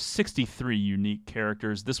with 63 unique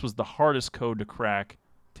characters. This was the hardest code to crack,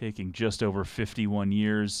 taking just over 51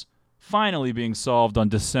 years, finally being solved on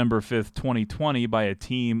December 5th, 2020 by a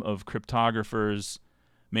team of cryptographers.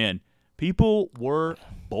 Man, people were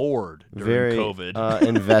bored during COVID.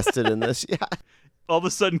 Invested in this, yeah. All of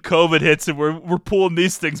a sudden, COVID hits, and we're pulling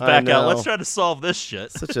these things back out. Let's try to solve this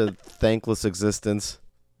shit. Such a thankless existence.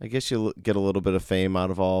 I guess you get a little bit of fame out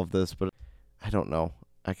of all of this, but I don't know.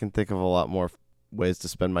 I can think of a lot more ways to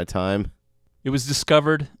spend my time. It was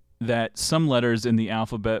discovered that some letters in the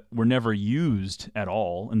alphabet were never used at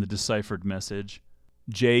all in the deciphered message.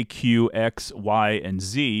 J, Q, X, Y, and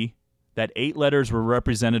Z. That 8 letters were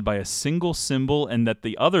represented by a single symbol, and that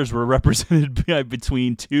the others were represented by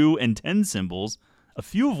between 2 and 10 symbols, a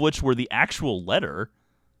few of which were the actual letter.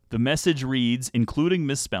 The message reads, including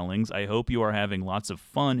misspellings, I hope you are having lots of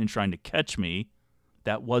fun in trying to catch me.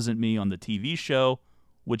 That wasn't me on the TV show,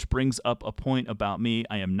 which brings up a point about me.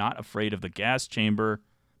 I am not afraid of the gas chamber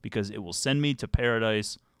because it will send me to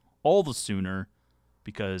paradise all the sooner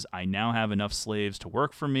because I now have enough slaves to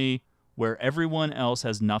work for me, where everyone else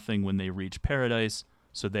has nothing when they reach paradise,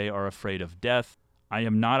 so they are afraid of death. I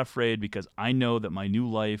am not afraid because I know that my new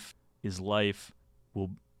life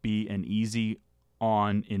will be an easy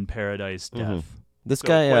on in paradise death. Mm-hmm. This So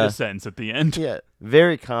guy, quite a sentence at the end. Yeah,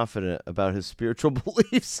 very confident about his spiritual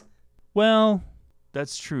beliefs. Well,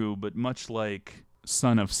 that's true, but much like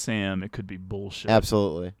Son of Sam, it could be bullshit.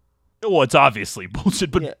 Absolutely. Well, it's obviously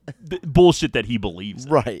bullshit, but bullshit that he believes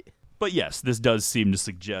in. Right. But yes, this does seem to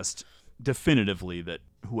suggest definitively that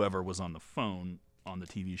whoever was on the phone on the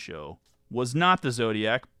TV show was not the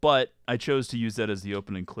Zodiac, but I chose to use that as the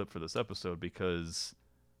opening clip for this episode because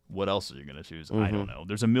what else are you going to choose? I don't know.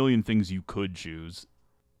 There's a million things you could choose.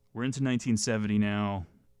 We're into 1970 now.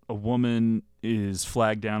 A woman is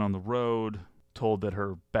flagged down on the road, told that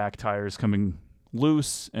her back tire is coming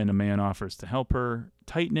loose, and a man offers to help her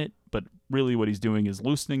tighten it, but really what he's doing is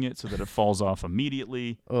loosening it so that it falls off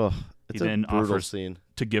immediately. Ugh, He it's a then brutal offers scene.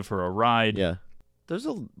 to give her a ride. Yeah. There's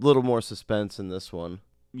a little more suspense in this one.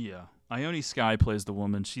 Yeah. Ione Skye plays the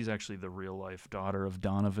woman. She's actually the real-life daughter of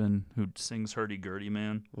Donovan, who sings Hurdy-Gurdy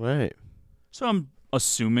Man. Right. So I'm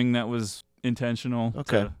assuming that was intentional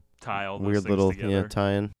to tie all those Weird things little together.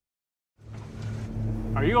 tie-in.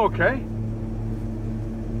 Are you okay?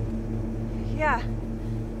 Yeah.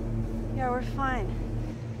 Yeah, we're fine.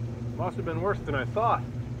 Must have been worse than I thought.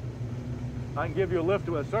 I can give you a lift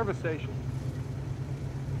to a service station.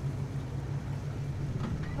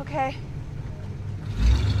 Okay.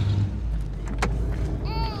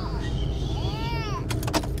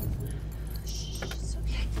 It's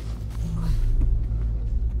okay.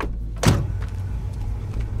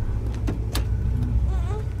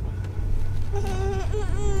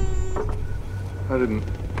 I didn't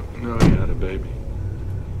know you had a baby.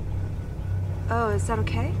 Oh, is that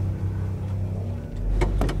okay?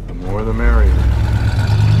 The more the merrier.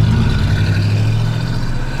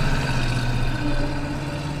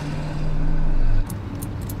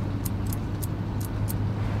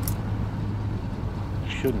 You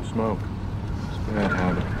shouldn't smoke. It's a bad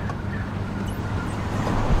habit.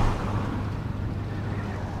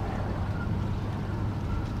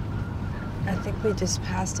 I think we just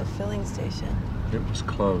passed a filling station. It was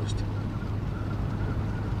closed.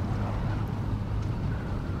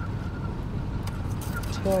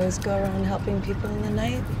 Do you always go around helping people in the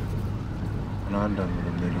night? When I'm done with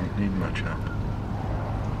them, they don't need much help.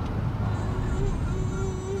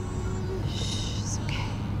 Shh, it's okay.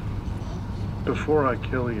 Before I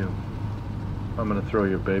kill you, I'm gonna throw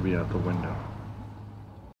your baby out the window.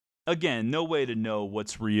 Again, no way to know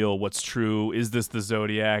what's real, what's true. Is this the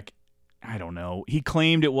Zodiac? I don't know. He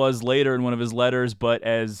claimed it was later in one of his letters, but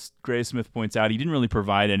as Graysmith points out, he didn't really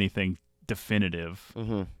provide anything definitive.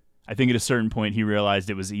 Mm-hmm. I think at a certain point he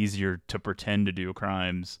realized it was easier to pretend to do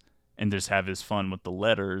crimes and just have his fun with the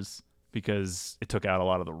letters because it took out a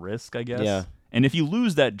lot of the risk, I guess. Yeah. And if you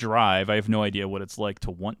lose that drive, I have no idea what it's like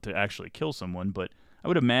to want to actually kill someone, but I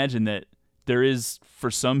would imagine that there is,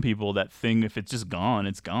 for some people, that thing, if it's just gone,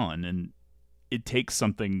 it's gone, and it takes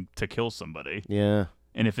something to kill somebody. Yeah.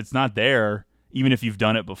 And if it's not there, even if you've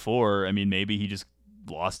done it before, I mean, maybe he just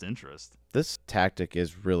lost interest. This tactic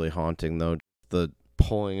is really haunting, though. The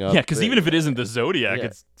pulling up. Yeah, because even if it isn't the Zodiac,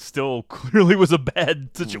 it still clearly was a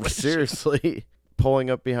bad situation. Seriously. pulling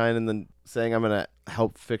up behind and then saying, I'm going to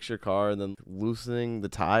help fix your car, and then loosening the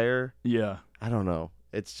tire. Yeah. I don't know.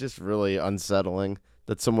 It's just really unsettling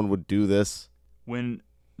that someone would do this. When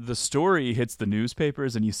the story hits the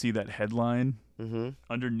newspapers and you see that headline,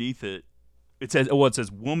 underneath it, it says,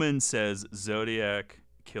 woman says Zodiac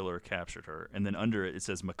killer captured her. And then under it, it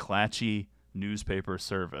says McClatchy newspaper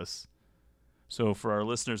service. So for our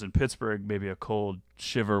listeners in Pittsburgh, maybe a cold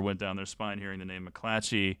shiver went down their spine hearing the name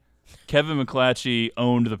McClatchy. Kevin McClatchy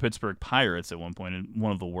owned the Pittsburgh Pirates at one point, and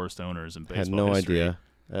one of the worst owners in baseball history.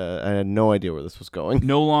 I had no idea where this was going.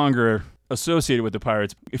 No longer associated with the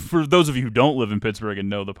Pirates. For those of you who don't live in Pittsburgh and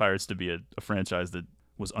know the Pirates to be a franchise that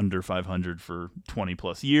was under 500 for 20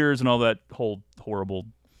 plus years and all that whole horrible,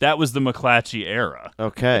 that was the McClatchy era.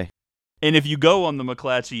 Okay. And if you go on the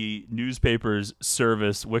McClatchy newspapers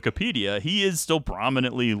service Wikipedia, he is still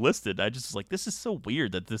prominently listed. I just like, this is so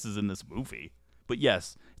weird that this is in this movie. But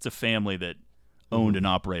yes, it's a family that owned and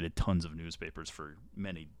operated tons of newspapers for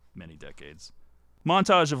many, many decades.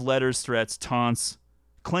 Montage of letters, threats, taunts,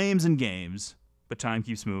 claims, and games, but time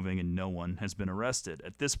keeps moving and no one has been arrested.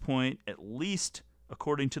 At this point, at least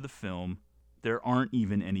according to the film, there aren't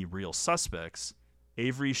even any real suspects.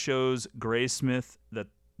 Avery shows Graysmith that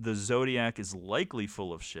the Zodiac is likely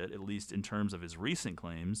full of shit, at least in terms of his recent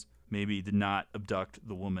claims. Maybe he did not abduct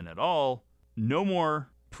the woman at all. No more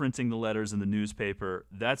printing the letters in the newspaper.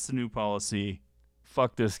 That's the new policy.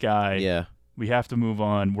 Fuck this guy. Yeah. We have to move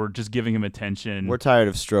on. We're just giving him attention. We're tired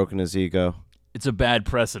of stroking his ego. It's a bad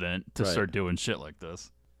precedent to start doing shit like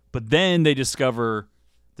this. But then they discover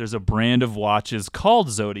there's a brand of watches called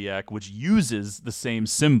Zodiac, which uses the same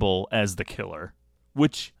symbol as the killer.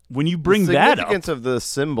 Which, when you bring that up... The significance of the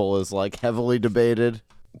symbol is, like, heavily debated.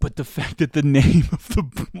 But the fact that the name of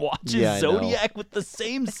the watch is Yeah, Zodiac with the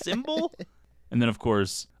same symbol? And then, of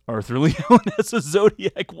course, Arthur Leon has a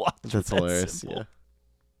Zodiac watch. That's with hilarious, symbol. yeah.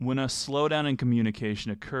 When a slowdown in communication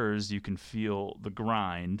occurs, you can feel the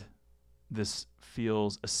grind. This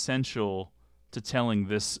feels essential to telling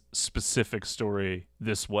this specific story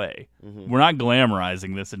this way. We're not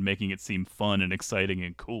glamorizing this and making it seem fun and exciting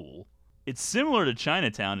and cool. It's similar to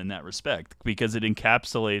Chinatown in that respect because it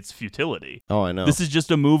encapsulates futility. Oh, I know. This is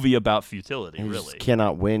just a movie about futility, You really. just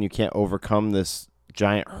cannot win. You can't overcome this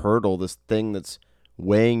giant hurdle, this thing that's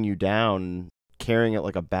weighing you down, carrying it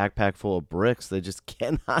like a backpack full of bricks. They just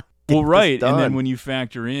cannot get Well, right, this done. and then when you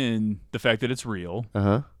factor in the fact that it's real,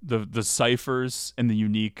 the ciphers and the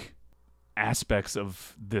unique aspects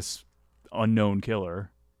of this unknown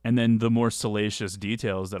killer, and then the more salacious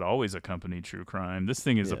details that always accompany true crime, this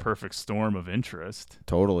thing is a perfect storm of interest.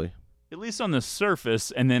 Totally. At least on the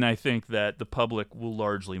surface, and then I think that the public will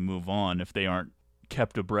largely move on if they aren't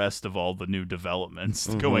kept abreast of all the new developments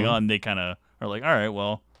going on. They kind of are like, all right,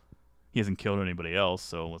 well, he hasn't killed anybody else,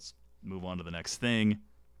 so let's move on to the next thing.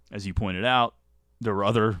 As you pointed out, there were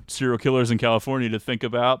other serial killers in California to think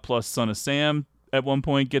about, plus Son of Sam at one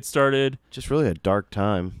point gets started. Just really a dark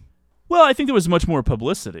time. Well, I think there was much more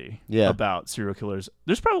publicity Yeah. about serial killers.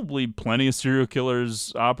 There's probably plenty of serial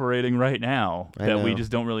killers operating right now I that we know.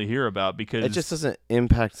 just don't really hear about because It just doesn't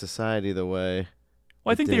impact society the way.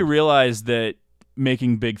 Well, I it think did. they realize that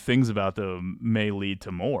making big things about them may lead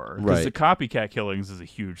to more. Because Right. the copycat killings is a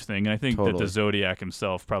huge thing, and I think that Totally. the Zodiac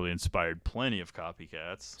himself probably inspired plenty of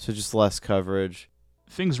copycats. So just less coverage.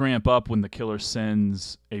 Things ramp up when the killer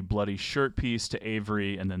sends a bloody shirt piece to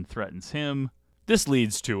Avery and then threatens him. This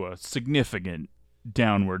leads to a significant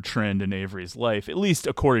downward trend in Avery's life, at least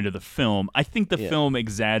according to the film. I think the film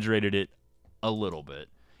exaggerated it a little bit.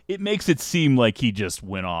 It makes it seem like he just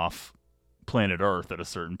went off planet Earth at a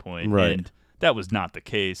certain point, Right. and that was not the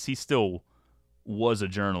case. He still was a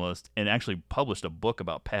journalist and actually published a book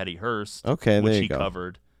about Patty Hearst, Okay, which there you he go.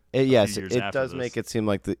 covered. Yes, years it after does this. make it seem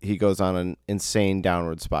like he goes on an insane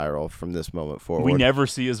downward spiral from this moment forward. We never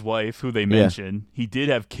see his wife, who they mention. He did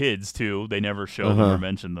have kids, too. They never show them or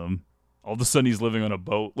mention them. All of a sudden, he's living on a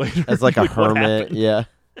boat later. As like a Like, what hermit, happened? yeah.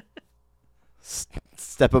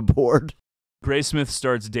 Step aboard. Graysmith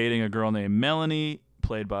starts dating a girl named Melanie,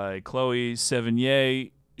 played by Chloe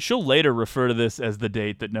Sevigny. She'll later refer to this as the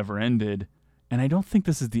date that never ended. And I don't think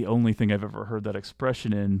this is the only thing I've ever heard that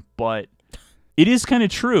expression in, but it is kind of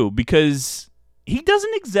true because he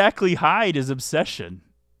doesn't exactly hide his obsession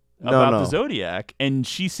about the Zodiac, and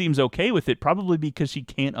she seems okay with it, probably because she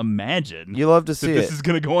can't imagine You love to that see this it. is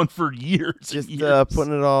going to go on for years. Just and years.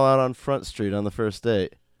 putting it all out on Front Street on the first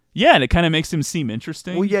date. Yeah, and it kind of makes him seem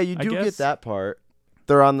interesting. Well, yeah, you I do guess. get that part.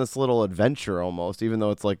 They're on this little adventure almost, even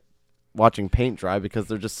though it's like watching paint dry because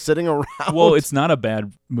they're just sitting around. Well, it's not a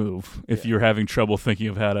bad move if you're having trouble thinking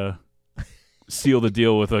of how to seal the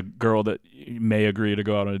deal with a girl that may agree to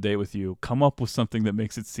go out on a date with you, come up with something that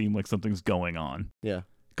makes it seem like something's going on. Yeah.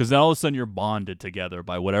 Because then all of a sudden you're bonded together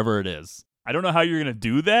by whatever it is. I don't know how you're going to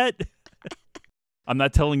do that. I'm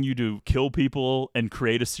not telling you to kill people and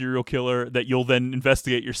create a serial killer that you'll then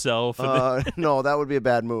investigate yourself. No, that would be a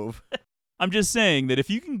bad move. I'm just saying that if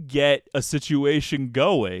you can get a situation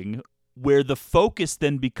going where the focus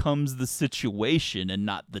then becomes the situation and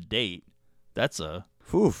not the date, that's a...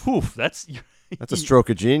 that's a stroke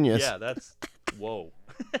of genius. Yeah, that's... Whoa.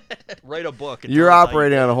 Write a book. And You're tell us how you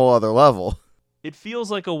operating did on a it. whole other level. It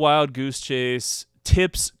feels like a wild goose chase.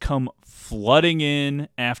 Tips come flooding in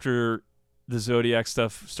after the Zodiac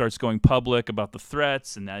stuff starts going public about the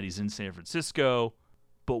threats and that he's in San Francisco.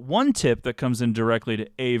 But one tip that comes in directly to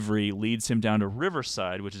Avery leads him down to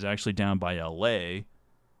Riverside, which is actually down by L.A.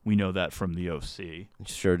 We know that from the OC.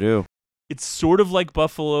 Sure do. It's sort of like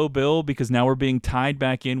Buffalo Bill because now we're being tied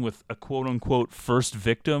back in with a quote-unquote first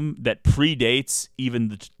victim that predates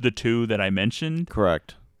even the two that I mentioned.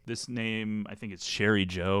 Correct. This name, I think it's Sherry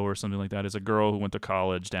Joe or something like that, is a girl who went to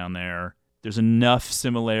college down there. There's enough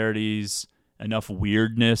similarities, enough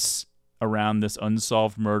weirdness around this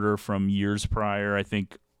unsolved murder from years prior, I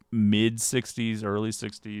think mid-60s, early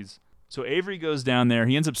 60s. So Avery goes down there.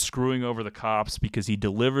 He ends up screwing over the cops because he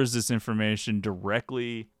delivers this information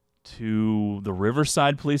directly to the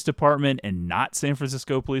Riverside Police Department and not San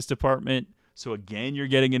Francisco Police Department. So again, you're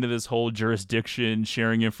getting into this whole jurisdiction,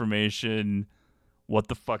 sharing information, what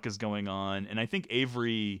the fuck is going on. And I think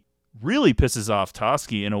Avery really pisses off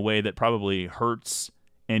Toschi in a way that probably hurts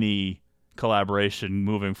any collaboration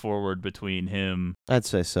moving forward between him, I'd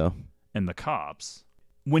say so, and the cops.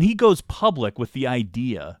 When he goes public with the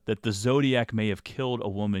idea that the Zodiac may have killed a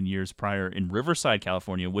woman years prior in Riverside,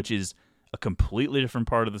 California, which is a completely different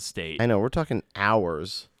part of the state. I know, we're talking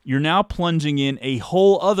hours. You're now plunging in a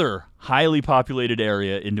whole other highly populated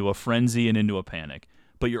area into a frenzy and into a panic.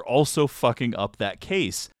 But you're also fucking up that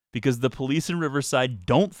case because the police in Riverside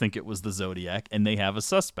don't think it was the Zodiac and they have a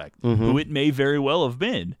suspect who it may very well have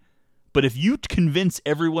been. But if you convince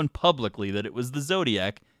everyone publicly that it was the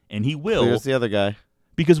Zodiac, and he will... Here's the other guy.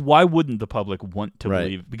 Because why wouldn't the public want to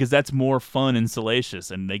believe? Because that's more fun and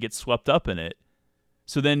salacious, and they get swept up in it.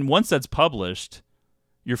 So then once that's published,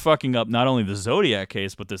 you're fucking up not only the Zodiac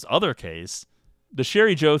case, but this other case. The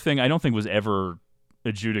Sherry Joe thing I don't think was ever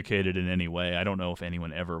adjudicated in any way. I don't know if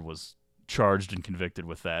anyone ever was charged and convicted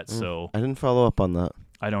with that. So I didn't follow up on that.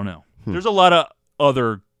 I don't know. There's a lot of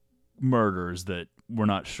other murders that we're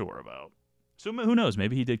not sure about. So who knows?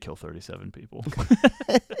 Maybe he did kill 37 people.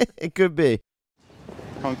 It could be.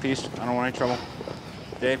 Come in peace. I don't want any trouble.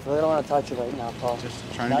 Dave? I really don't want to touch you right now, Paul.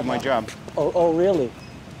 Just trying to do my job. Oh, really?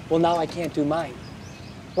 Well, now I can't do mine.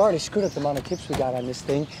 We already screwed up the amount of tips we got on this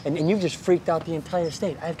thing, and you've just freaked out the entire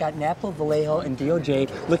state. I've got Napo, Vallejo, and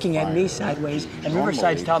DOJ looking at me sideways, and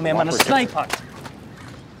Riverside's telling me I'm on a snipe hunt.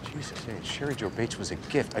 Jesus, hey, Sherry Joe Bates was a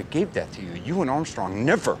gift. I gave that to you. You and Armstrong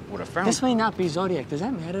never would have found This her. may not be Zodiac. Does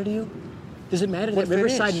that matter to you? Does it matter What that if it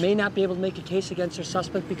Riverside is? may not be able to make a case against their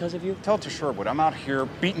suspect because of you? Tell it to Sherwood. I'm out here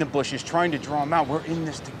beating the bushes, trying to draw him out. We're in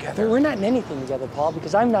this together. We're not in anything together, Paul,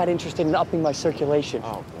 because I'm not interested in upping my circulation.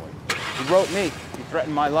 Oh, boy. He wrote me. He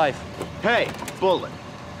threatened my life. Hey, Bullet.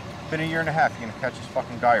 Been a year and a half. You gonna catch this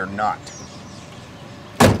fucking guy or not?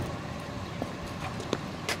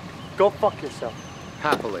 Go fuck yourself.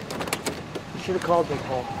 Happily. You should have called me,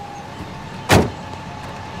 Paul.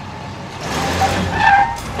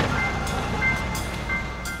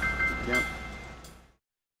 Yep.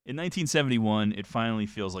 In 1971, it finally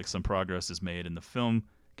feels like some progress is made, and the film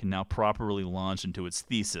can now properly launch into its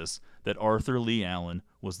thesis that Arthur Lee Allen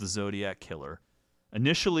was the Zodiac killer.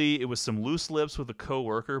 Initially, it was some loose lips with a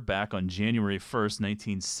coworker back on January 1st,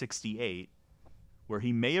 1968, where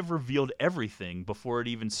he may have revealed everything before it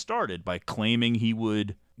even started by claiming he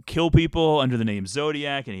would kill people under the name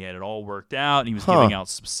Zodiac, and he had it all worked out, and he was giving out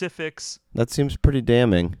specifics. That seems pretty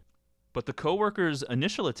damning. But the coworker's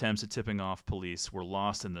initial attempts at tipping off police were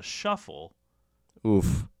lost in the shuffle.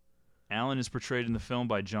 Oof. Allen is portrayed in the film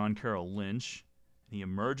by John Carroll Lynch. He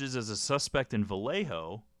emerges as a suspect in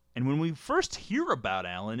Vallejo. And when we first hear about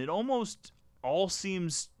Allen, it almost all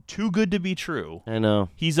seems too good to be true. I know.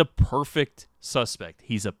 He's a perfect suspect.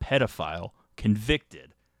 He's a pedophile,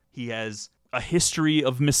 convicted. He has a history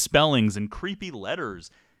of misspellings and creepy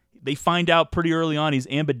letters. They find out pretty early on he's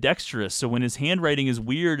ambidextrous, so when his handwriting is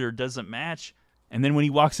weird or doesn't match, and then when he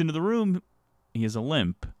walks into the room, he has a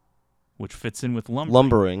limp, which fits in with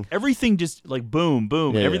lumbering. Everything just like boom,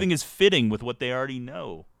 boom. Yeah, Everything is fitting with what they already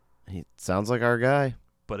know. He sounds like our guy.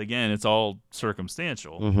 But again, it's all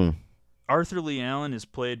circumstantial. Mm-hmm. Arthur Lee Allen is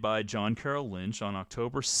played by John Carroll Lynch on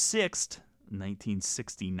October 6th,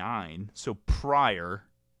 1969, so prior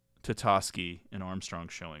to Toschi and Armstrong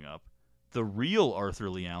showing up, the real Arthur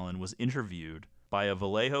Lee Allen was interviewed by a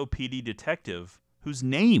Vallejo PD detective whose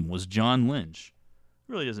name was John Lynch.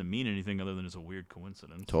 It really doesn't mean anything other than it's a weird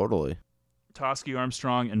coincidence. Totally. Toschi,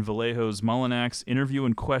 Armstrong, and Vallejo's Mullinax interview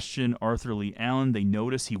and question Arthur Lee Allen. They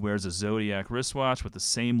notice he wears a Zodiac wristwatch with the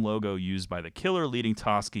same logo used by the killer, leading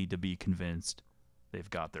Toschi to be convinced they've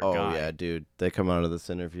got their guy. Oh, yeah, dude. They come out of this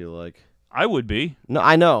interview like... I would be. No,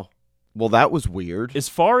 I know. Well, that was weird. As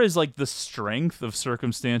far as like the strength of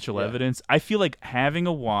circumstantial evidence, I feel like having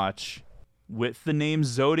a watch with the name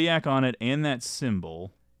Zodiac on it and that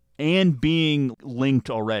symbol and being linked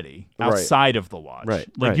already outside of the watch. Right.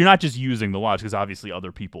 Like you're not just using the watch because obviously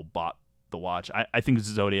other people bought the watch. I think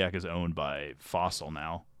Zodiac is owned by Fossil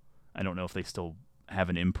now. I don't know if they still have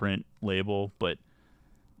an imprint label, but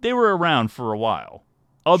they were around for a while.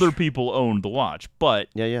 Other people owned the watch, but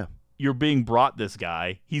you're being brought this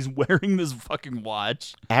guy. He's wearing this fucking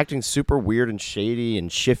watch. Acting super weird and shady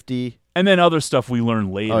and shifty. And then other stuff we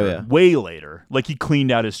learned later, Oh, yeah. way later. Like he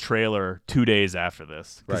cleaned out his trailer 2 days after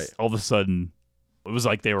this. 'Cause Right. all of a sudden, it was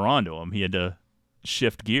like they were onto him. He had to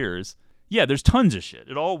shift gears. Yeah, there's tons of shit.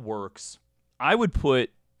 It all works. I would put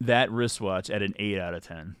that wristwatch at an 8 out of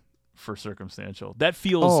 10 for circumstantial. That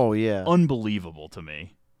feels unbelievable to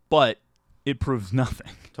me. But it proves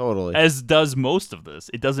nothing. Totally. As does most of this.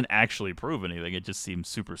 It doesn't actually prove anything. It just seems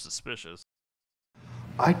super suspicious.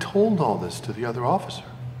 I told all this to the other officer.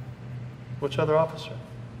 Which other officer?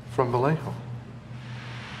 From Vallejo. Do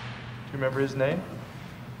you remember his name?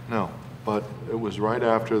 No, but it was right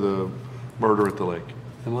after the murder at the lake.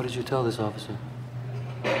 And what did you tell this officer?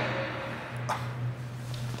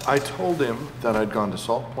 I told him that I'd gone to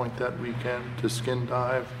Salt Point that weekend to skin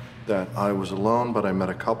dive, that I was alone, but I met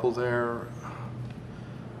a couple there.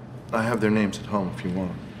 I have their names at home if you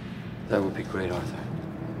want. That would be great, Arthur.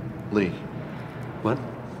 Lee. What?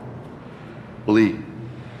 Lee.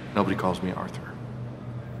 Nobody calls me Arthur.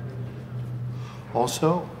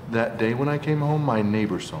 Also, that day when I came home, my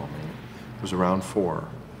neighbor saw me. It was around 4,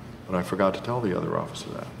 but I forgot to tell the other officer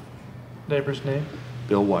that. Neighbor's name?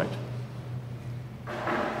 Bill White.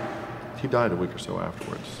 He died a week or so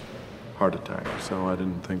afterwards. Heart attack, so I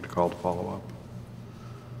didn't think to call to follow up.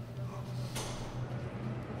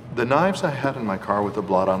 The knives I had in my car with the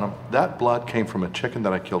blood on them, that blood came from a chicken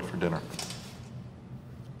that I killed for dinner.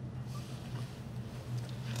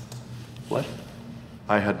 What?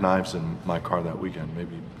 I had knives in my car that weekend.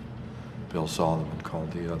 Maybe Bill saw them and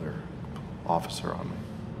called the other officer on me.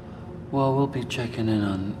 Well, we'll be checking in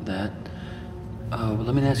on that. But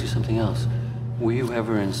let me ask you something else. Were you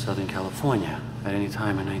ever in Southern California at any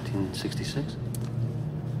time in 1966?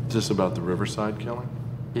 Is this about the Riverside killing?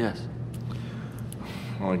 Yes.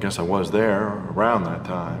 Well, I guess I was there around that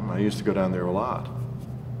time. I used to go down there a lot.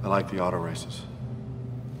 I like the auto races.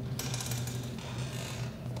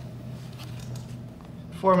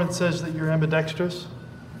 Foreman says that you're ambidextrous.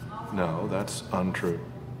 No, that's untrue.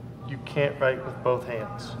 You can't write with both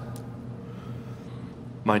hands.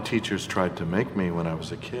 My teachers tried to make me when I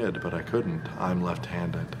was a kid, but I couldn't. I'm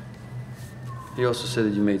left-handed. He also said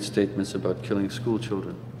that you made statements about killing school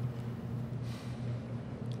children.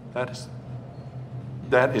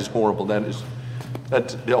 That is horrible. That's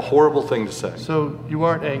a horrible thing to say. So you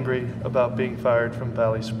aren't angry about being fired from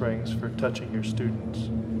Valley Springs for touching your students?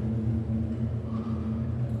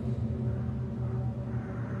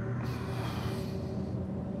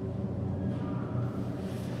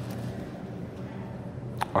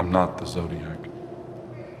 I'm not the Zodiac.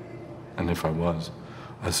 And if I was,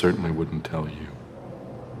 I certainly wouldn't tell you.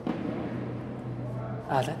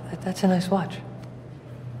 That's a nice watch.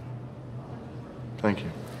 Thank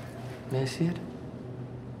you. May I see it?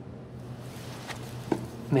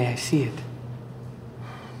 May I see it?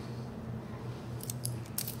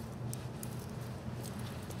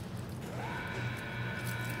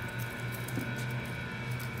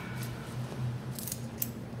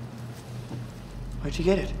 Where'd you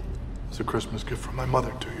get it? It's a Christmas gift from my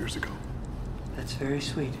mother 2 years ago. That's very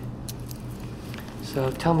sweet.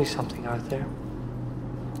 So tell me something, Arthur.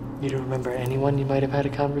 You don't remember anyone you might have had a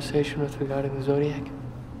conversation with regarding the Zodiac?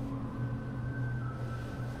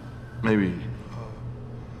 Maybe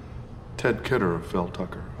Ted Kidder of Phil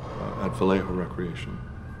Tucker at Vallejo Recreation.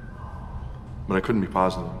 But I couldn't be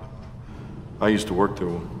positive. I used to work there.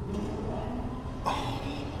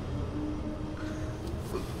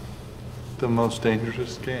 The most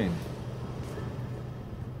dangerous game.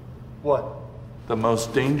 What? The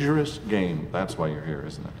most dangerous game. That's why you're here,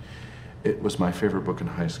 isn't it? It was my favorite book in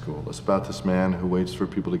high school. It's about this man who waits for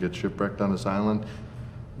people to get shipwrecked on his island.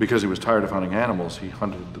 Because he was tired of hunting animals, he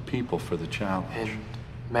hunted the people for the challenge. And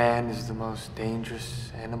man is the most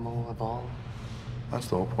dangerous animal of all? That's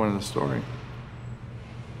the whole point of the story.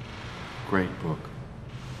 Great book.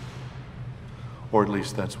 Or at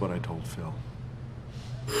least that's what I told Phil.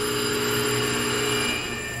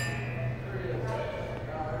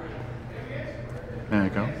 There you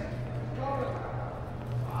go.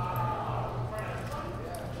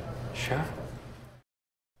 Sure.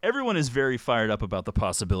 Everyone is very fired up about the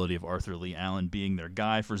possibility of Arthur Lee Allen being their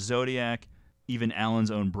guy for Zodiac. Even Allen's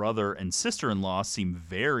own brother and sister-in-law seem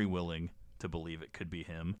very willing to believe it could be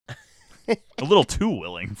him. A little too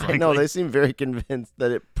willing, frankly. I know, they seem very convinced that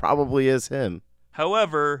it probably is him.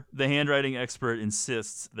 However, the handwriting expert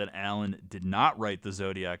insists that Allen did not write the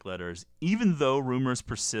Zodiac letters, even though rumors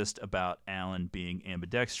persist about Allen being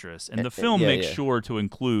ambidextrous. And the film makes sure to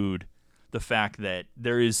include the fact that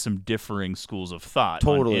there is some differing schools of thought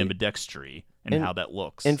on ambidextry and how that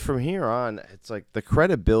looks. And from here on, it's like the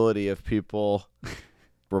credibility of people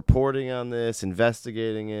reporting on this,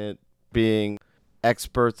 investigating it, being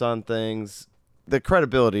experts on things, the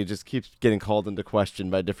credibility just keeps getting called into question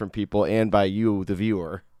by different people and by you, the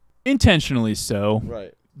viewer. Intentionally so.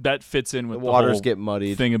 Right. That fits in with the waters whole get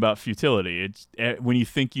muddied thing about futility. It's when you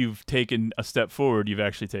think you've taken a step forward, you've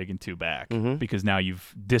actually taken two back because now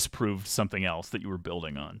you've disproved something else that you were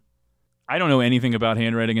building on. I don't know anything about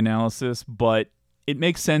handwriting analysis, but it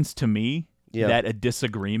makes sense to me that a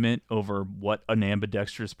disagreement over what an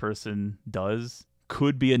ambidextrous person does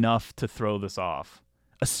could be enough to throw this off,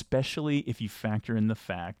 especially if you factor in the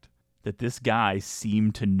fact that this guy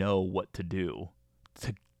seemed to know what to do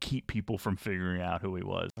to keep people from figuring out who he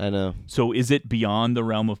was. I know. So is it beyond the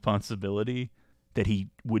realm of possibility that he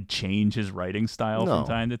would change his writing style from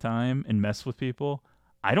time to time and mess with people?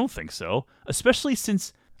 I don't think so, especially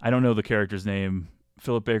since, I don't know the character's name,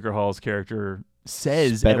 Philip Baker Hall's character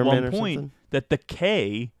says at one point that the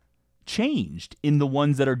K changed in the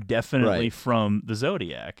ones that are definitely from the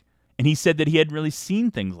Zodiac. And he said that he hadn't really seen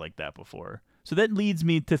things like that before. So that leads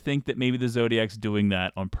me to think that maybe the Zodiac's doing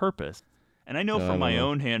that on purpose. And I know from my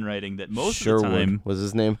own handwriting that most of the time was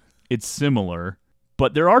his name. It's similar,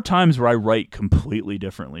 but there are times where I write completely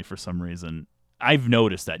differently for some reason. I've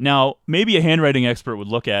noticed that. Now, maybe a handwriting expert would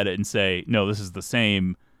look at it and say, no, this is the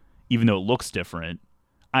same, even though it looks different.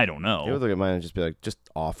 I don't know. They would look at mine and just be like, just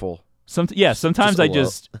awful. Sometimes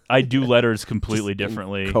I do letters completely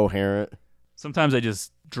differently. Coherent. Sometimes I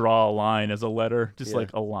just draw a line as a letter, just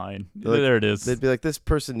like a line. There it is. They'd be like, this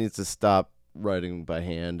person needs to stop writing by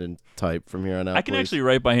hand and type from here on out. I can actually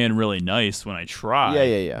write by hand really nice when I try.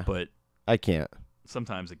 Yeah. But I can't.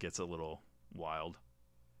 Sometimes it gets a little wild.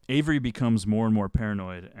 Avery becomes more and more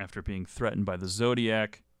paranoid after being threatened by the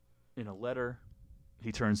Zodiac. In a letter,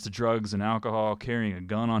 he turns to drugs and alcohol, carrying a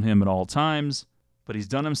gun on him at all times. But he's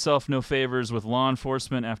done himself no favors with law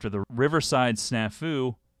enforcement after the Riverside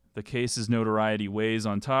snafu. The case's notoriety weighs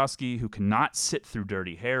on Toschi, who cannot sit through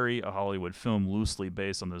Dirty Harry, a Hollywood film loosely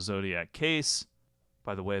based on the Zodiac case.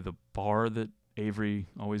 By the way, the bar that Avery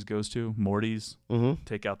always goes to, Morty's,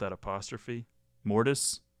 take out that apostrophe.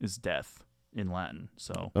 Mortis is death in Latin.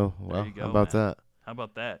 So well, there you go, how about that? How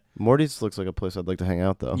about that? Morty's looks like a place I'd like to hang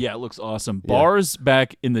out, though. Yeah, it looks awesome. Bars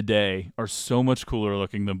back in the day are so much cooler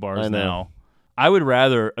looking than bars now. I would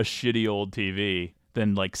rather a shitty old TV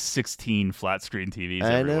than like 16 flat screen TVs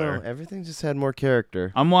everywhere. I know. Everything just had more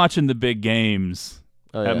character. I'm watching the big games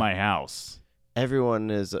at my house. Everyone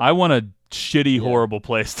is... I want a shitty, horrible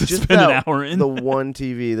place to just spend an hour in. The one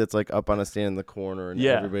TV that's like up on a stand in the corner and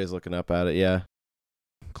everybody's looking up at it,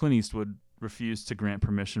 Clint Eastwood refused to grant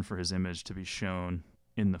permission for his image to be shown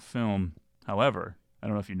in the film. However, I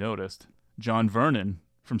don't know if you noticed, John Vernon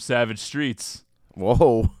from Savage Streets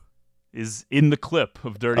is in the clip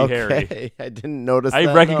of Dirty Harry. I didn't notice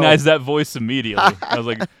I recognized that voice immediately. I was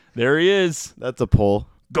like, there he is. That's a pull.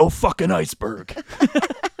 Go fucking iceberg.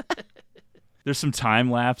 There's some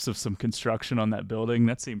time lapse of some construction on that building.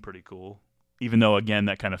 That seemed pretty cool. Even though, again,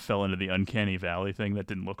 that kind of fell into the uncanny valley thing that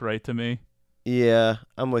didn't look right to me. Yeah,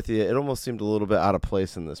 I'm with you. It almost seemed a little bit out of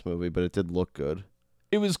place in this movie, but it did look good.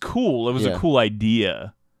 It was cool. It was a cool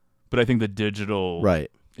idea. But I think the digital...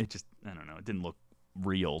 Right. It just, I don't know, it didn't look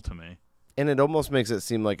real to me. And it almost makes it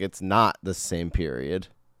seem like it's not the same period.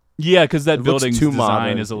 Yeah, because that building's design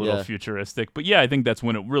modern. is a little futuristic. But yeah, I think that's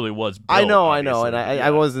when it really was built. I know. And I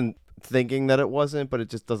wasn't thinking that it wasn't, but it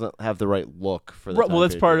just doesn't have the right look for the time well,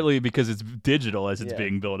 that's period. partly because it's digital as it's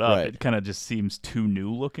being built up. Right. It kind of just seems too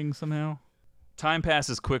new looking somehow. Time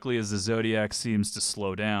passes quickly as the Zodiac seems to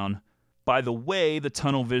slow down. By the way, the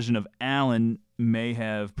tunnel vision of Allen may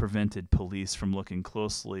have prevented police from looking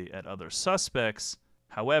closely at other suspects.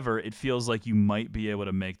 However, it feels like you might be able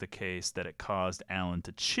to make the case that it caused Alan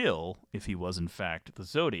to chill if he was in fact the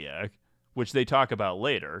Zodiac, which they talk about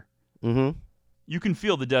later. Mm-hmm. You can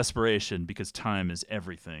feel the desperation because time is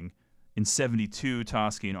everything. In 72,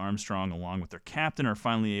 Toschi and Armstrong, along with their captain, are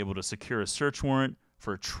finally able to secure a search warrant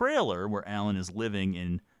for a trailer where Alan is living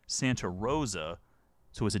in Santa Rosa.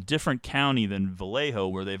 So it's a different county than Vallejo,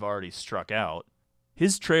 where they've already struck out.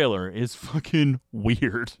 His trailer is fucking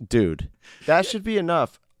weird. Dude, that should be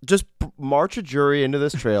enough. Just march a jury into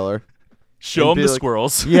this trailer. Show them the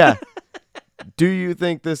squirrels. Yeah. Do you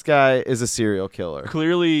think this guy is a serial killer?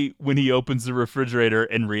 Clearly, when he opens the refrigerator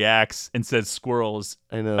and reacts and says squirrels,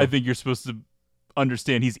 I know. I think you're supposed to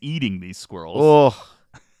understand he's eating these squirrels.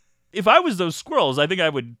 Oh. If I was those squirrels, I think I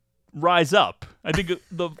would rise up. I think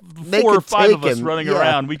the They 4 or could 5 of take us him, running yeah.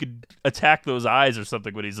 around, we could attack those eyes or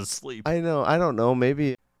something when he's asleep. I know. I don't know.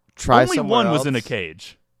 Maybe try Only somewhere one was in a else.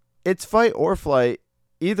 cage. It's fight or flight.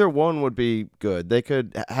 Either one would be good. They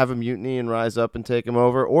could have a mutiny and rise up and take him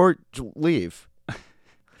over, or leave.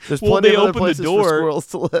 There's Well, plenty they of other opened the places door, for squirrels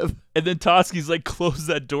to live. And then Toschi's like, close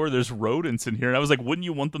that door. There's rodents in here. And I was like, wouldn't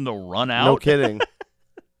you want them to run out? No kidding.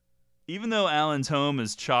 Even though Alan's home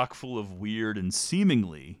is chock full of weird and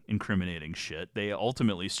seemingly incriminating shit, they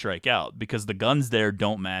ultimately strike out because the guns there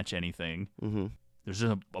don't match anything. Mm-hmm. There's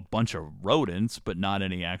just a bunch of rodents, but not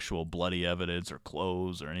any actual bloody evidence or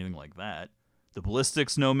clothes or anything like that. The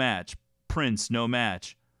ballistics, no match. Prints, no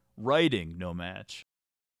match. Writing, no match.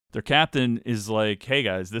 Their captain is like, hey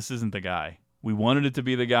guys, this isn't the guy. We wanted it to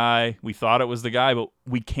be the guy. We thought it was the guy, but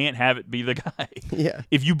we can't have it be the guy. Yeah.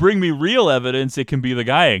 If you bring me real evidence, it can be the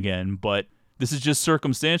guy again. But this is just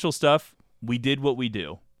circumstantial stuff. We did what we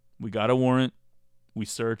do. We got a warrant. We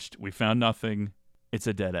searched. We found nothing. It's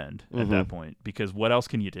a dead end at that point. Because what else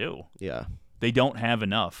can you do? Yeah. They don't have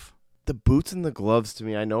enough. The boots and the gloves, to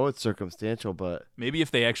me, I know it's circumstantial, but... Maybe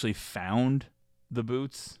if they actually found the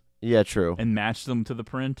boots... Yeah, true. And matched them to the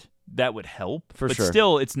print, that would help. For but sure.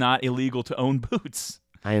 Still, it's not illegal to own boots.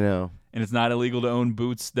 I know. And it's not illegal to own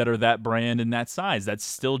boots that are that brand and that size. That's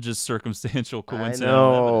still just circumstantial coincidental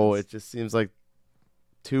No, evidence. it just seems like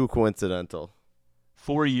too coincidental.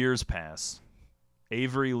 4 years pass.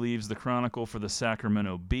 Avery leaves the Chronicle for the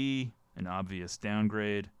Sacramento Bee, an obvious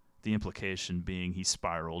downgrade. The implication being he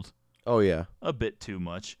spiraled. Oh, yeah. A bit too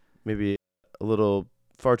much. Maybe a little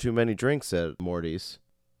far too many drinks at Morty's.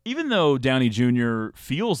 Even though Downey Jr.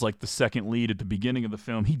 feels like the second lead at the beginning of the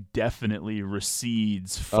film, he definitely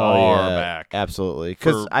recedes far back. Absolutely.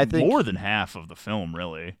 Because I think more than half of the film,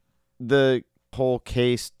 really. The whole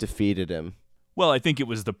case defeated him. Well, I think it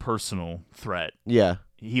was the personal threat. Yeah.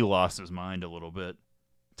 He lost his mind a little bit.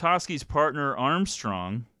 Toschi's partner,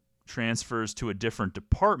 Armstrong, transfers to a different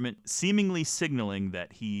department, seemingly signaling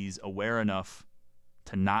that he's aware enough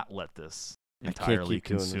to not let this entirely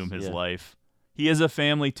consume his life. He has a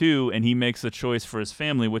family, too, and he makes a choice for his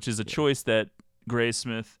family, which is a choice that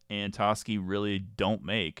Graysmith and Toschi really don't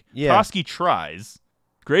make. Yeah. Toschi tries.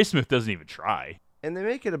 Graysmith doesn't even try. And they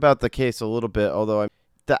make it about the case a little bit, although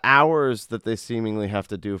the hours that they seemingly have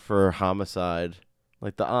to do for homicide,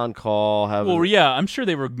 like the on-call, Well, yeah, I'm sure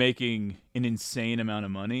they were making an insane amount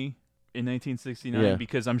of money in 1969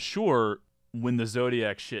 because I'm sure when the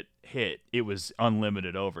Zodiac shit hit, it was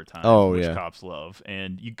unlimited overtime, which cops love,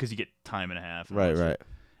 and because you get time and a half. Right.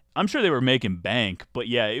 I'm sure they were making bank, but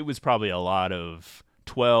yeah, it was probably a lot of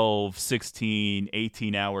 12, 16,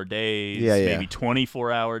 18-hour days, maybe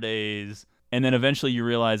 24-hour days, and then eventually you're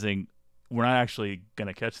realizing we're not actually going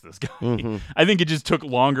to catch this guy. I think it just took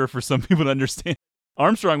longer for some people to understand.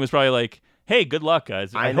 Armstrong was probably like, hey, good luck,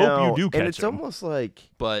 guys. I hope you do catch him. And it's almost like...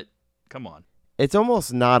 But, come on. It's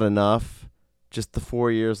almost not enough, just the 4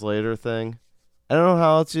 years later thing. I don't know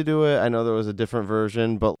how else you do it. I know there was a different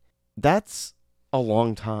version, but that's a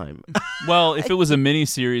long time. Well, if it was a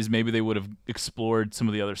miniseries, maybe they would have explored some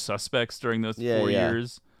of the other suspects during those 4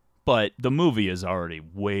 years. But the movie is already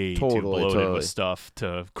way too bloated with stuff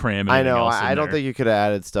to cram anything else in I don't there. think you could have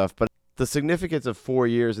added stuff, but the significance of 4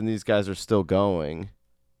 years and these guys are still going.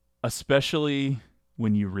 Especially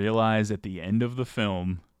when you realize at the end of the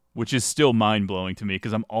film, which is still mind-blowing to me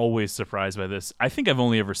because I'm always surprised by this. I think I've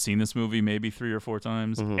only ever seen this movie maybe 3 or 4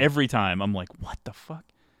 times. Every time I'm like, what the fuck?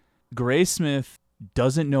 Graysmith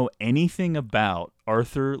doesn't know anything about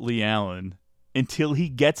Arthur Lee Allen until he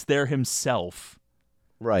gets there himself.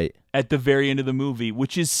 Right. At the very end of the movie,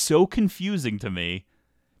 which is so confusing to me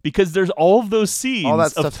because there's all of those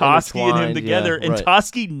scenes of Toschi and him together, and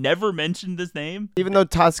Toschi never mentioned his name. Even though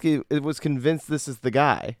Toschi was convinced this is the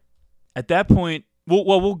guy. At that point,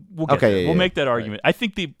 we'll get there. We'll make that argument. Right. I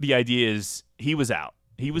think the idea is he was out.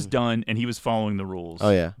 He was done, and he was following the rules.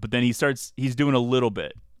 Oh, yeah. But then he's doing a little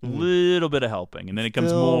bit of helping, and then it comes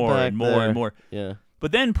Still more back and more there. and more. Yeah.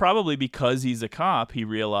 But then probably because he's a cop, he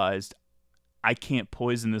realized, I can't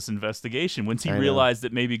poison this investigation. Once he I know. realized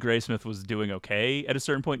that maybe Graysmith was doing okay at a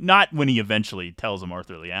certain point, not when he eventually tells him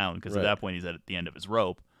Arthur Lee Allen, because at Right. that point he's at the end of his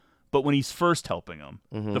rope, but when he's first helping him,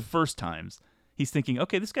 the first times, he's thinking,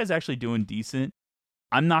 okay, this guy's actually doing decent.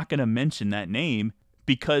 I'm not going to mention that name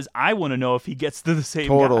because I want to know if he gets to the same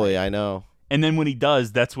Totally, guy. I know. And then when he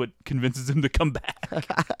does, that's what convinces him to come back.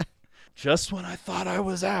 Just when I thought I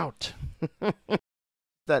was out.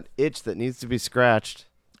 That itch that needs to be scratched.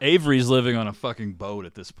 Avery's living on a fucking boat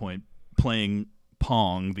at this point, playing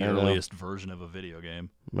Pong, the I know. earliest version of a video game.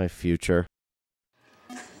 My future.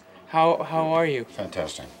 How are you?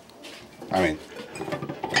 Fantastic. I mean,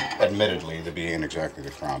 admittedly, the bee ain't exactly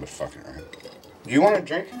the crown, but fuck it, right? Do you want a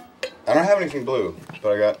drink? I don't have anything blue,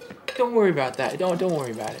 but I got... Don't worry about that. Don't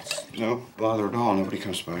worry about it. No bother at all. Nobody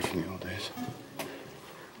comes by from the old days.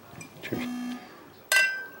 Cheers.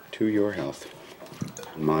 To your health.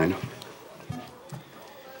 And mine.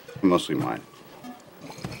 Mostly mine.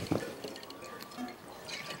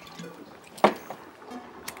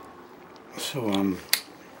 So,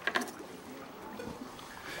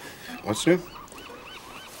 what's new?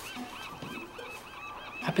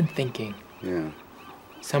 I've been thinking. Yeah.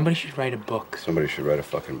 Somebody should write a book Somebody should write a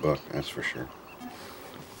fucking book, that's for sure.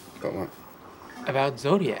 About what? about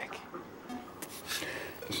Zodiac.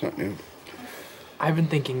 It's not new. I've been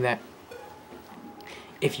thinking that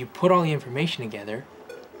if you put all the information together,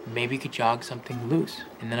 maybe you could jog something loose.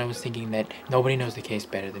 And then I was thinking that nobody knows the case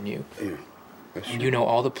better than you. Yeah. That's And true. you know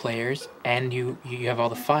all the players, and you have all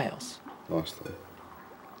the files. Lost them.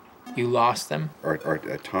 You lost them? Or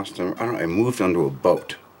I tossed them. I don't know. I moved onto a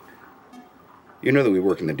boat. You know that we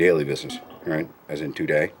work in the daily business, right? As in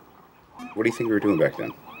today. What do you think we were doing back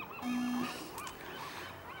then?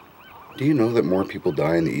 Do you know that more people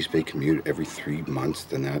die in the East Bay commute every 3 months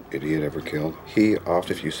than that idiot ever killed? He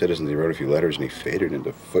offed a few citizens, he wrote a few letters, and he faded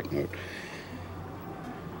into footnote.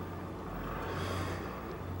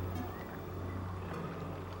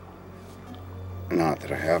 Not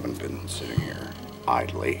that I haven't been sitting here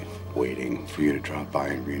idly waiting for you to drop by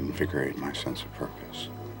and reinvigorate my sense of purpose.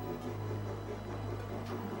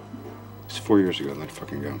 It's 4 years ago, let it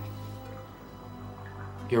fucking go.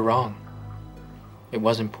 You're wrong. It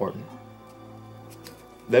was important.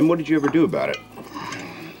 Then what did you ever do about it?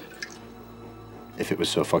 If it was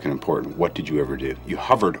so fucking important, what did you ever do? You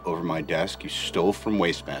hovered over my desk, you stole from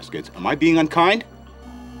wastebaskets. Am I being unkind?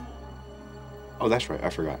 Oh, that's right, I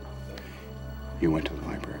forgot. You went to the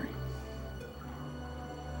library.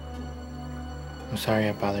 I'm sorry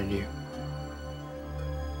I bothered you.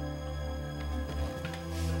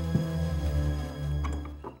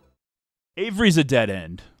 Avery's a dead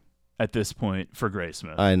end at this point for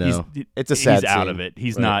Graysmith. I know. It's a He's sad out scene. of it.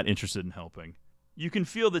 He's Right. not interested in helping. You can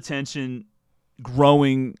feel the tension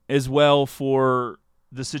growing as well for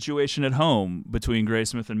the situation at home between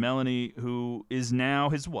Graysmith and Melanie, who is now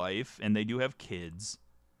his wife, and they do have kids.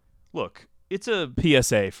 Look, it's a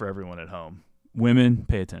PSA for everyone at home. Women,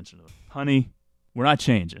 pay attention to them. Honey, we're not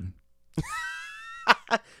changing.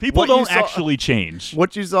 People What you don't saw- actually change.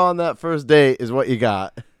 What you saw on that first date is what you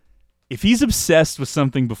got. If he's obsessed with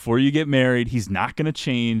something before you get married, he's not going to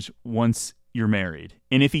change once you're married.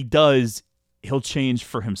 And if he does, he'll change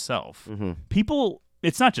for himself. People,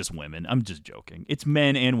 it's not just women. I'm just joking. It's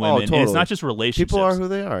men and women. And it's totally. not just relationships. People are who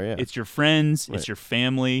they are, yeah. It's your friends. Right. It's your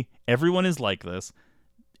family. Everyone is like this.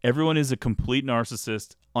 Everyone is a complete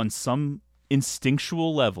narcissist on some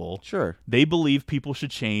instinctual level. Sure. They believe people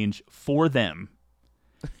should change for them.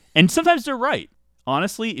 And sometimes they're right.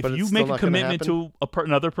 Honestly, if But it's you still make a not gonna commitment happen? to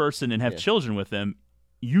another person and have Yeah. children with them,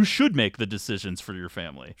 you should make the decisions for your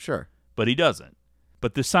family. Sure. But he doesn't.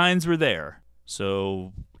 But the signs were there.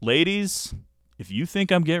 So, ladies, if you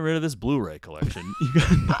think I'm getting rid of this Blu-ray collection, you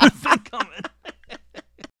got nothing coming.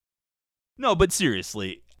 No, but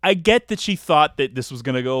seriously, I get that she thought that this was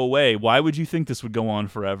going to go away. Why would you think this would go on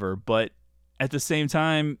forever? But at the same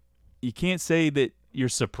time, you can't say that you're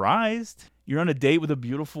surprised. You're on a date with a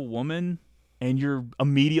beautiful woman, and you're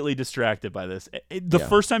immediately distracted by this. The Yeah.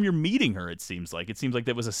 first time you're meeting her, it seems like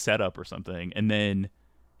that was a setup or something, and then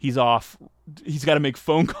he's off. He's got to make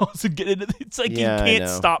phone calls and get into. It's like Yeah, you I can't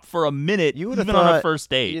know. stop for a minute, You would even have on a thought, first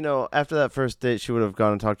date. You know, after that first date, she would have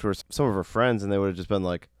gone and talked to some of her friends, and they would have just been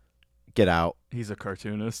like, "Get out." He's a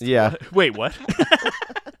cartoonist. Yeah. Wait, what?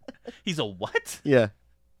 He's a what? Yeah.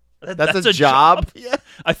 That- That's a job? Yeah.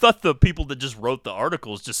 I thought the people that just wrote the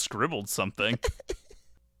articles just scribbled something.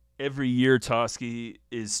 Every year, Toschi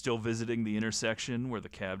is still visiting the intersection where the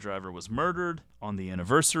cab driver was murdered on the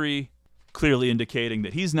anniversary, clearly indicating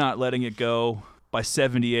that he's not letting it go. By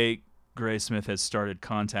 78, Graysmith has started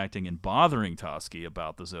contacting and bothering Toschi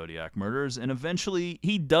about the Zodiac murders, and eventually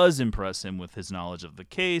he does impress him with his knowledge of the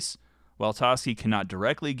case. While Toschi cannot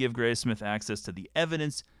directly give Graysmith access to the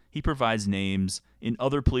evidence, he provides names in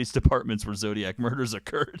other police departments where Zodiac murders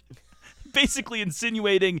occurred, basically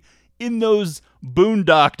insinuating in those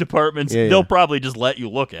boondock departments, they'll probably just let you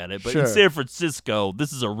look at it. But in San Francisco,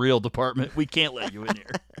 this is a real department. We can't let you in here.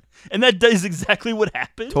 And that is exactly what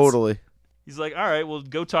happens. Totally. He's like, all right, well,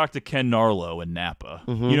 go talk to Ken Narlow in Napa.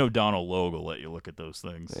 Mhm. You know Donald Logue will let you look at those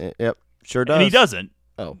things. Yep, sure does. And he doesn't.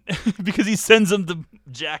 Oh. Because he sends them to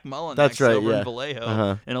Jack Mullinax That's right, over yeah. in Vallejo.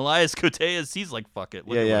 Uh-huh. And Elias Koteas, he's like, fuck it.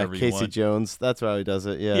 Look at whatever you Casey want. Jones. That's why he does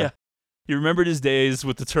it, yeah. He remembered his days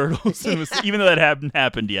with the Turtles, and even though that hadn't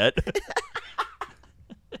happened yet.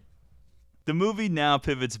 The movie now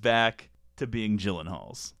pivots back to being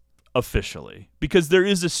Gyllenhaal's, officially. Because there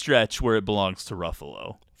is a stretch where it belongs to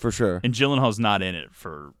Ruffalo. For sure. And Gyllenhaal's not in it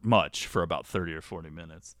for much, for about 30 or 40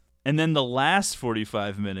 minutes. And then the last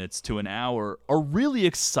 45 minutes to an hour are really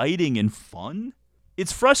exciting and fun.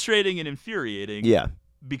 It's frustrating and infuriating. Yeah.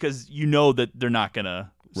 Because you know that they're not going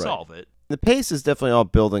to solve it. The pace is definitely all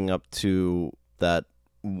building up to that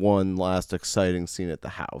one last exciting scene at the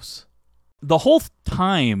house. The whole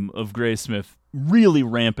time of Graysmith really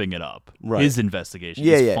ramping it up. Right. His investigation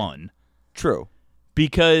is fun. True.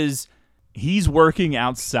 Because he's working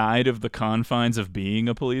outside of the confines of being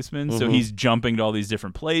a policeman. So Mhm. he's jumping to all these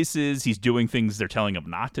different places. He's doing things they're telling him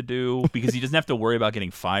not to do because he doesn't have to worry about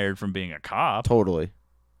getting fired from being a cop. Totally.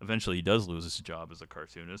 Eventually he does lose his job as a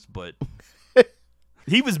cartoonist, but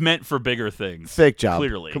he was meant for bigger things. Fake job.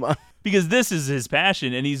 Clearly. Come on. Because this is his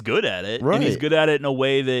passion and he's good at it. Right. And he's good at it in a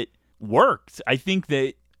way that worked. I think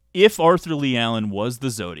that if Arthur Lee Allen was the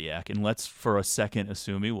Zodiac, and let's for a second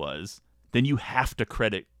assume he was, then you have to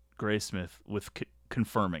credit Graysmith with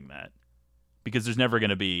confirming that. Because there's never going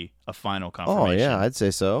to be a final confirmation. Oh, yeah, I'd say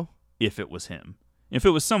so. If it was him. If it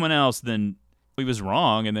was someone else, then he was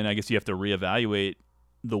wrong, and then I guess you have to reevaluate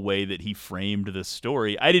the way that he framed this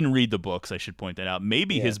story. I didn't read the books, I should point that out.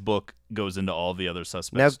 Maybe his book goes into all the other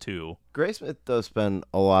suspects, too. Graysmith does spend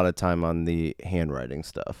a lot of time on the handwriting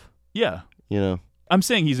stuff. Yeah. You know? I'm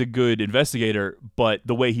saying he's a good investigator, but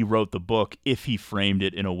the way he wrote the book, if he framed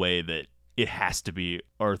it in a way that it has to be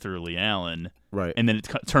Arthur Lee Allen, right? And then it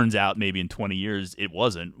turns out maybe in 20 years it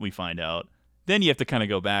wasn't, we find out, then you have to kind of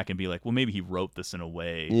go back and be like, well, maybe he wrote this in a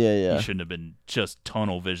way Yeah. he shouldn't have been just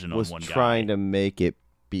tunnel vision on Was one guy. trying to make it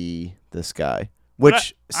be this guy,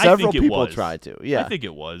 which I several think it people was. tried to. Yeah. I think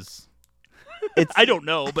it was. I don't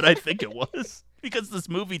know, but I think it was because this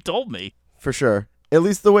movie told me. For sure. At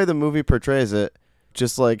least the way the movie portrays it,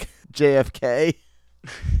 just like JFK.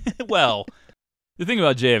 Well, the thing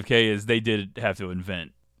about JFK is they did have to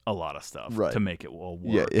invent a lot of stuff to make it all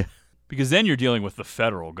work. Yeah. Because then you're dealing with the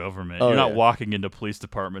federal government. Oh, You're not yeah. walking into police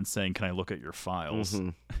departments saying, "Can I look at your files?"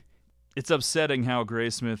 Mhm. It's upsetting how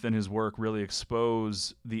Graysmith and his work really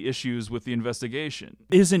expose the issues with the investigation.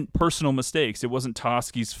 It isn't personal mistakes. It wasn't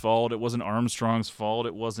Toschi's fault. It wasn't Armstrong's fault.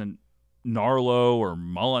 It wasn't Narlow or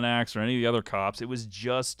Mullinax or any of the other cops. It was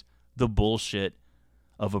just the bullshit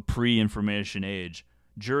of a pre-information age.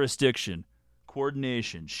 Jurisdiction,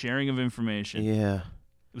 coordination, sharing of information. Yeah.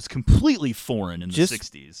 It was completely foreign in the Just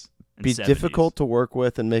 60s. and Be 70s. difficult to work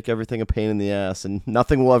with and make everything a pain in the ass, and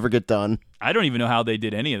nothing will ever get done. I don't even know how they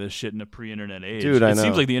did any of this shit in a pre-internet age. Dude, I it know.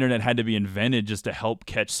 seems like the internet had to be invented just to help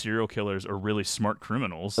catch serial killers or really smart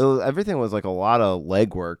criminals. Everything was like a lot of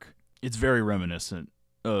legwork. It's very reminiscent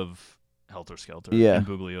of Helter Skelter Yeah. and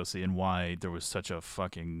Bugliosi and why there was such a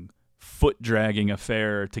fucking foot-dragging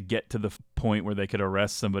affair to get to the point where they could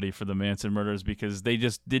arrest somebody for the Manson murders because they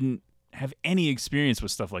just didn't have any experience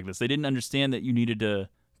with stuff like this. They didn't understand that you needed to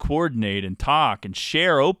coordinate and talk and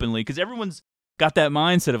share openly because everyone's got that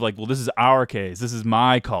mindset of like, well, this is our case. This is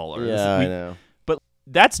my caller. Yeah, I know. But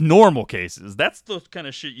that's normal cases. That's the kind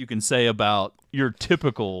of shit you can say about your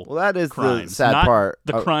typical Well, that is crimes, the sad not part.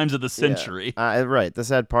 the crimes of the century. Yeah. Right. The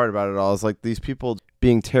sad part about it all is like these people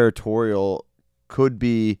being territorial could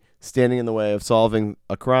be standing in the way of solving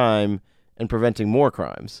a crime and preventing more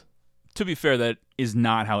crimes. To be fair, that is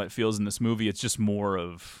not how it feels in this movie. It's just more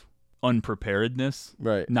of unpreparedness,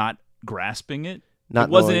 right? Not grasping it. Not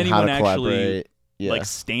it wasn't knowing how anyone to actually collaborate. Yeah. like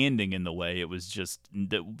standing in the way. It was just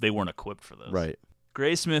that they weren't equipped for this. Right.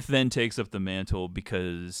 Graysmith then takes up the mantle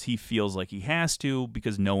because he feels like he has to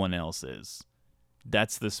because no one else is.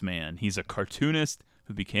 That's this man. He's a cartoonist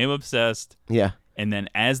who became obsessed. Yeah. And then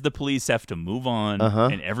as the police have to move on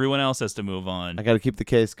and everyone else has to move on. I got to keep the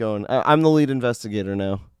case going. I'm the lead investigator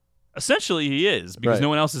now. Essentially, he is, because no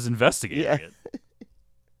one else is investigating it.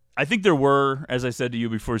 I think there were, as I said to you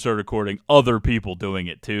before we started recording, other people doing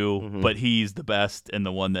it too, but he's the best and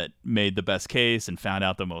the one that made the best case and found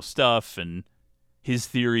out the most stuff, and his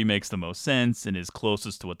theory makes the most sense and is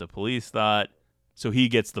closest to what the police thought, so he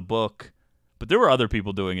gets the book. But there were other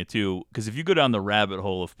people doing it too, because if you go down the rabbit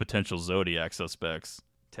hole of potential Zodiac suspects,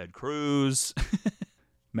 Ted Cruz,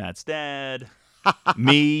 Matt's dad,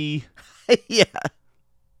 me. Yeah.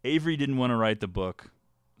 Avery didn't want to write the book,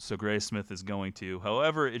 so Graysmith is going to.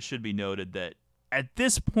 However, it should be noted that at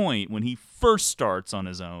this point, when he first starts on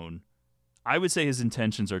his own, I would say his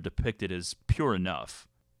intentions are depicted as pure enough.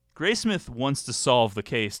 Graysmith wants to solve the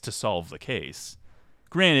case to solve the case.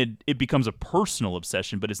 Granted, it becomes a personal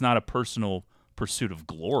obsession, but it's not a personal pursuit of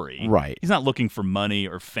glory. Right. He's not looking for money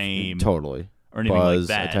or fame. Totally. Or anything Buzz,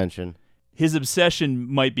 like that. attention. His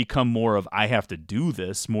obsession might become more of, I have to do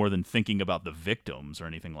this, more than thinking about the victims or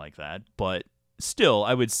anything like that. But still,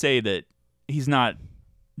 I would say that he's not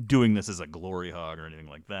doing this as a glory hog or anything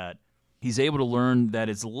like that. He's able to learn that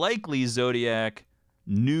it's likely Zodiac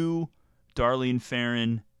knew Darlene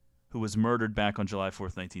Ferrin, who was murdered back on July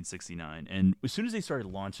 4th, 1969. And as soon as they started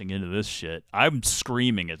launching into this shit, I'm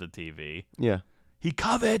screaming at the TV. Yeah. He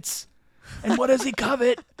covets! And what does he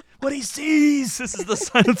covet? What he sees! This is the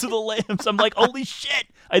Silence of the Lambs. I'm like, holy shit!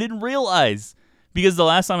 I didn't realize. Because the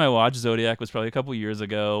last time I watched Zodiac was probably a couple years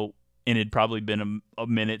ago, and it'd probably been a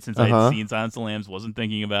minute since I had seen Silence of the Lambs, wasn't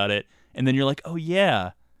thinking about it. And then you're like, oh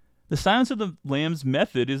yeah, the Silence of the Lambs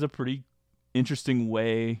method is a pretty interesting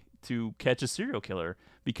way to catch a serial killer.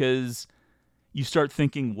 Because you start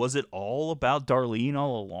thinking, was it all about Darlene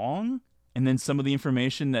all along? And then some of the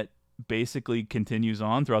information that basically continues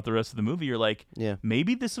on throughout the rest of the movie, you're like,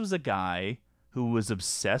 maybe this was a guy who was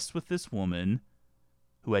obsessed with this woman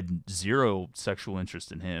who had zero sexual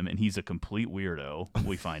interest in him, and he's a complete weirdo,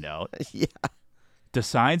 we find out.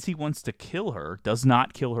 Decides he wants to kill her, does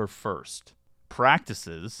not kill her first,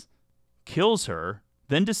 practices, kills her,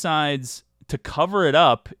 then decides to cover it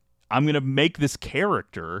up. I'm going to make this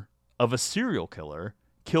character of a serial killer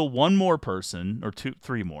kill one more person, or two or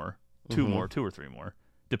three more.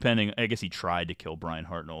 Depending, I guess he tried to kill Brian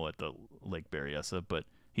Hartnell at the Lake Berryessa, but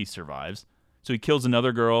he survives. So he kills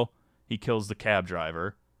another girl. He kills the cab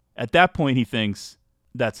driver. At that point, he thinks,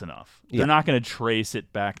 that's enough. They're not going to trace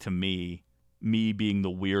it back to me being the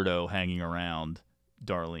weirdo hanging around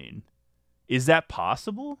Darlene. Is that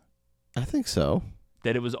possible? I think so.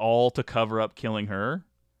 That it was all to cover up killing her?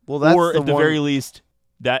 Well, that's or at the very least,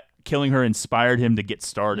 that killing her inspired him to get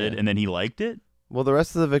started, and then he liked it? Well, the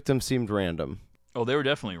rest of the victims seemed random. Oh, they were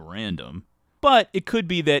definitely random. But it could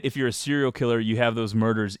be that if you're a serial killer, you have those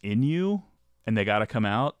murders in you, and they got to come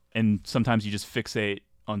out. And sometimes you just fixate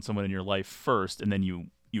on someone in your life first, and then you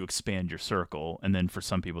expand your circle. And then for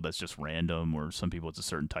some people, that's just random, or some people, it's a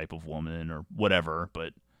certain type of woman or whatever.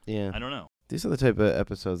 But I don't know. These are the type of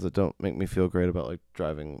episodes that don't make me feel great about like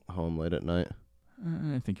driving home late at night.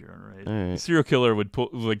 I think you're all right. A serial killer would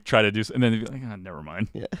try to do, and then they'd be like, oh, never mind.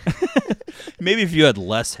 Yeah. Maybe if you had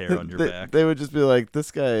less hair on your back, they would just be like,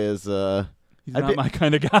 "This guy is he's not my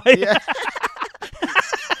kind of guy." Yeah.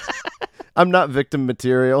 I'm not victim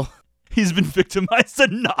material. He's been victimized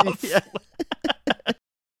enough. Yeah.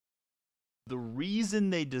 The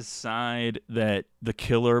reason they decide that the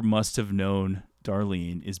killer must have known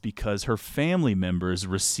Darlene is because her family members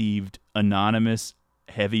received anonymous,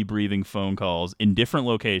 heavy-breathing phone calls in different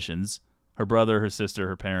locations. Her brother, her sister,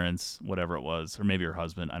 her parents, whatever it was, or maybe her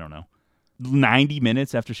husband, I don't know. 90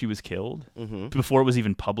 minutes after she was killed, before it was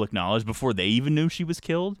even public knowledge, before they even knew she was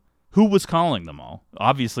killed. Who was calling them all?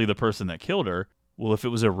 Obviously the person that killed her. Well, if it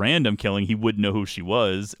was a random killing, he wouldn't know who she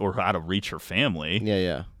was or how to reach her family.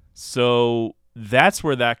 Yeah. So that's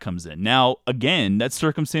where that comes in. Now, again, that's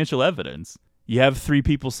circumstantial evidence. You have 3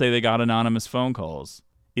 people say they got anonymous phone calls.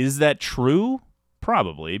 Is that true?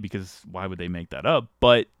 Probably, because why would they make that up?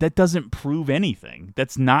 But that doesn't prove anything.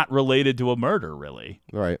 That's not related to a murder, really.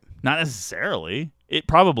 Right. Not necessarily. It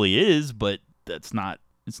probably is, but it's not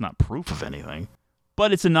proof of anything.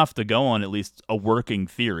 But it's enough to go on at least a working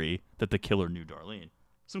theory that the killer knew Darlene.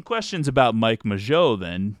 Some questions about Mike Mageau,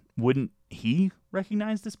 then. Wouldn't he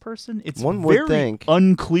recognize this person? It's very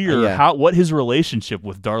unclear what his relationship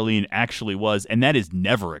with Darlene actually was, and that is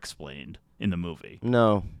never explained in the movie.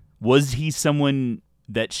 No. Was he someone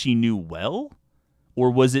that she knew well?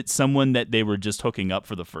 Or was it someone that they were just hooking up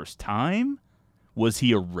for the first time? Was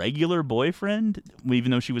he a regular boyfriend,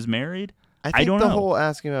 even though she was married? I think don't know. The whole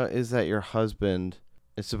asking about is that your husband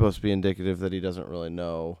is supposed to be indicative that he doesn't really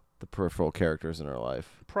know the peripheral characters in her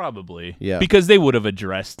life. Probably. Yeah. Because they would have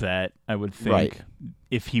addressed that, I would think, Right.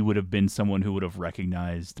 if he would have been someone who would have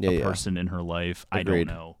recognized a person in her life. Agreed. I don't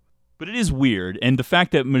know. But it is weird. And the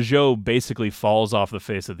fact that Majot basically falls off the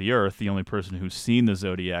face of the earth, the only person who's seen the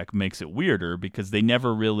Zodiac, makes it weirder because they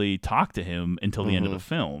never really talk to him until the end of the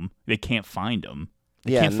film. They can't find him.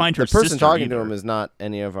 They can't find her the person sister talking either. to him is not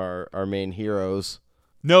any of our main heroes.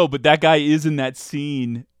 No, but that guy is in that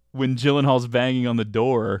scene when Gyllenhaal's banging on the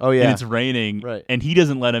door. Oh, yeah. And it's raining. Right. And he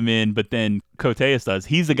doesn't let him in, but then Koteas does.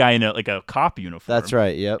 He's the guy in a cop uniform. That's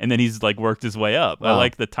right, yep. And then he's like worked his way up. I Wow.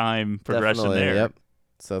 like the time progression Definitely, there. Yep.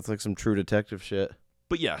 So it's like some True Detective shit.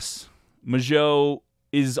 But yes, Majot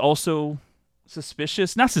is also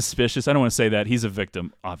suspicious. Not suspicious. I don't want to say that. He's a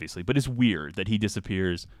victim, obviously. But it's weird that he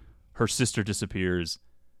disappears. Her sister disappears.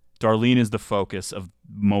 Darlene is the focus of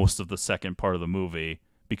most of the second part of the movie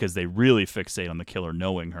because they really fixate on the killer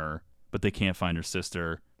knowing her, but they can't find her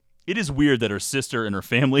sister. It is weird that her sister and her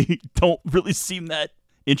family don't really seem that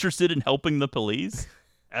interested in helping the police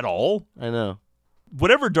at all. I know.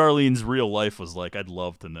 Whatever Darlene's real life was like, I'd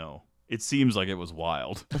love to know. It seems like it was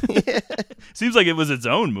wild. Seems like it was its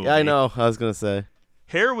own movie. Yeah, I know. I was going to say.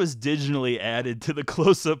 Hair was digitally added to the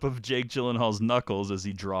close-up of Jake Gyllenhaal's knuckles as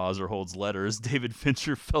he draws or holds letters. David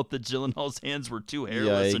Fincher felt that Gyllenhaal's hands were too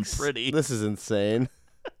hairless and Yikes. pretty. This is insane.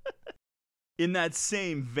 In that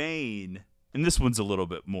same vein, and this one's a little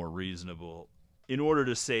bit more reasonable, in order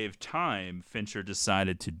to save time, Fincher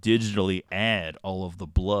decided to digitally add all of the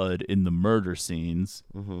blood in the murder scenes,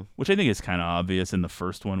 which I think is kind of obvious in the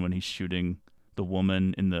first one when he's shooting the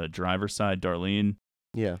woman in the driver's side, Darlene.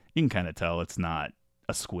 Yeah. You can kind of tell it's not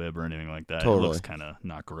a squib or anything like that. Totally. It looks kind of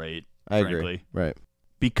not great, I frankly. agree. Right.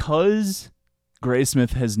 Because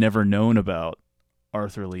Graysmith has never known about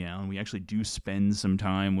Arthur Lee Allen, we actually do spend some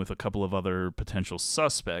time with a couple of other potential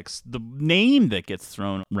suspects. The name that gets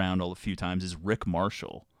thrown around a few times is Rick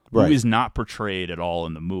Marshall, Right. who is not portrayed at all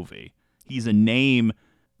in the movie. He's a name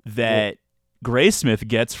that Graysmith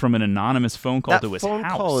gets from an anonymous phone call That to his phone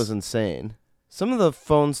house. call is insane. Some of the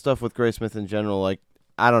phone stuff with Graysmith in general, like,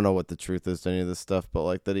 I don't know what the truth is to any of this stuff, but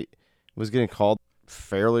like that he was getting called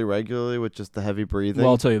fairly regularly with just the heavy breathing.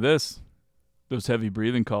 Well, I'll tell you this. Those heavy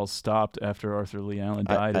breathing calls stopped after Arthur Lee Allen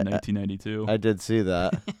died in 1992. I did see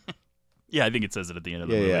that. Yeah, I think it says it at the end of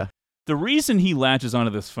the Yeah, movie. yeah. The reason he latches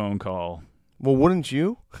onto this phone call Well, wouldn't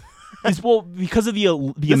you? is because of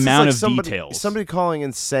the This is amount like of somebody, details. Somebody calling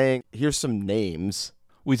and saying, "Here's some names."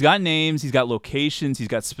 Well, he's got names, he's got locations, he's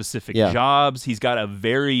got specific Yeah. jobs, he's got a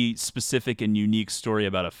very specific and unique story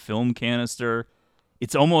about a film canister.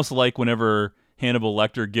 It's almost like whenever Hannibal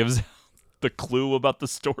Lecter gives out the clue about the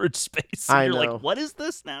storage space. And I you're know. like, what is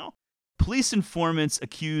this now? Police informants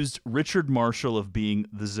accused Richard Marshall of being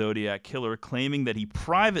the Zodiac killer, claiming that he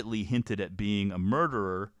privately hinted at being a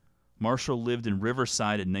murderer. Marshall lived in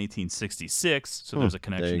Riverside in 1966, so there's a There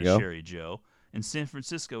connection you to go. Sherry Joe, and San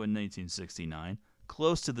Francisco in 1969,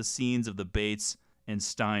 close to the scenes of the Bates and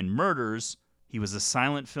Stein murders. He was a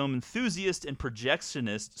silent film enthusiast and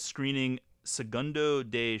projectionist, screening Segundo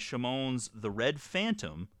de Chamon's The Red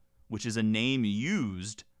Phantom, which is a name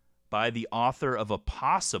used by the author of a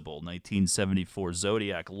possible 1974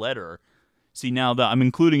 Zodiac letter. See, now I'm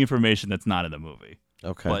including information that's not in the movie.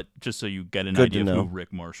 Okay. But just so you get an Good to idea of know. who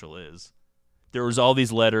Rick Marshall is. There was all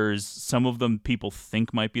these letters. Some of them people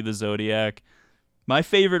think might be the Zodiac. My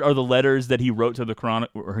favorite are the letters that he wrote to the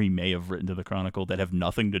Chronicle, or he may have written to the Chronicle, that have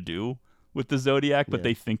nothing to do with the Zodiac, but Yeah.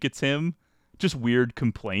 they think it's him. Just weird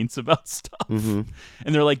complaints about stuff. Mhm.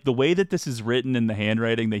 And they're like, the way that this is written in the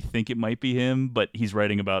handwriting, they think it might be him, but he's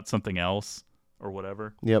writing about something else or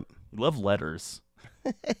whatever. Yep. We love letters.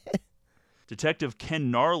 Detective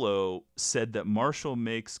Ken Narlow said that Marshall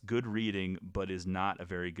makes good reading, but is not a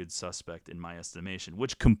very good suspect in my estimation,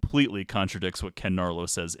 which completely contradicts what Ken Narlow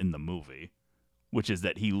says in the movie, which is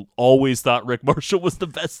that he always thought Rick Marshall was the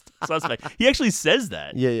best suspect. He actually says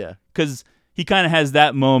that. Yeah, yeah. Because he kind of has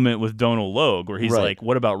that moment with Donald Logue where he's Right. like,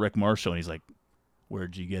 what about Rick Marshall? And he's like,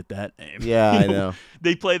 where'd you get that name? Yeah, You I know.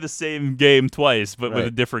 They play the same game twice, but with a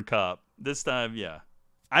Right. different cop. This time, yeah.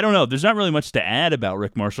 I don't know. There's not really much to add about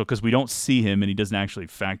Rick Marshall because we don't see him and he doesn't actually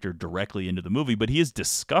factor directly into the movie, but he is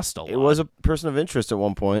discussed a lot. It was a person of interest at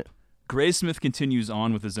one point. Graysmith continues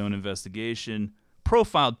on with his own investigation,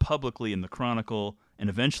 profiled publicly in the Chronicle, and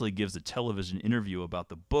eventually gives a television interview about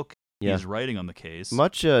the book he Yeah. is writing on the case.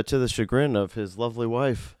 Much to the chagrin of his lovely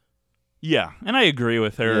wife. Yeah, and I agree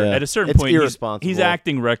with her. Yeah. At a certain It's point, irresponsible. he's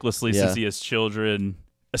acting recklessly Yeah. since he has children,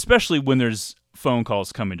 especially when there's phone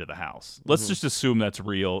calls coming to the house. Let's Mhm. just assume that's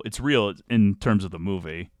real. It's real in terms of the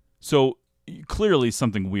movie. So clearly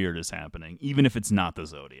something weird is happening, even if it's not the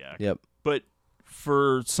Zodiac. Yep. But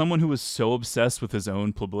For someone who was so obsessed with his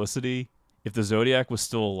own publicity, if the Zodiac was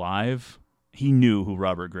still alive, he knew who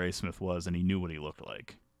Robert Graysmith was and he knew what he looked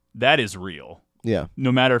like. That is real. Yeah.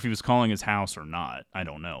 No matter if he was calling his house or not, I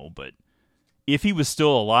don't know. But if he was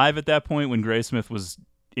still alive at that point when Graysmith was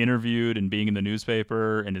interviewed and being in the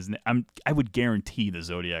newspaper, and I would guarantee the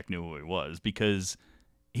Zodiac knew who he was because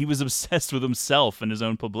he was obsessed with himself and his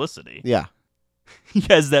own publicity. Yeah. He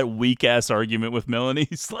has that weak-ass argument with Melanie.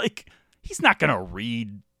 He's like, he's not going to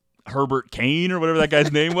read Herbert Kane or whatever that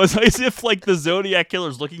guy's name was. As if like the Zodiac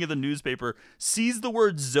killer's looking at the newspaper, sees the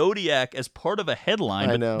word Zodiac as part of a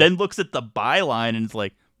headline, but then looks at the byline and is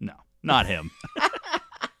like, no, not him.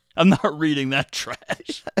 I'm not reading that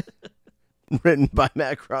trash. Written by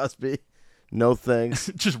Matt Crosby. No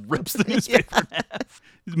thanks. Just rips the newspaper in half.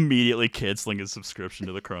 He's immediately canceling his subscription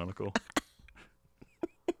to the Chronicle.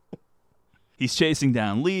 He's chasing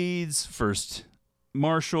down leads. First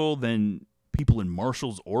Marshall, then people in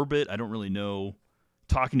Marshall's orbit. I don't really know.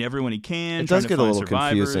 Talking to everyone he can. It does get a little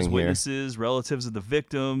survivors, confusing witnesses, relatives of the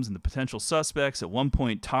victims, and the potential suspects. At one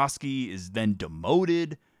point, Toschi is then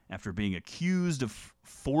demoted after being accused of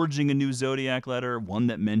forging a new Zodiac letter, one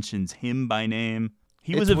that mentions him by name.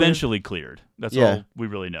 He was eventually cleared. That's all we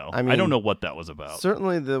really know. I don't know what that was about.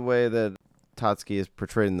 Certainly the way that Toschi is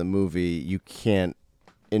portrayed in the movie, you can't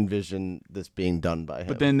envision this being done by him.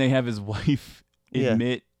 But then they have his wife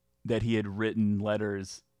admit that he had written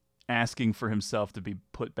letters asking for himself to be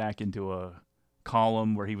put back into a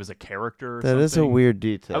column where he was a character or That something. is a weird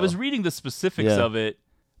detail. I was reading the specifics of it,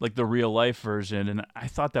 like the real life version, and I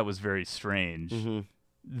thought that was very strange. Mhm.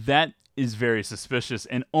 That is very suspicious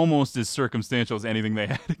and almost as circumstantial as anything they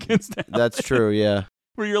had against Alex. That's true, yeah.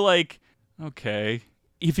 Where you're like, okay,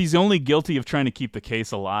 if he's only guilty of trying to keep the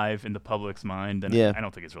case alive in the public's mind, then I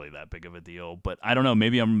don't think it's really that big of a deal. But I don't know,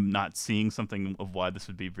 maybe I'm not seeing something of why this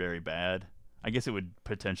would be very bad. I guess it would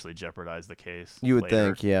potentially jeopardize the case. You would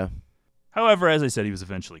later. think, yeah. However, as I said, he was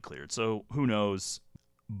eventually cleared, so who knows.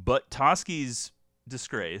 But Toschi's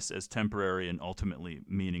disgrace, as temporary and ultimately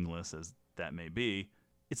meaningless as that may be,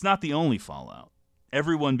 it's not the only fallout.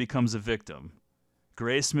 Everyone becomes a victim.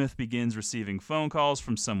 Graysmith begins receiving phone calls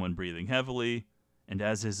from someone breathing heavily, and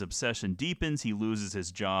as his obsession deepens, he loses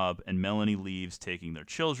his job, and Melanie leaves, taking their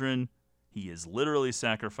children. He is literally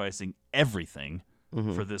sacrificing everything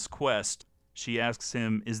for this quest. She asks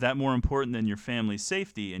him, is that more important than your family's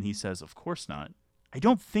safety? And he says, of course not. I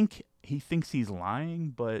don't think he thinks he's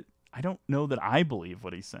lying, but I don't know that I believe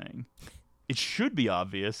what he's saying. It should be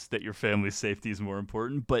obvious that your family's safety is more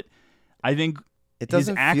important, but I think it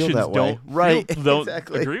doesn't his actions feel that way. don't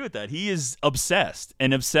Exactly. agree with that. He is obsessed,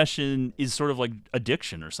 and obsession is sort of like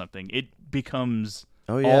addiction or something. It becomes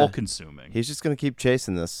all-consuming. He's just going to keep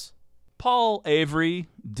chasing this. Paul Avery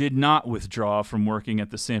did not withdraw from working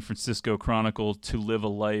at the San Francisco Chronicle to live a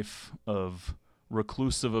life of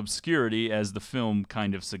reclusive obscurity, as the film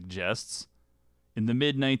kind of suggests. In the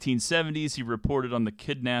mid-1970s, he reported on the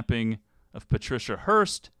kidnapping of Patricia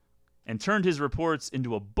Hearst and turned his reports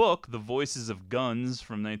into a book, The Voices of Guns,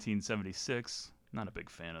 from 1976. Not a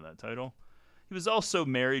big fan of that title. He was also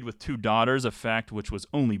married with 2 daughters, a fact which was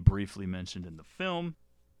only briefly mentioned in the film.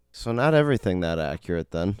 So not everything that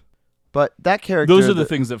accurate then. But that character... Those are the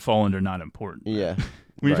things that fall under not important. Yeah.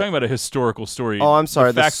 When you're talking about a historical story... Oh, I'm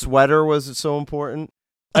sorry. The sweater was so important?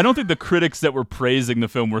 I don't think the critics that were praising the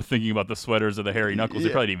film were thinking about the sweaters or the hairy knuckles. They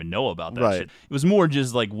probably didn't even know about that shit. It was more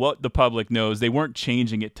just like what the public knows. They weren't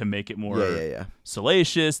changing it to make it more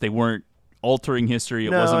salacious. They weren't altering history.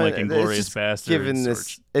 It wasn't like Inglourious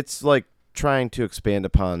Basterds. It's like trying to expand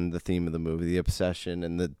upon the theme of the movie, the obsession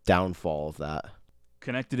and the downfall of that.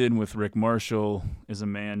 Connected in with Rick Marshall is a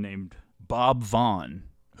man named Bob Vaughn,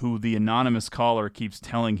 who the anonymous caller keeps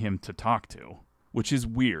telling him to talk to, which is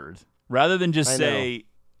weird. Rather than just say,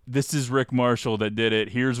 this is Rick Marshall that did it,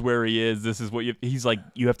 here's where he is, this is what he's like,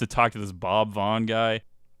 you have to talk to this Bob Vaughn guy.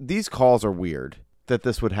 These calls are weird that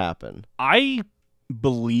this would happen. I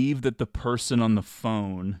believe that the person on the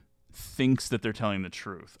phone thinks that they're telling the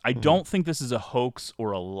truth. I don't think this is a hoax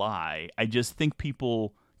or a lie. I just think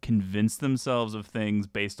people convince themselves of things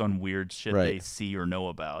based on weird shit they see or know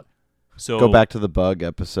about. So go back to the bug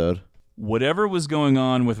episode. Whatever was going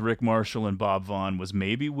on with Rick Marshall and Bob Vaughn was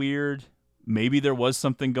maybe weird. Maybe there was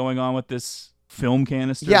something going on with this film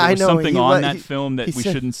canister. Yeah, there was I know. Something on that film that we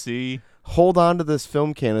shouldn't see. Hold on to this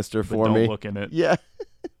film canister for me. Don't look in it. Yeah.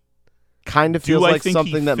 Kind of feels like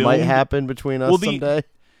something that might happen between us someday.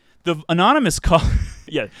 The anonymous call...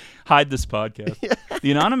 hide this podcast.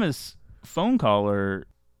 The anonymous phone caller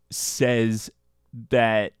says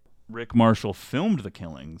that Rick Marshall filmed the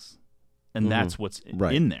killings, and that's what's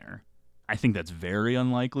in there. I think that's very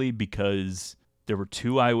unlikely because There were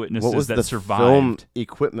 2 eyewitnesses What was that the survived. film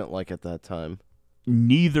equipment like at that time?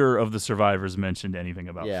 Neither of the survivors mentioned anything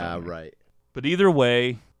about filming. Right. But either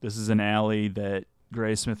way, this is an alley that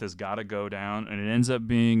Graysmith has got to go down, and it ends up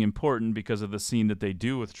being important because of the scene that they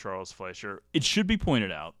do with Charles Fleischer. It should be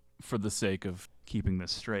pointed out, for the sake of keeping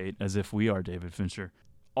this straight, as if we are David Fincher.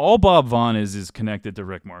 All Bob Vaughn is connected to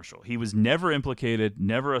Rick Marshall. He was never implicated,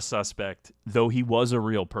 never a suspect, though he was a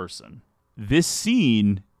real person. This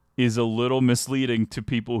scene is a little misleading to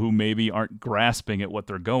people who maybe aren't grasping at what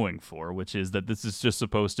they're going for, which is that this is just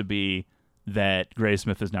supposed to be that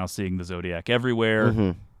Graysmith is now seeing the Zodiac everywhere.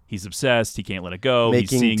 Mhm. He's obsessed. He can't let it go. Making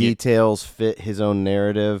He's seeing details fit his own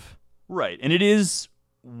narrative. Right. And it is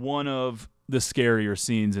one of the scarier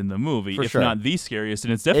scenes in the movie, For if sure. not the scariest.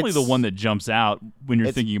 And it's definitely the one that jumps out when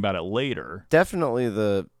you're thinking about it later. Definitely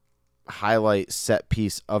the highlight set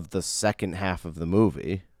piece of the second half of the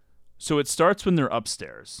movie. So it starts when they're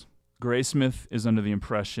upstairs. Graysmith is under the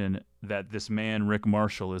impression that this man, Rick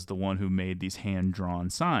Marshall, is the one who made these hand-drawn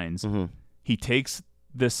signs. Mm-hmm. He takes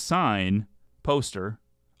this sign poster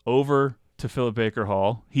over to Philip Baker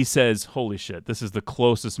Hall. He says, holy shit, this is the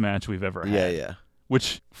closest match we've ever had. Yeah.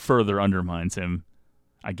 Which further undermines him,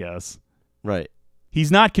 I guess. Right.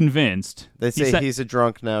 He's not convinced. They say he's a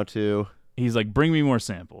drunk now, too. He's like, bring me more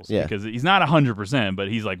samples. Yeah. Because he's not 100%, but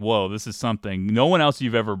he's like, whoa, this is something. No one else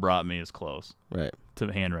you've ever brought me is close. Right. To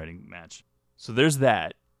the handwriting match. So there's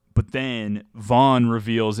that. But then Vaughn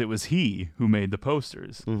reveals it was he who made the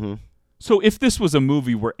posters. Mm-hmm. So if this was a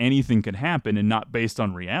movie where anything could happen and not based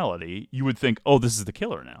on reality, you would think, oh, this is the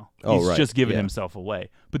killer now. He's just giving himself away.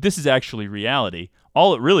 But this is actually reality.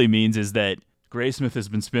 All it really means is that Graysmith has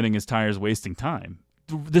been spinning his tires wasting time.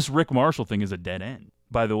 This Rick Marshall thing is a dead end.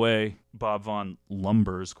 By the way, Bob Vaughn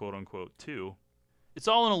lumbers, quote unquote, too. It's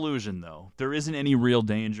all an illusion, though. There isn't any real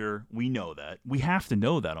danger. We know that. We have to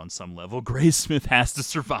know that on some level. Graysmith has to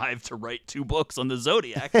survive to write 2 books on the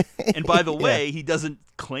Zodiac. And by the way, he doesn't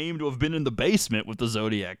claim to have been in the basement with the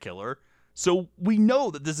Zodiac killer. So we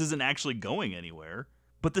know that this isn't actually going anywhere.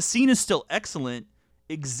 But the scene is still excellent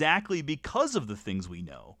exactly because of the things we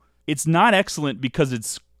know. It's not excellent because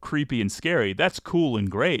it's creepy and scary. That's cool and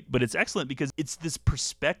great. But it's excellent because it's this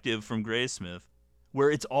perspective from Graysmith where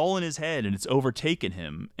it's all in his head and it's overtaken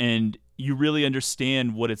him, and you really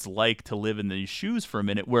understand what it's like to live in these shoes for a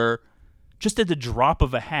minute, where just at the drop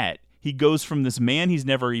of a hat, he goes from this man he's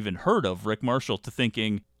never even heard of, Rick Marshall, to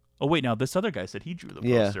thinking, oh, wait, now this other guy said he drew the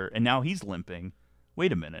poster, and now he's limping.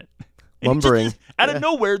 Wait a minute. Lumbering. Out of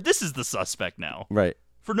nowhere, this is the suspect now. Right.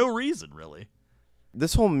 For no reason, really.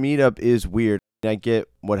 This whole meetup is weird. I get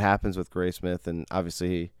what happens with Graysmith, and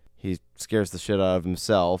obviously he scares the shit out of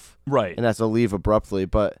himself. Right. And has to leave abruptly,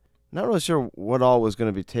 but not really sure what all was going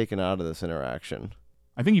to be taken out of this interaction.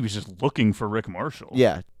 I think he was just looking for Rick Marshall.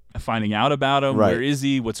 Yeah. Finding out about him. Right. Where is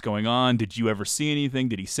he? What's going on? Did you ever see anything?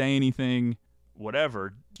 Did he say anything?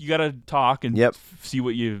 Whatever. You got to talk and see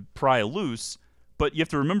what you pry loose. But you have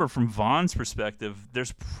to remember, from Vaughn's perspective,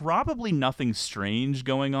 there's probably nothing strange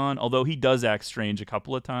going on, although he does act strange a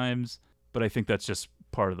couple of times. But I think that's just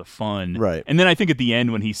part of the fun. Right. And then I think at the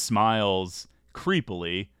end when he smiles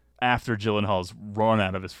creepily after Gyllenhaal's run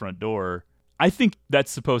out of his front door, I think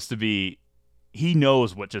that's supposed to be, he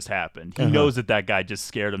knows what just happened. He knows that guy just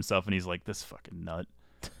scared himself, and he's like, this fucking nut.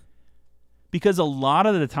 Because a lot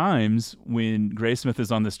of the times when Graysmith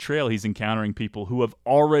is on this trail, he's encountering people who have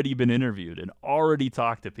already been interviewed and already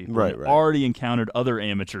talked to people, Right, and right. already encountered other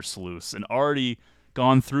amateur sleuths and already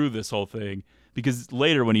gone through this whole thing. Because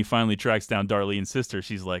later when he finally tracks down Darlene's sister,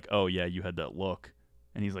 she's like, oh, yeah, you had that look.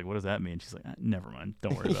 And he's like, what does that mean? She's like, never mind.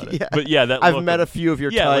 Don't worry about it. Yeah. But yeah, that I've look met of- a few of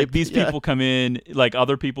your yeah, type. like these Yeah. people come in, like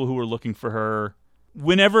other people who were looking for her.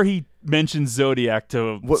 Whenever he mentions Zodiac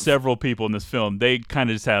to several people in this film, they kind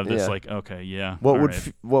of just have this like, okay, yeah. What all would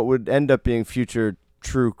right. what would end up being future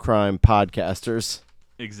true crime podcasters?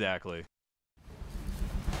 Exactly.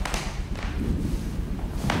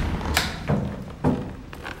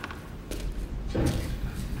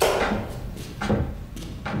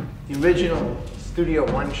 The original Studio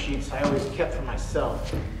One sheets I always kept for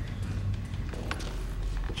myself.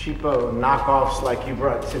 Cheapo knockoffs like you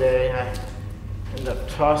brought today, I end up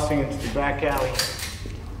tossing into the back alley.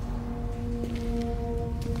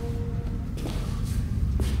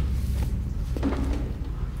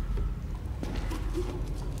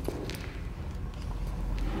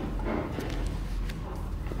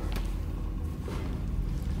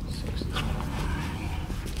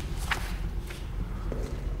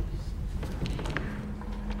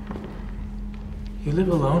 You live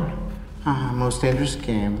alone? Most Dangerous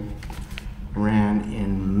Game ran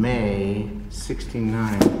in May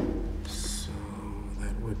 '69. So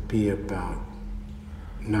that would be about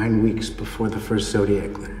 9 weeks before the first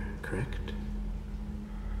Zodiac letter, correct?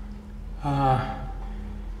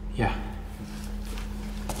 Yeah.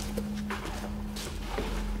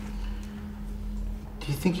 Do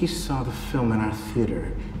you think he saw the film in our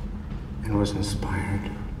theater and was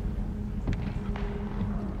inspired?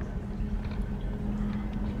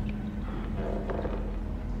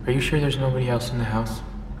 Are you sure there's nobody else in the house?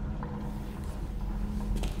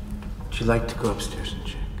 Would you like to go upstairs and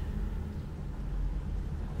check?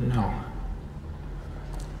 No.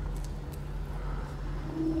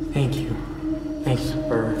 Thank you. Thanks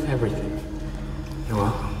for everything. You're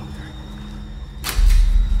welcome.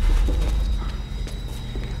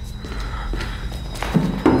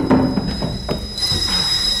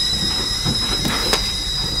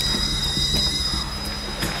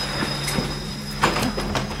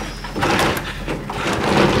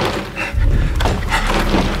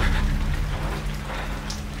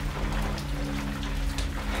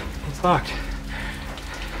 It's locked.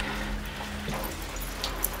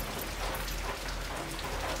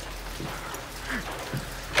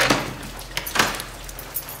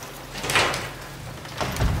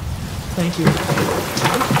 Thank you.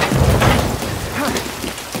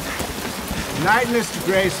 Night, Mr.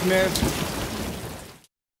 Graysmith.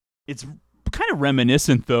 It's kind of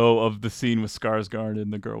reminiscent, though, of the scene with Skarsgård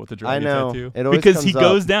and the girl with the dragon tattoo. It always because he comes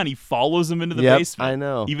goes up. down, he follows him into the Yep, basement. I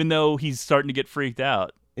know. Even though he's starting to get freaked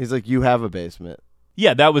out. He's like, you have a basement.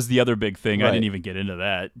 Yeah, that was the other big thing. I Right. didn't even get into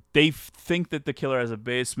that. They think that the killer has a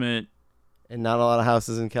basement. And not a lot of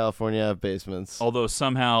houses in California have basements. Although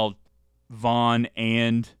somehow Vaughn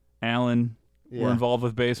and Alan were Yeah. involved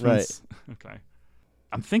with basements. Okay.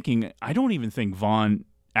 I'm thinking, I don't even think Vaughn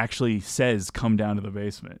actually says come down to the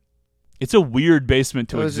basement. It's a weird basement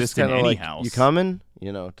to It was just exist in kinda any like, house. You coming?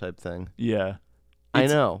 You know, type thing. Yeah. I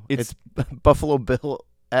know. It's Buffalo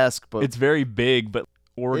Bill-esque, but it's very big, but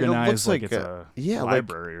organized looks like like it's a- a yeah, like-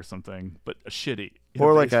 library or something, but a shitty. in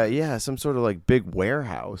or like basement. some sort of like big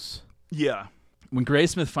warehouse. Yeah. When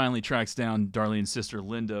Graysmith finally tracks down Darlene's sister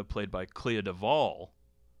Linda, played by Clea Duvall,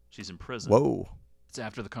 she's in prison. Whoa. It's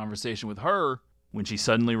after the conversation with her when she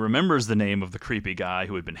suddenly remembers the name of the creepy guy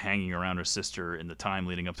who had been hanging around her sister in the time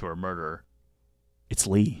leading up to her murder. It's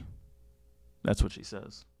Lee. That's what she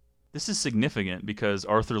says. This is significant because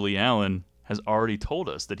Arthur Lee Allen has already told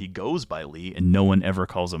us that he goes by Lee and no one ever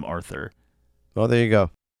calls him Arthur. Well, there you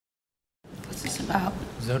go. What's this about?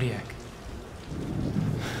 Zodiac.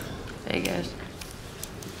 Figures.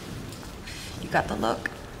 You got the look?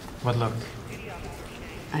 What look?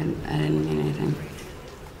 I didn't mean anything.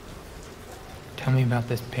 Tell me about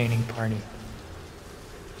this painting party.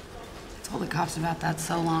 I told the cops about that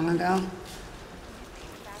so long ago.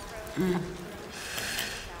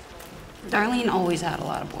 Darlene always had a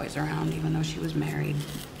lot of boys around, even though she was married.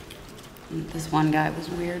 This one guy was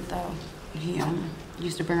weird, though. He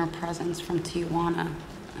used to bring her presents from Tijuana,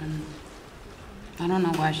 and I don't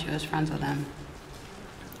know why she was friends with him.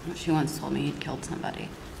 She once told me he'd killed somebody.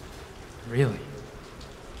 Really?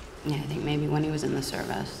 Yeah, I think maybe when he was in the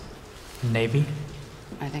service. Navy?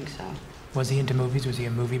 I think so. Was he into movies? Was he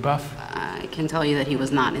a movie buff? I can tell you that he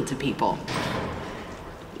was not into people.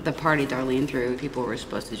 The party Darlene threw, people were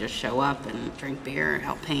supposed to just show up and drink beer and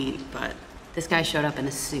help paint, but this guy showed up in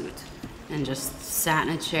a suit and just sat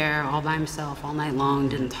in a chair all by himself all night long,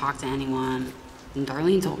 didn't talk to anyone. And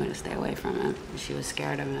Darlene told me to stay away from him. She was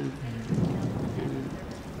scared of him. And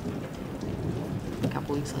a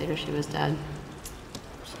couple weeks later, she was dead.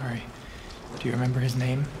 Sorry. Do you remember his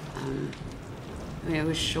name? I mean, it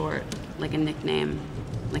was short, like a nickname,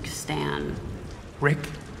 like Stan. Rick?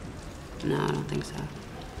 No, I don't think so.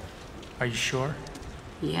 Are you sure?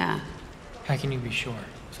 Yeah, How can you be sure?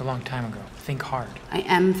 It was a long time ago. Think hard. I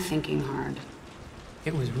am thinking hard.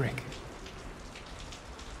 It was Rick.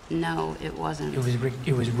 No, it wasn't. It was Rick.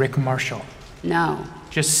 It was Rick Marshall. No,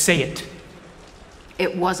 Just say it.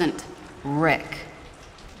 it wasn't Rick.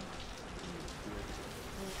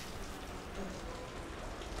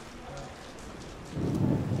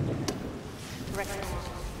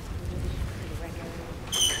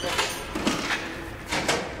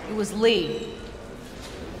 It was Lee.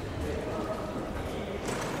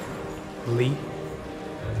 Lee?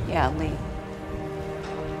 Yeah, Lee.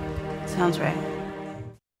 Sounds right.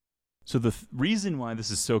 So the reason why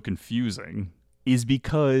this is so confusing is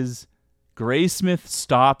because Graysmith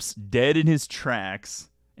stops dead in his tracks,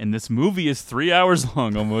 and this movie is 3 hours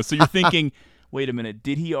long almost. So you're thinking, wait a minute,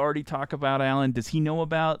 did he already talk about Alan? Does he know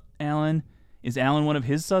about Alan? Is Alan one of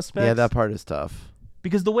his suspects? Yeah, that part is tough.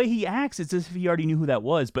 Because the way he acts, it's as if he already knew who that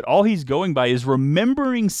was. But all he's going by is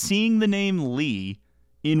remembering seeing the name Lee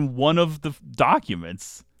in one of the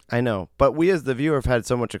documents. I know, but we as the viewer have had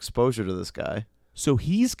so much exposure to this guy. So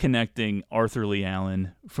he's connecting Arthur Lee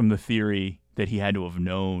Allen from the theory that he had to have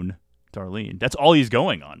known Darlene. That's all he's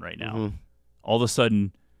going on right now. Mhm. All of a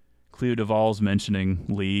sudden, Cleo Duvall's mentioning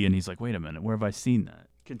Lee, and he's like, wait a minute, where have I seen that?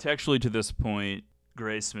 Contextually to this point,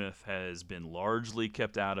 Graysmith has been largely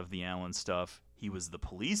kept out of the Allen stuff. He was the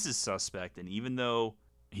police's suspect, and even though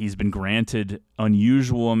he's been granted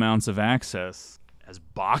unusual amounts of access as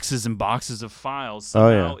boxes and boxes of files,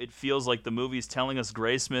 somehow it feels like the movie's telling us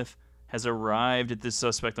Graysmith has arrived at this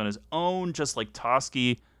suspect on his own, just like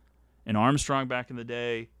Toschi and Armstrong back in the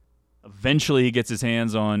day. Eventually, he gets his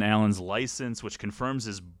hands on Allen's license, which confirms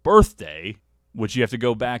his birthday, which you have to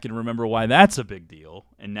go back and remember why that's a big deal.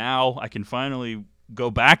 And now I can finally go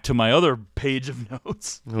back to my other page of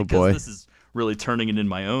notes Oh, because boy. this is really turning it in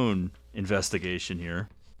my own investigation here.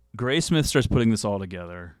 Graysmith starts putting this all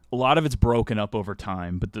together. A lot of it's broken up over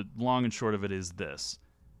time, but the long and short of it is this.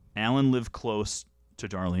 Allen lived close to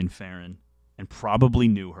Darlene Ferrin and probably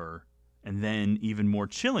knew her. And then, even more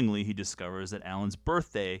chillingly, he discovers that Allen's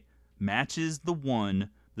birthday matches the one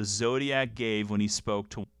the Zodiac gave when he spoke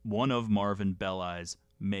to one of Marvin Belli's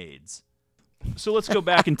maids. So let's go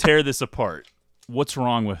back and tear this apart. What's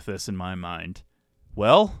wrong with this in my mind?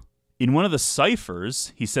 Well, in one of the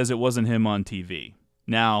ciphers, he says it wasn't him on TV.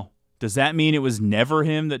 Now, does that mean it was never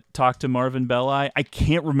him that talked to Marvin Belli? I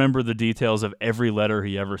can't remember the details of every letter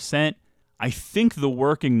he ever sent. I think the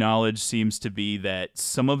working knowledge seems to be that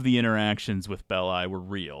some of the interactions with Belli were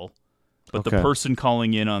real, but the Okay. person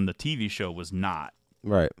calling in on the TV show was not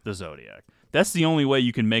Right. the Zodiac. That's the only way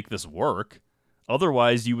you can make this work.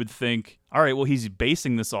 Otherwise, you would think, all right, well, he's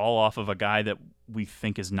basing this all off of a guy that we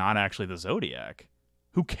think is not actually the Zodiac.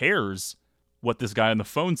 Who cares what this guy on the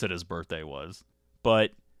phone said his birthday was?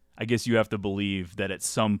 But I guess you have to believe that at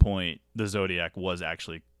some point the Zodiac was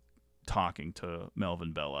actually talking to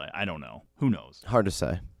Melvin Belli. I don't know. Who knows? Hard to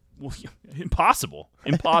say. Well, impossible.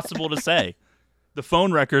 Impossible to say. The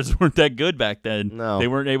phone records weren't that good back then. No. They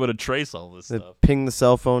weren't able to trace all this They stuff. ping the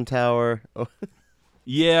cell phone tower.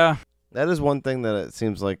 Yeah. That is one thing that it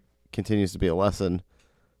seems like continues to be a lesson.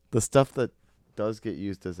 The stuff that does get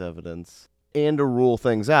used as evidence and to rule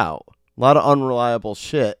things out. A lot of unreliable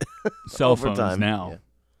shit. Cell over phones time. now. Yeah.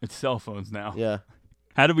 It's cell phones now. Yeah.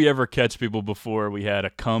 How did we ever catch people before? We had a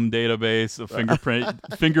cum database, a fingerprint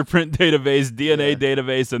database, DNA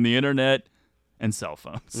database, and the internet, and cell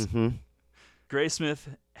phones. Mm-hmm.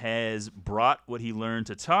 Graysmith has brought what he learned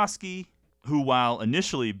to Toschi, who, while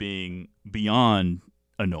initially being beyond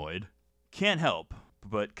annoyed, can't help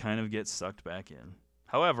but kind of get sucked back in.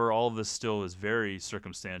 However, all of this still is very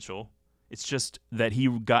circumstantial. It's just that he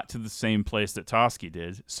got to the same place that Toschi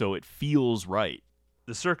did, so it feels right.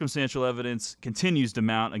 The circumstantial evidence continues to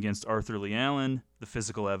mount against Arthur Lee Allen. The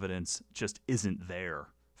physical evidence just isn't there.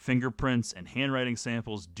 Fingerprints and handwriting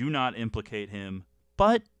samples do not implicate him,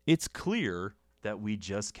 but it's clear that we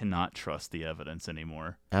just cannot trust the evidence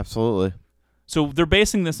anymore. Absolutely. So they're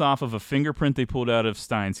basing this off of a fingerprint they pulled out of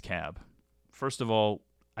Stein's cab. First of all,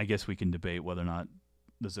 I guess we can debate whether or not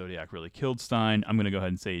the Zodiac really killed Stein. I'm going to go ahead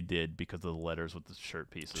and say he did because of the letters with the shirt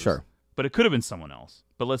pieces. Sure. But it could have been someone else.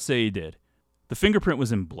 But let's say he did. The fingerprint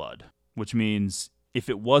was in blood, which means if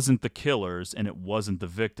it wasn't the killers and it wasn't the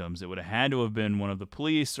victims, it would have had to have been one of the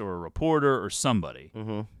police or a reporter or somebody.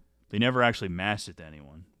 Mm-hmm. They never actually matched it to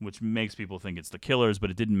anyone, which makes people think it's the killers, but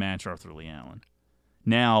it didn't match Arthur Lee Allen.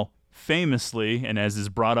 Now, famously, and as is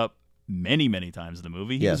brought up many, many times in the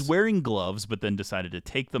movie, he was wearing gloves but then decided to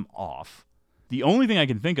take them off. The only thing I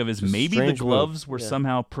can think of is Just maybe the strange gloves move. were Yeah.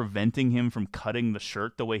 somehow preventing him from cutting the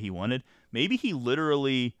shirt the way he wanted. Maybe he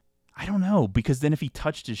literally, I don't know, because then if he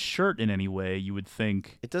touched his shirt in any way, you would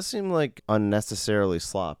think. It does seem like unnecessarily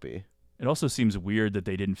sloppy. It also seems weird that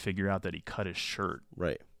they didn't figure out that he cut his shirt.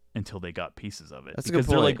 Right. Until they got pieces of it. That's a because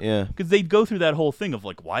good point, they're yeah. Because they'd go through that whole thing of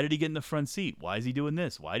like, why did he get in the front seat? Why is he doing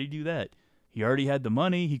this? Why did he do that? He already had the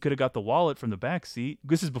money. He could have got the wallet from the back seat.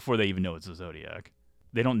 This is before they even know it's a Zodiac.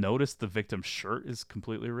 They don't notice the victim's shirt is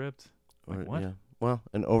completely ripped. Like, what? Yeah. Well,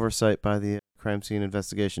 an oversight by the crime scene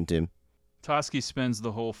investigation team. Toschi spends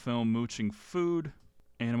the whole film mooching food,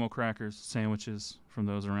 animal crackers, sandwiches from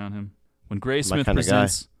those around him. When Graysmith kinda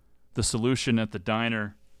presents the solution at the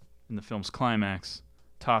diner in the film's climax,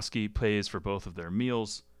 Toschi pays for both of their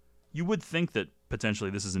meals. You would think that potentially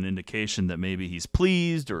this is an indication that maybe he's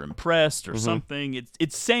pleased or impressed or something.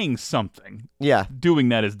 It's saying something. Yeah. Doing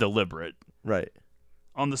that is deliberate. Right.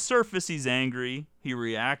 On the surface, he's angry. He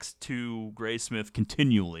reacts to Graysmith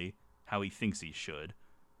continually, how he thinks he should.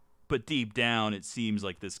 But deep down, it seems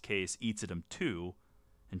like this case eats at him too.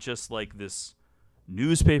 And just like this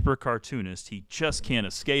newspaper cartoonist, he just can't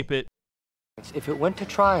escape it. If it went to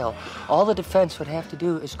trial, all the defense would have to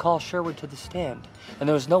do is call Sherwood to the stand. And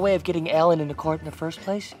there was no way of getting Allen into court in the first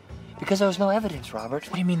place because there was no evidence, Robert.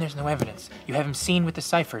 What do you mean there's no evidence? You have him seen with the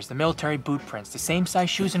ciphers, the military boot prints, the same size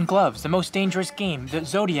shoes and gloves, the most dangerous game, the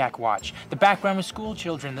Zodiac watch, the background of school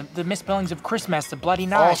children, the misspellings of Christmas, the bloody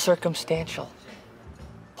knife. All circumstantial.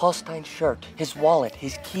 Paul Stein's shirt, his wallet,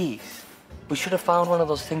 his keys. We should have found one of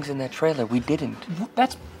those things in that trailer. We didn't.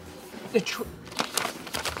 That's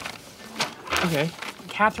Okay.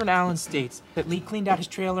 Catherine Allen states that Lee cleaned out his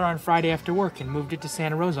trailer on Friday after work and moved it to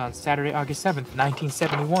Santa Rosa on Saturday, August 7th,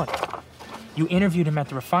 1971. You interviewed him at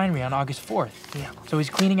the refinery on August 4th. Yeah. So he's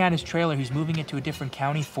cleaning out his trailer, he's moving it to a different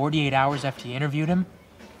county 48 hours after you interviewed him?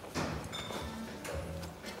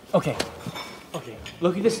 Okay.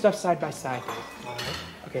 Look at this stuff side by side.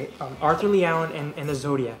 Okay, Arthur Lee Allen and the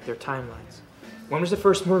Zodiac, their timelines. When was the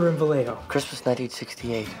first murder in Vallejo? Christmas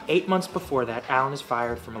 1968. 8 months before that, Allen is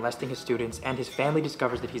fired for molesting his students, and his family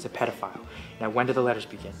discovers that he's a pedophile. Now, when do the letters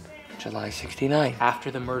begin? July 69.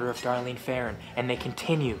 After the murder of Darlene Farron, and they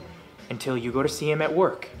continue until you go to see him at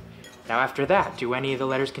work. Now, after that, do any of the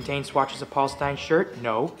letters contain swatches of Paul Stein's shirt?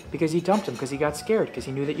 No, because he dumped him because he got scared, because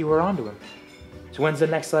he knew that you were onto him. So when's the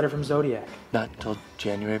next letter from Zodiac? Not until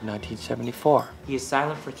January of 1974. He is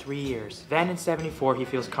silent for 3 years. Then in 74, he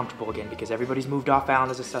feels comfortable again because everybody's moved off Allen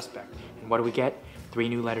as a suspect. And what do we get? 3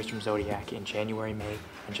 new letters from Zodiac in January, May,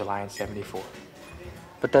 and July in 74.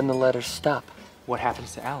 But then the letters stop. What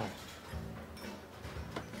happens to Allen?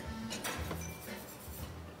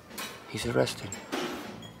 He's arrested.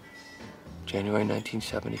 January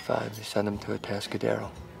 1975, they send him to Atascadero.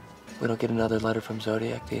 We don't get another letter from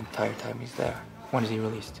Zodiac the entire time he's there. When is he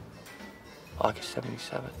released? August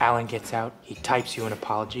 77. Allen gets out, he types you an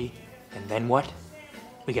apology, and then what?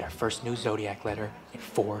 We get our first new Zodiac letter in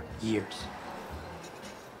 4 years.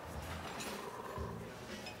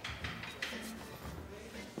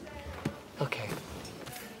 Okay.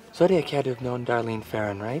 Zodiac had to have known Darlene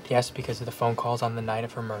Farron, right? Yes, because of the phone calls on the night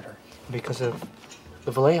of her murder. Because of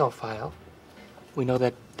the Vallejo file, we know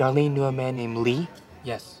that Darlene knew a man named Lee?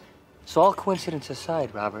 Yes. So all coincidence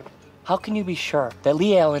aside, Robert, how can you be sure that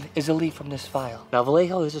Lee Allen is a Lee from this file? Now,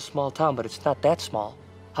 Vallejo is a small town, but it's not that small.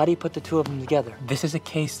 How do you put the two of them together? This is a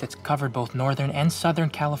case that's covered both northern and southern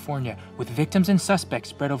California, with victims and suspects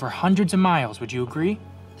spread over hundreds of miles. Would you agree?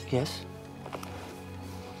 Yes.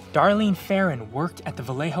 Darlene Farron worked at the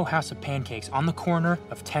Vallejo House of Pancakes on the corner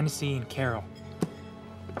of Tennessee and Carroll.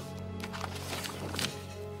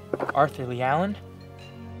 Arthur Lee Allen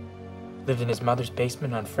lived in his mother's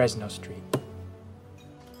basement on Fresno Street.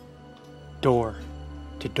 Door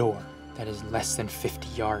to door. That is less than 50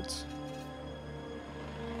 yards.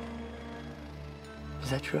 Is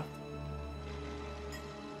that true?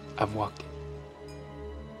 I've walked it.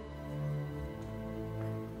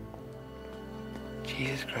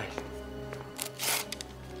 Jesus Christ.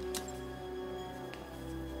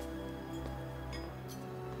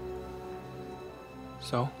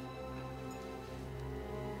 So?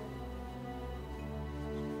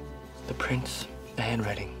 The prints, the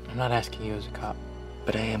handwriting. I'm not asking you as a cop.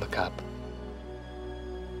 But I am a cop.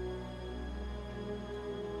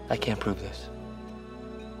 I can't prove this.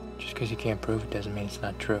 Just because you can't prove it doesn't mean it's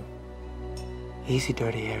not true. Easy,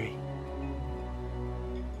 Dirty Harry.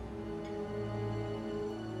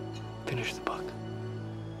 Finish the book.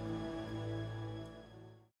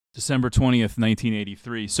 December 20th,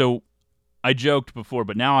 1983. So I joked before,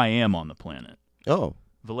 but now I am on the planet. Oh.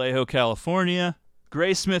 Vallejo, California.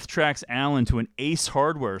 Graysmith tracks Allen to an Ace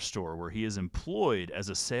Hardware store where he is employed as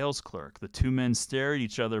a sales clerk. The two men stare at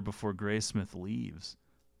each other before Graysmith leaves.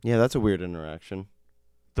 Yeah, that's a weird interaction.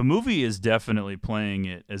 The movie is definitely playing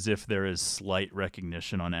it as if there is slight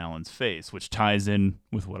recognition on Allen's face, which ties in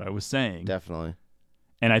with what I was saying. Definitely.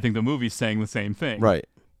 And I think the movie's saying the same thing. Right.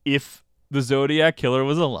 If the Zodiac killer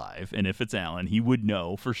was alive, and if it's Allen, he would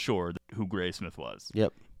know for sure who Graysmith was.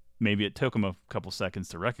 Yep. Maybe it took him a couple seconds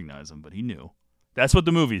to recognize him, but he knew. That's what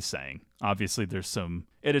the movie's saying. Obviously, there's some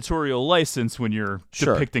editorial license when you're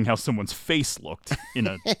depicting how someone's face looked in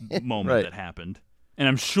a moment that happened. And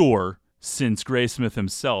I'm sure, since Graysmith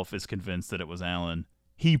himself is convinced that it was Allen,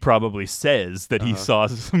 he probably says that he saw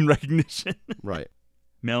some recognition. Right.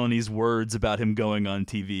 Melanie's words about him going on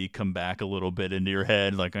TV come back a little bit into your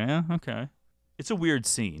head, like, okay. It's a weird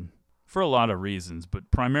scene for a lot of reasons,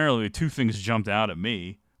 but primarily two things jumped out at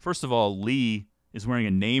me. First of all, Lee is wearing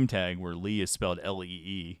a name tag where Lee is spelled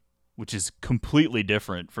L-E-E, which is completely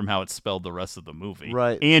different from how it's spelled the rest of the movie.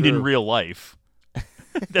 Right. And true. in real life.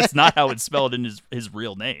 That's not how it's spelled in his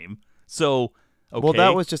real name. So, okay. Well,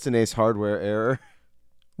 that was just an Ace Hardware error.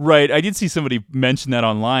 Right. I did see somebody mention that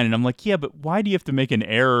online, and I'm like, yeah, but why do you have to make an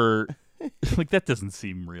error Like, that doesn't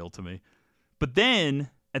seem real to me. But then,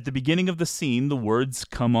 at the beginning of the scene, the words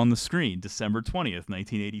come on the screen, December 20th,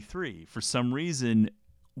 1983. For some reason,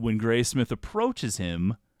 when Graysmith approaches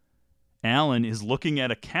him, Alan is looking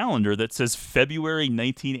at a calendar that says February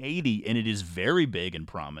 1980, and it is very big and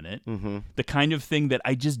prominent. Mm-hmm. The kind of thing that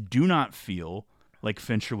I just do not feel like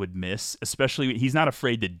Fincher would miss, especially he's not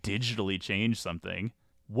afraid to digitally change something.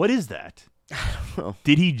 What is that? I don't know.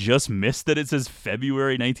 Did he just miss that it says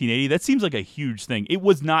February 1980? That seems like a huge thing. It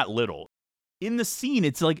was not little. In the scene,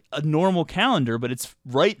 it's like a normal calendar, but it's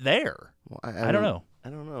right there. Well, I don't know.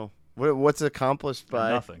 I don't know. What's accomplished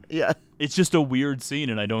by... Nothing. Yeah. It's just a weird scene,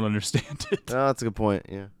 and I don't understand it. Oh, that's a good point,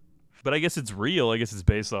 yeah. But I guess it's real. I guess it's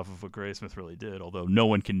based off of what Graysmith really did, although no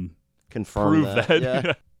one can confirm prove that.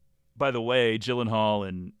 Yeah. By the way, Gyllenhaal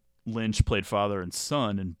and Lynch played father and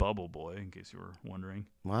son in Bubble Boy, in case you were wondering.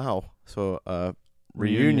 Wow. So,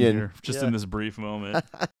 reunion. Here, just Yeah. in this brief moment.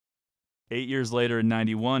 8 years later, in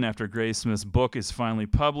 91, after Graysmith's book is finally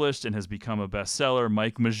published and has become a bestseller,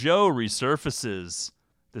 Mike Mageau resurfaces,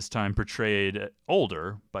 this time portrayed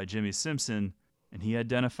older by Jimmy Simpson, and he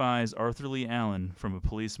identifies Arthur Lee Allen from a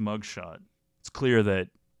police mugshot. It's clear that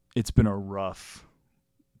it's been a rough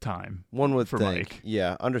time. One would for think. Mike.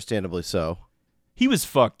 Yeah, understandably so. He was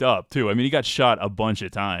fucked up, too. I mean, he got shot a bunch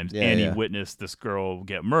of times, Yeah, and yeah. he witnessed this girl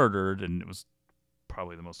get murdered, and it was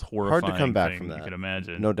probably the most horrifying Hard to come back thing from that. you could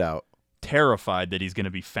imagine. No doubt. Terrified that he's going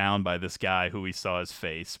to be found by this guy who he saw his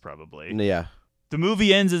face, probably. Yeah. The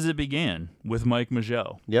movie ends as it began, with Mike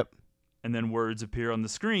Mageau. Yep. And then words appear on the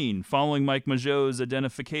screen. Following Mike Mageau's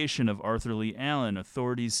identification of Arthur Lee Allen,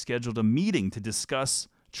 authorities scheduled a meeting to discuss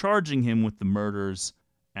charging him with the murders.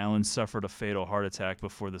 Allen suffered a fatal heart attack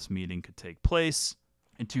before this meeting could take place.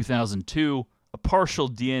 In 2002, a partial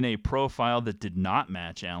DNA profile that did not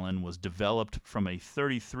match Allen was developed from a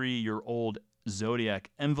 33-year-old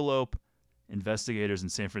Zodiac envelope. Investigators in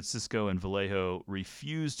San Francisco and Vallejo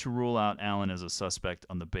refused to rule out Allen as a suspect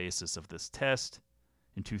on the basis of this test.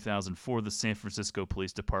 In 2004, the San Francisco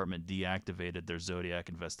Police Department deactivated their Zodiac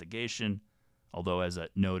investigation, although, as I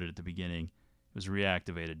noted at the beginning, it was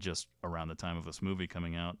reactivated just around the time of this movie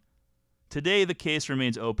coming out. Today, the case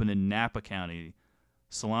remains open in Napa County,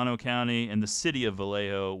 Solano County, and the city of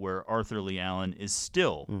Vallejo, where Arthur Lee Allen is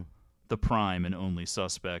still the prime and only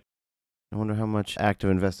suspect. I wonder how much active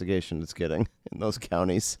investigation it's getting in those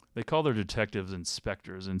counties. They call their detectives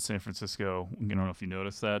inspectors in San Francisco. I don't know if you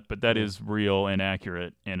noticed that, but that is real and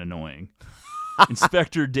accurate and annoying.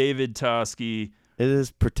 Inspector David Tosky. It is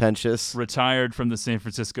pretentious. Retired from the San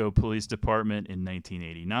Francisco Police Department in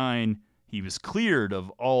 1989. He was cleared of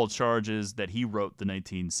all charges that he wrote the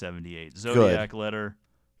 1978 Zodiac letter.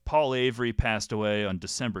 Paul Avery passed away on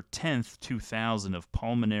December 10th, 2000 of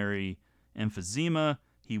pulmonary emphysema.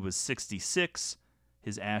 He was 66.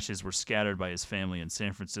 His ashes were scattered by his family in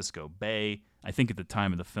San Francisco Bay. I think at the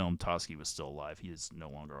time of the film, Tosky was still alive. He is no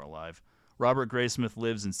longer alive. Robert Graysmith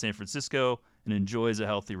lives in San Francisco and enjoys a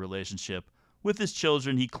healthy relationship with his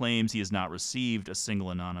children. He claims he has not received a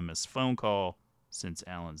single anonymous phone call since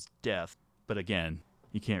Allen's death. But again,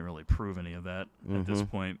 you can't really prove any of that at this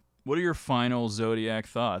point. What are your final Zodiac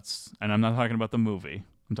thoughts? And I'm not talking about the movie.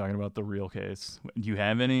 I'm talking about the real case. Do you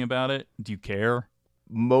have any about it? Do you care?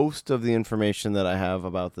 Most of the information that I have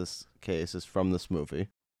about this case is from this movie.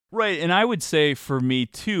 Right, and I would say for me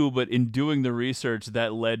too, but in doing the research,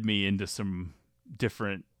 that led me into some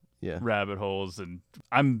different rabbit holes, and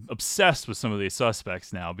I'm obsessed with some of these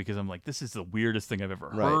suspects now because I'm like, this is the weirdest thing I've ever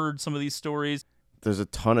heard, some of these stories. There's a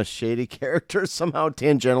ton of shady characters somehow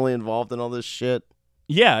tangentially involved in all this shit.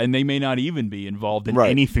 Yeah, and they may not even be involved in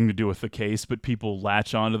anything to do with the case, but people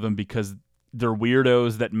latch onto them because they're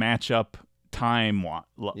weirdos that match up time.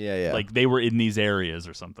 Like they were in these areas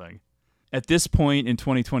or something. At this point in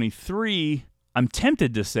 2023, I'm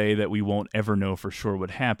tempted to say that we won't ever know for sure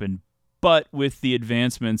what happened, but with the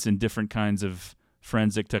advancements in different kinds of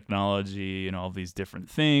forensic technology and all these different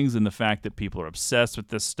things, and the fact that people are obsessed with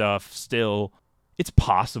this stuff still, it's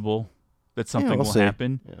possible that something will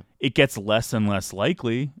happen. Yeah. It gets less and less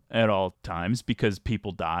likely at all times because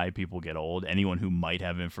people die, people get old. Anyone who might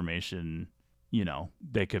have information,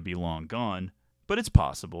 they could be long gone. But it's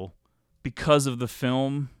possible. Because of the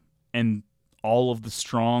film and all of the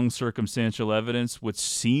strong circumstantial evidence, which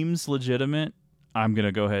seems legitimate, I'm going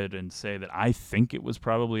to go ahead and say that I think it was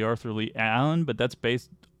probably Arthur Lee Allen, but that's based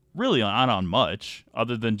really not on much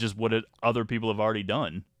other than just what other people have already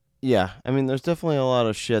done. Yeah, I mean, there's definitely a lot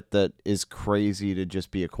of shit that is crazy to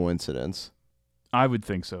just be a coincidence. I would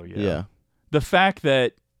think so, yeah. Yeah. The fact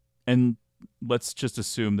that, and let's just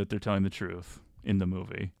assume that they're telling the truth in the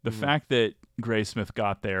movie, the fact that Graysmith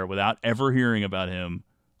got there without ever hearing about him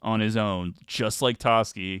on his own, just like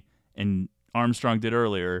Toschi and Armstrong did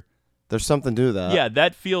earlier. There's something to that. Yeah,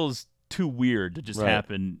 that feels too weird to just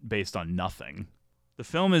happen based on nothing. The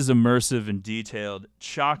film is immersive and detailed,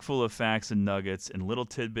 chock full of facts and nuggets and little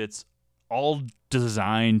tidbits, all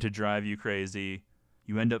designed to drive you crazy.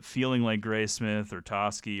 You end up feeling like Graysmith or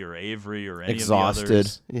Toschi or Avery or any Exhausted. of the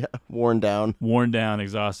others. Yeah, worn down. Worn down,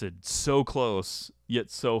 exhausted. So close, yet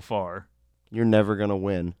so far. You're never going to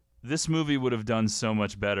win. This movie would have done so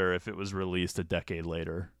much better if it was released a decade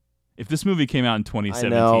later. If this movie came out in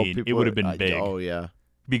 2017, it would have been big. Oh, yeah.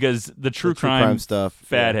 Because the true crime stuff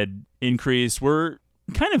fad had increased. We're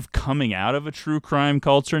kind of coming out of a true crime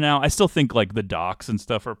culture now. I still think like the docs and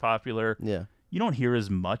stuff are popular. Yeah. You don't hear as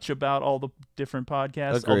much about all the different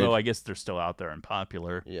podcasts, Agreed. although I guess they're still out there and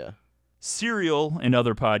popular. Yeah. Serial and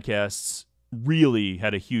other podcasts really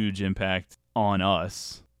had a huge impact on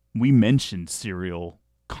us. We mentioned Serial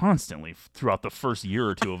constantly throughout the first year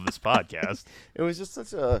or two of this podcast. It was just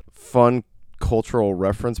such a fun cultural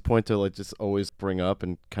reference point to like just always bring up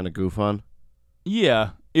and kind of goof on.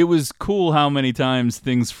 Yeah, it was cool how many times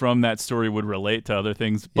things from that story would relate to other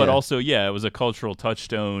things, but also, yeah, it was a cultural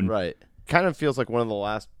touchstone. Right. Kind of feels like one of the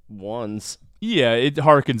last ones. Yeah, it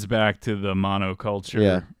harkens back to the monoculture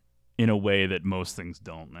Yeah. in a way that most things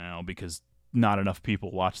don't now because not enough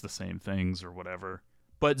people watch the same things or whatever.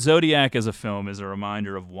 But Zodiac as a film is a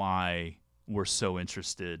reminder of why we're so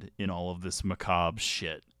interested in all of this macabre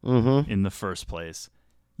shit in the first place.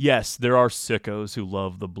 Yes, there are sickos who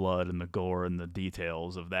love the blood and the gore and the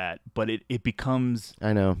details of that, but it becomes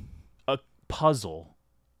a puzzle,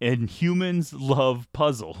 and humans love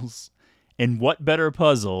puzzles. And what better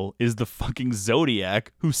puzzle is the fucking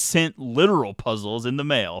Zodiac who sent literal puzzles in the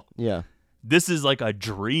mail? Yeah. This is like a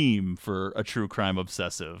dream for a true crime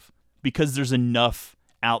obsessive because there's enough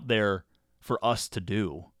out there for us to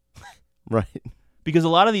do. Right. Because a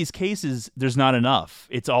lot of these cases, there's not enough.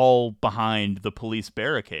 It's all behind the police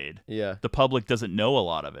barricade. Yeah. The public doesn't know a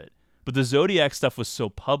lot of it. But the Zodiac stuff was so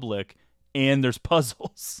public, and there's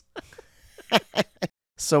puzzles.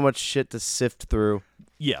 So much shit to sift through.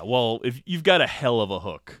 Yeah, well, if you've got a hell of a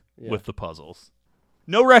hook with the puzzles.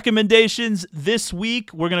 No recommendations this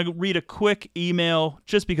week. We're going to read a quick email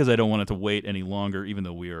just because I don't want it to wait any longer, even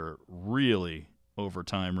though we are really over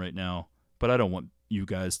time right now. But I don't want you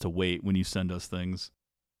guys to wait when you send us things.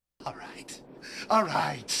 All right. All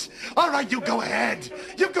right, you go ahead.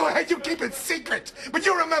 You go ahead, you keep it secret. But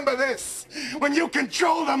you remember this. When you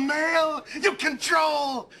control the mail, you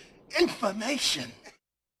control information.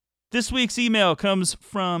 This week's email comes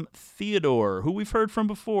from Theodore, who we've heard from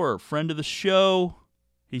before, friend of the show.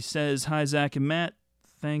 He says, "Hi, Zach and Matt.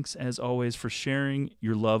 Thanks, as always, for sharing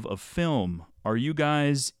your love of film. Are you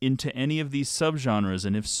guys into any of these subgenres?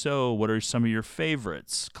 And if so, what are some of your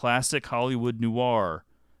favorites? Classic Hollywood noir,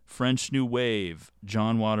 French New Wave,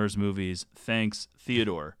 John Waters movies. Thanks,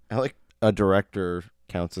 Theodore." I like a director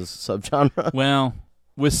counts as subgenre. Well,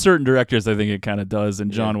 with certain directors, I think it kind of does. And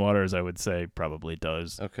John Waters, I would say, probably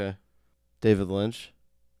does. Okay. David Lynch?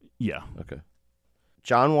 Yeah. Okay.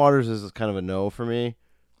 John Waters is kind of a no for me.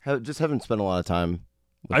 Just haven't spent a lot of time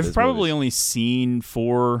with I've his probably movies. only seen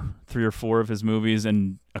 3 or 4 of his movies,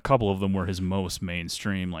 and a couple of them were his most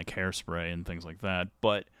mainstream, like Hairspray and things like that.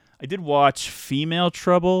 But I did watch Female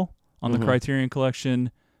Trouble on the Criterion Collection,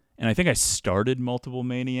 and I think I started Multiple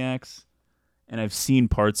Maniacs, and I've seen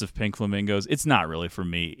parts of Pink Flamingos. It's not really for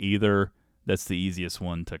me either. That's the easiest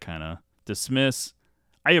one to kind of dismiss.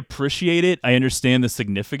 I appreciate it. I understand the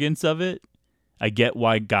significance of it. I get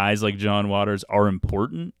why guys like John Waters are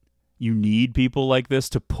important. You need people like this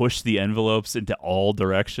to push the envelopes into all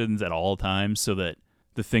directions at all times so that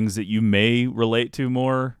the things that you may relate to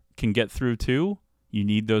more can get through too. You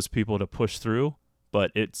need those people to push through,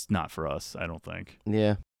 but it's not for us, I don't think.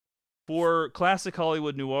 Yeah. For classic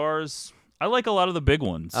Hollywood noirs, I like a lot of the big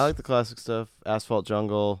ones. I like the classic stuff. Asphalt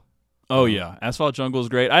Jungle. Oh, yeah. Asphalt Jungle is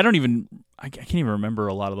great. I can't even remember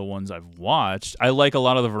a lot of the ones I've watched. I like a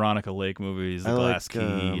lot of the Veronica Lake movies, The Glass Key,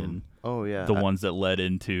 and the ones that led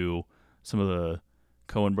into some of the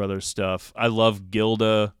Coen Brothers stuff. I love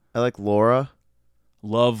Gilda. I like Laura.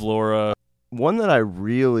 Love Laura. One that I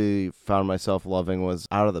really found myself loving was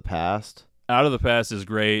Out of the Past. Out of the Past is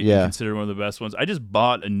great. Yeah. Considered one of the best ones. I just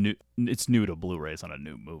bought it's new to Blu-rays on a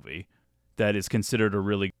new movie that is considered a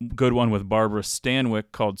really good one with Barbara Stanwyck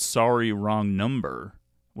called Sorry, Wrong Number,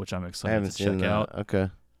 which I'm I excited haven't to seen check that. out. Okay.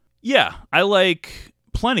 Yeah, I like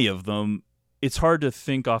plenty of them. It's hard to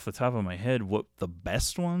think off the top of my head what the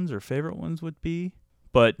best ones or favorite ones would be.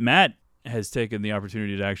 But Matt has taken the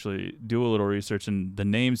opportunity to actually do a little research, and the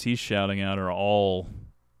names he's shouting out are all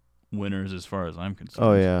winners as far as I'm concerned.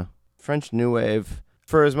 Oh, yeah. French New Wave.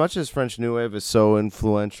 For as much as French New Wave is so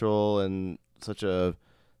influential and such a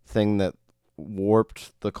thing that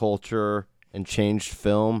warped the culture and changed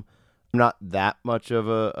film, I'm not that much of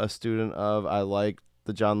a student of. I like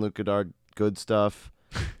the Jean-Luc Godard good stuff.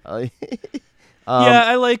 Yeah,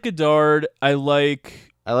 I like Godard. I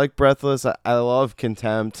like Breathless. I love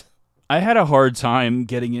Contempt. I had a hard time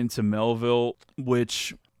getting into Melville,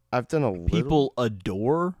 which I've done a little. People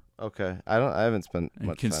adore. Okay, I haven't spent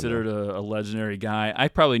much considered time a legendary guy. I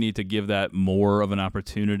probably need to give that more of an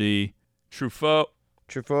opportunity. Truffaut,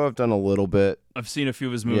 I've done a little bit. I've seen a few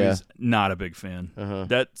of his movies. Yeah. Not a big fan.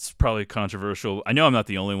 That's probably controversial. I know I'm not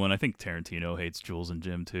the only one. I think Tarantino hates Jules and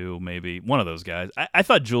Jim too. Maybe one of those guys. I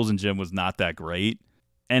thought Jules and Jim was not that great,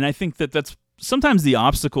 and I think that's sometimes the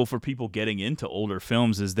obstacle for people getting into older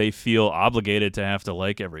films is they feel obligated to have to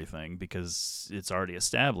like everything because it's already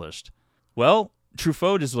established. Well,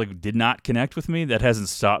 Truffaut just did not connect with me. That hasn't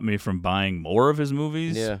stopped me from buying more of his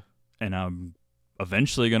movies. Yeah. And I'm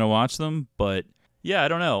eventually going to watch them, but yeah, I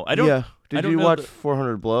don't know. Did you watch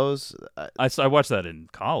 400 Blows? I watched that in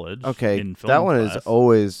college. Okay. In film that one class. is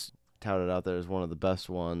always touted out there as one of the best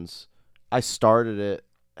ones. I started it,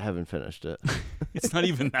 haven't finished it. It's not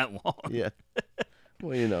even that long. Yeah.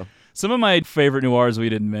 Well, you know. Some of my favorite noirs we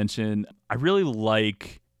didn't mention. I really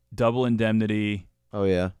like Double Indemnity. Oh,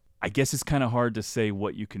 yeah. I guess it's kind of hard to say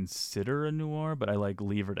what you consider a noir, but I like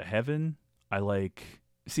Leave Her to Heaven.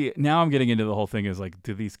 See, now I'm getting into the whole thing is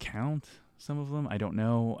do these count? Some of them? I don't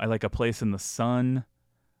know. I like A Place in the Sun.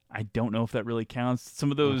 I don't know if that really counts.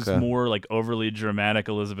 Some of those more overly dramatic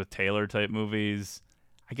Elizabeth Taylor type movies,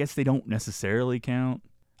 I guess they don't necessarily count.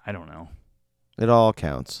 I don't know. It all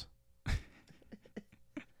counts.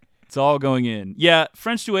 It's all going in. Yeah,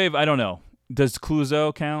 French New Wave, I don't know. Does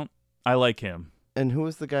Clouseau count? I like him. And who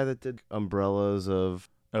was the guy that did Umbrellas of...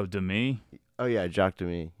 Oh, Demy? Oh, yeah, Jacques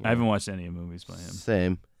Demy. Yeah. I haven't watched any movies by him.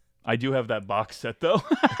 Same. I do have that box set, though.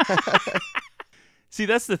 See,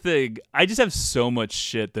 that's the thing. I just have so much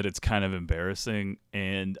shit that it's kind of embarrassing,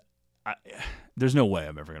 and there's no way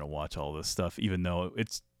I'm ever going to watch all this stuff, even though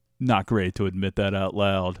it's not great to admit that out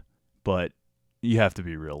loud, but you have to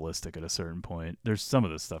be realistic at a certain point. There's some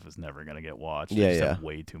of this stuff is never going to get watched. Yeah, I just yeah. have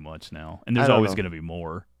way too much now, and there's always going to be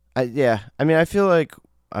more. Yeah. I mean, I feel like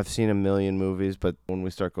I've seen a million movies, but when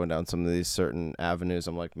we start going down some of these certain avenues,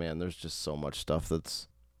 I'm like, man, there's just so much stuff that's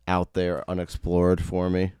out there unexplored for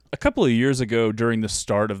me. A couple of years ago, during the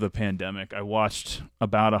start of the pandemic, I watched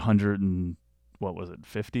about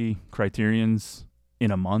 50 Criterions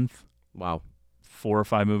in a month. Wow. 4 or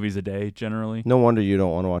 5 movies a day, generally. No wonder you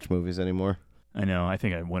don't want to watch movies anymore. I know. I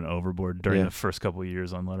think I went overboard during the first couple of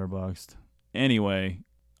years on Letterboxd. Anyway,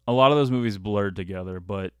 a lot of those movies blurred together,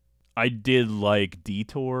 but I did like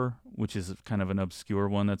Detour, which is kind of an obscure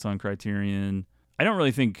one that's on Criterion. I don't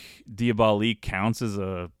really think Diabolique counts as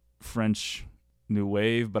a French New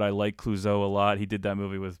Wave, but I like Clouseau a lot. He did that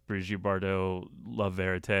movie with Brigitte Bardot, La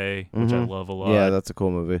Vérité, which I love a lot. Yeah, that's a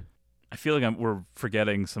cool movie. I feel like we're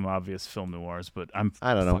forgetting some obvious film noirs, but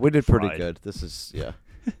I don't know. We did pretty good. This is,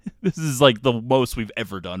 This is the most we've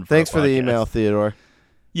ever done for Thanks a for the podcast. email, Theodore.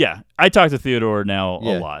 Yeah, I talk to Theodore now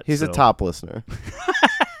a lot. He's a top listener.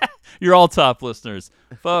 You're all top listeners.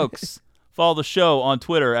 Folks, follow the show on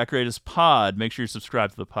Twitter at GreatestPod. Make sure you subscribe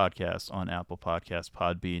to the podcast on Apple Podcasts,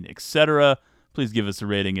 Podbean, etc. Please give us a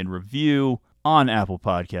rating and review on Apple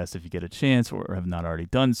Podcasts if you get a chance or have not already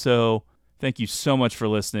done so. Thank you so much for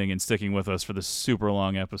listening and sticking with us for this super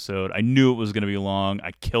long episode. I knew it was going to be long.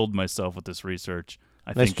 I killed myself with this research.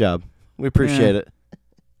 Nice job. We appreciate it.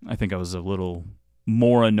 I think I was a little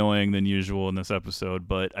more annoying than usual in this episode,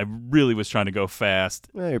 but I really was trying to go fast.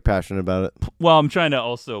 Yeah, you're passionate about it. Well, I'm trying to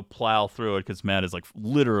also plow through it because Matt has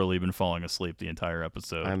literally been falling asleep the entire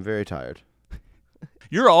episode. I'm very tired.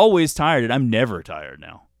 You're always tired, and I'm never tired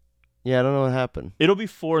now. Yeah, I don't know what happened. It'll be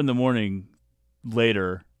 4 a.m.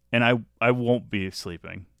 later, and I won't be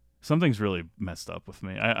sleeping. Something's really messed up with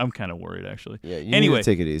me. I'm kind of worried, actually. Yeah, you anyway, need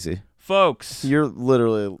to take it easy. Folks. You're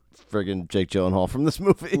literally friggin' Jake Gyllenhaal from this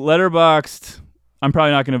movie. Letterboxd. I'm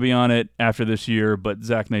probably not going to be on it after this year, but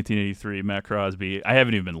Zach 1983, Matt Crosby. I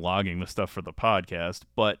haven't even been logging the stuff for the podcast,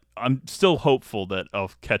 but I'm still hopeful that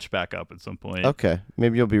I'll catch back up at some point. Okay.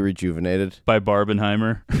 Maybe you'll be rejuvenated. By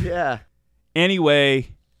Barbenheimer. Yeah.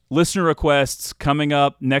 Anyway, listener requests coming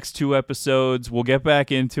up next 2 episodes. We'll get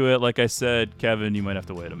back into it. Like I said, Kevin, you might have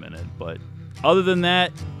to wait a minute. But other than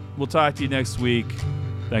that, we'll talk to you next week.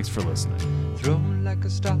 Thanks for listening. Thrown like a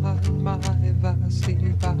star in my vast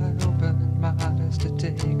sleep, I opened my eyes to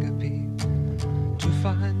take a peep, to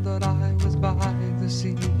find that I was by the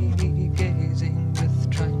sea, gazing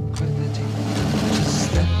with tranquility.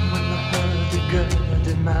 Just then when the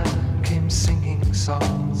hurdy-gurdy man came singing songs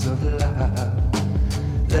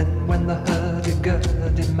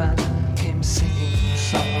man came singing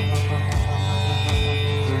songs of love.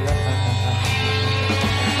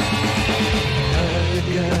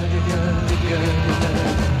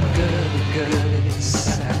 Hurdy-gurdy-gurdy-gurdy-gurdy-gurdy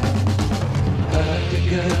sad.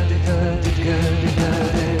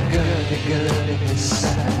 Hurdy-gurdy-gurdy-gurdy-gurdy-gurdy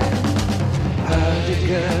sad.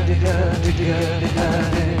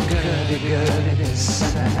 Hurdy-gurdy-gurdy-gurdy-gurdy-gurdy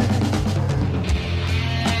sad.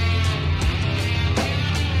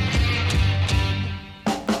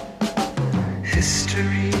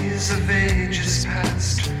 Histories of ages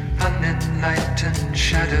past, unenlightened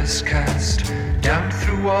shadows cast down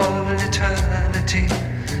through all eternity,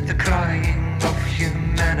 the crying of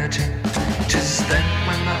humanity. 'Tis then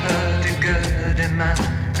when the hurdy-gurdy man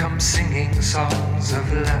comes singing songs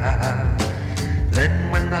of love. Then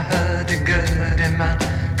when the hurdy-gurdy man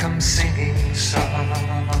comes singing songs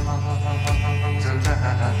of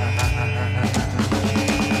love.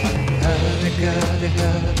 Hurdy-gurdy,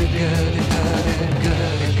 hurdy-gurdy,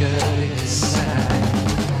 hurdy-gurdy, sad.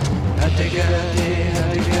 Hurdy-gurdy,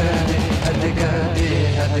 hurdy-gurdy, hurdy-gurdy,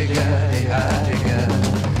 hurdy-gurdy, hurdy-gurdy.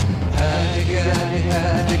 Hurdy-gurdy,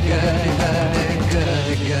 hurdy-gurdy,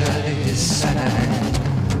 hurdy-gurdy, sad.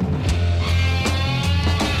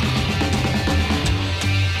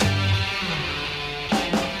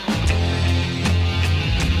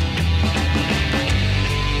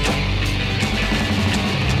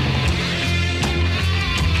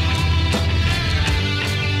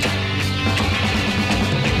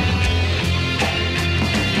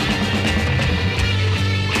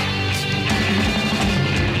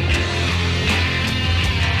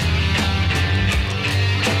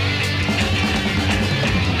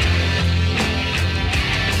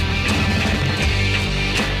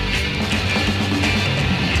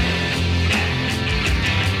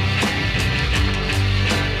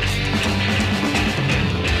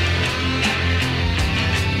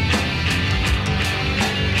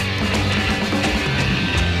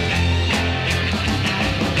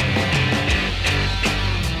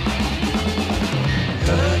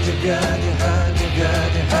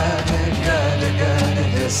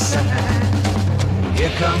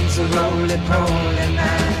 Here comes a roly-poly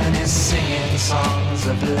man, he's singing songs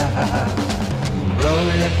of love.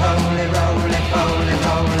 Roly-poly, roly-poly,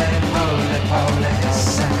 roly-poly, he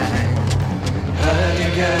sang.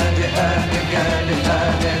 Hurdy-gurdy, hurdy-gurdy,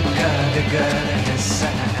 hurdy-gurdy, he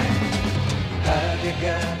sang.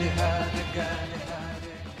 Hurdy-gurdy, hurdy-gurdy,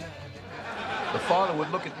 hurdy-gurdy. The father would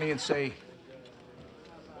look at me and say,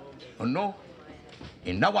 "No,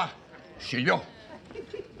 inawa shilyo,"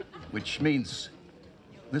 which means,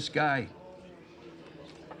 this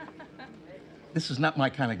is not my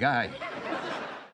kind of guy.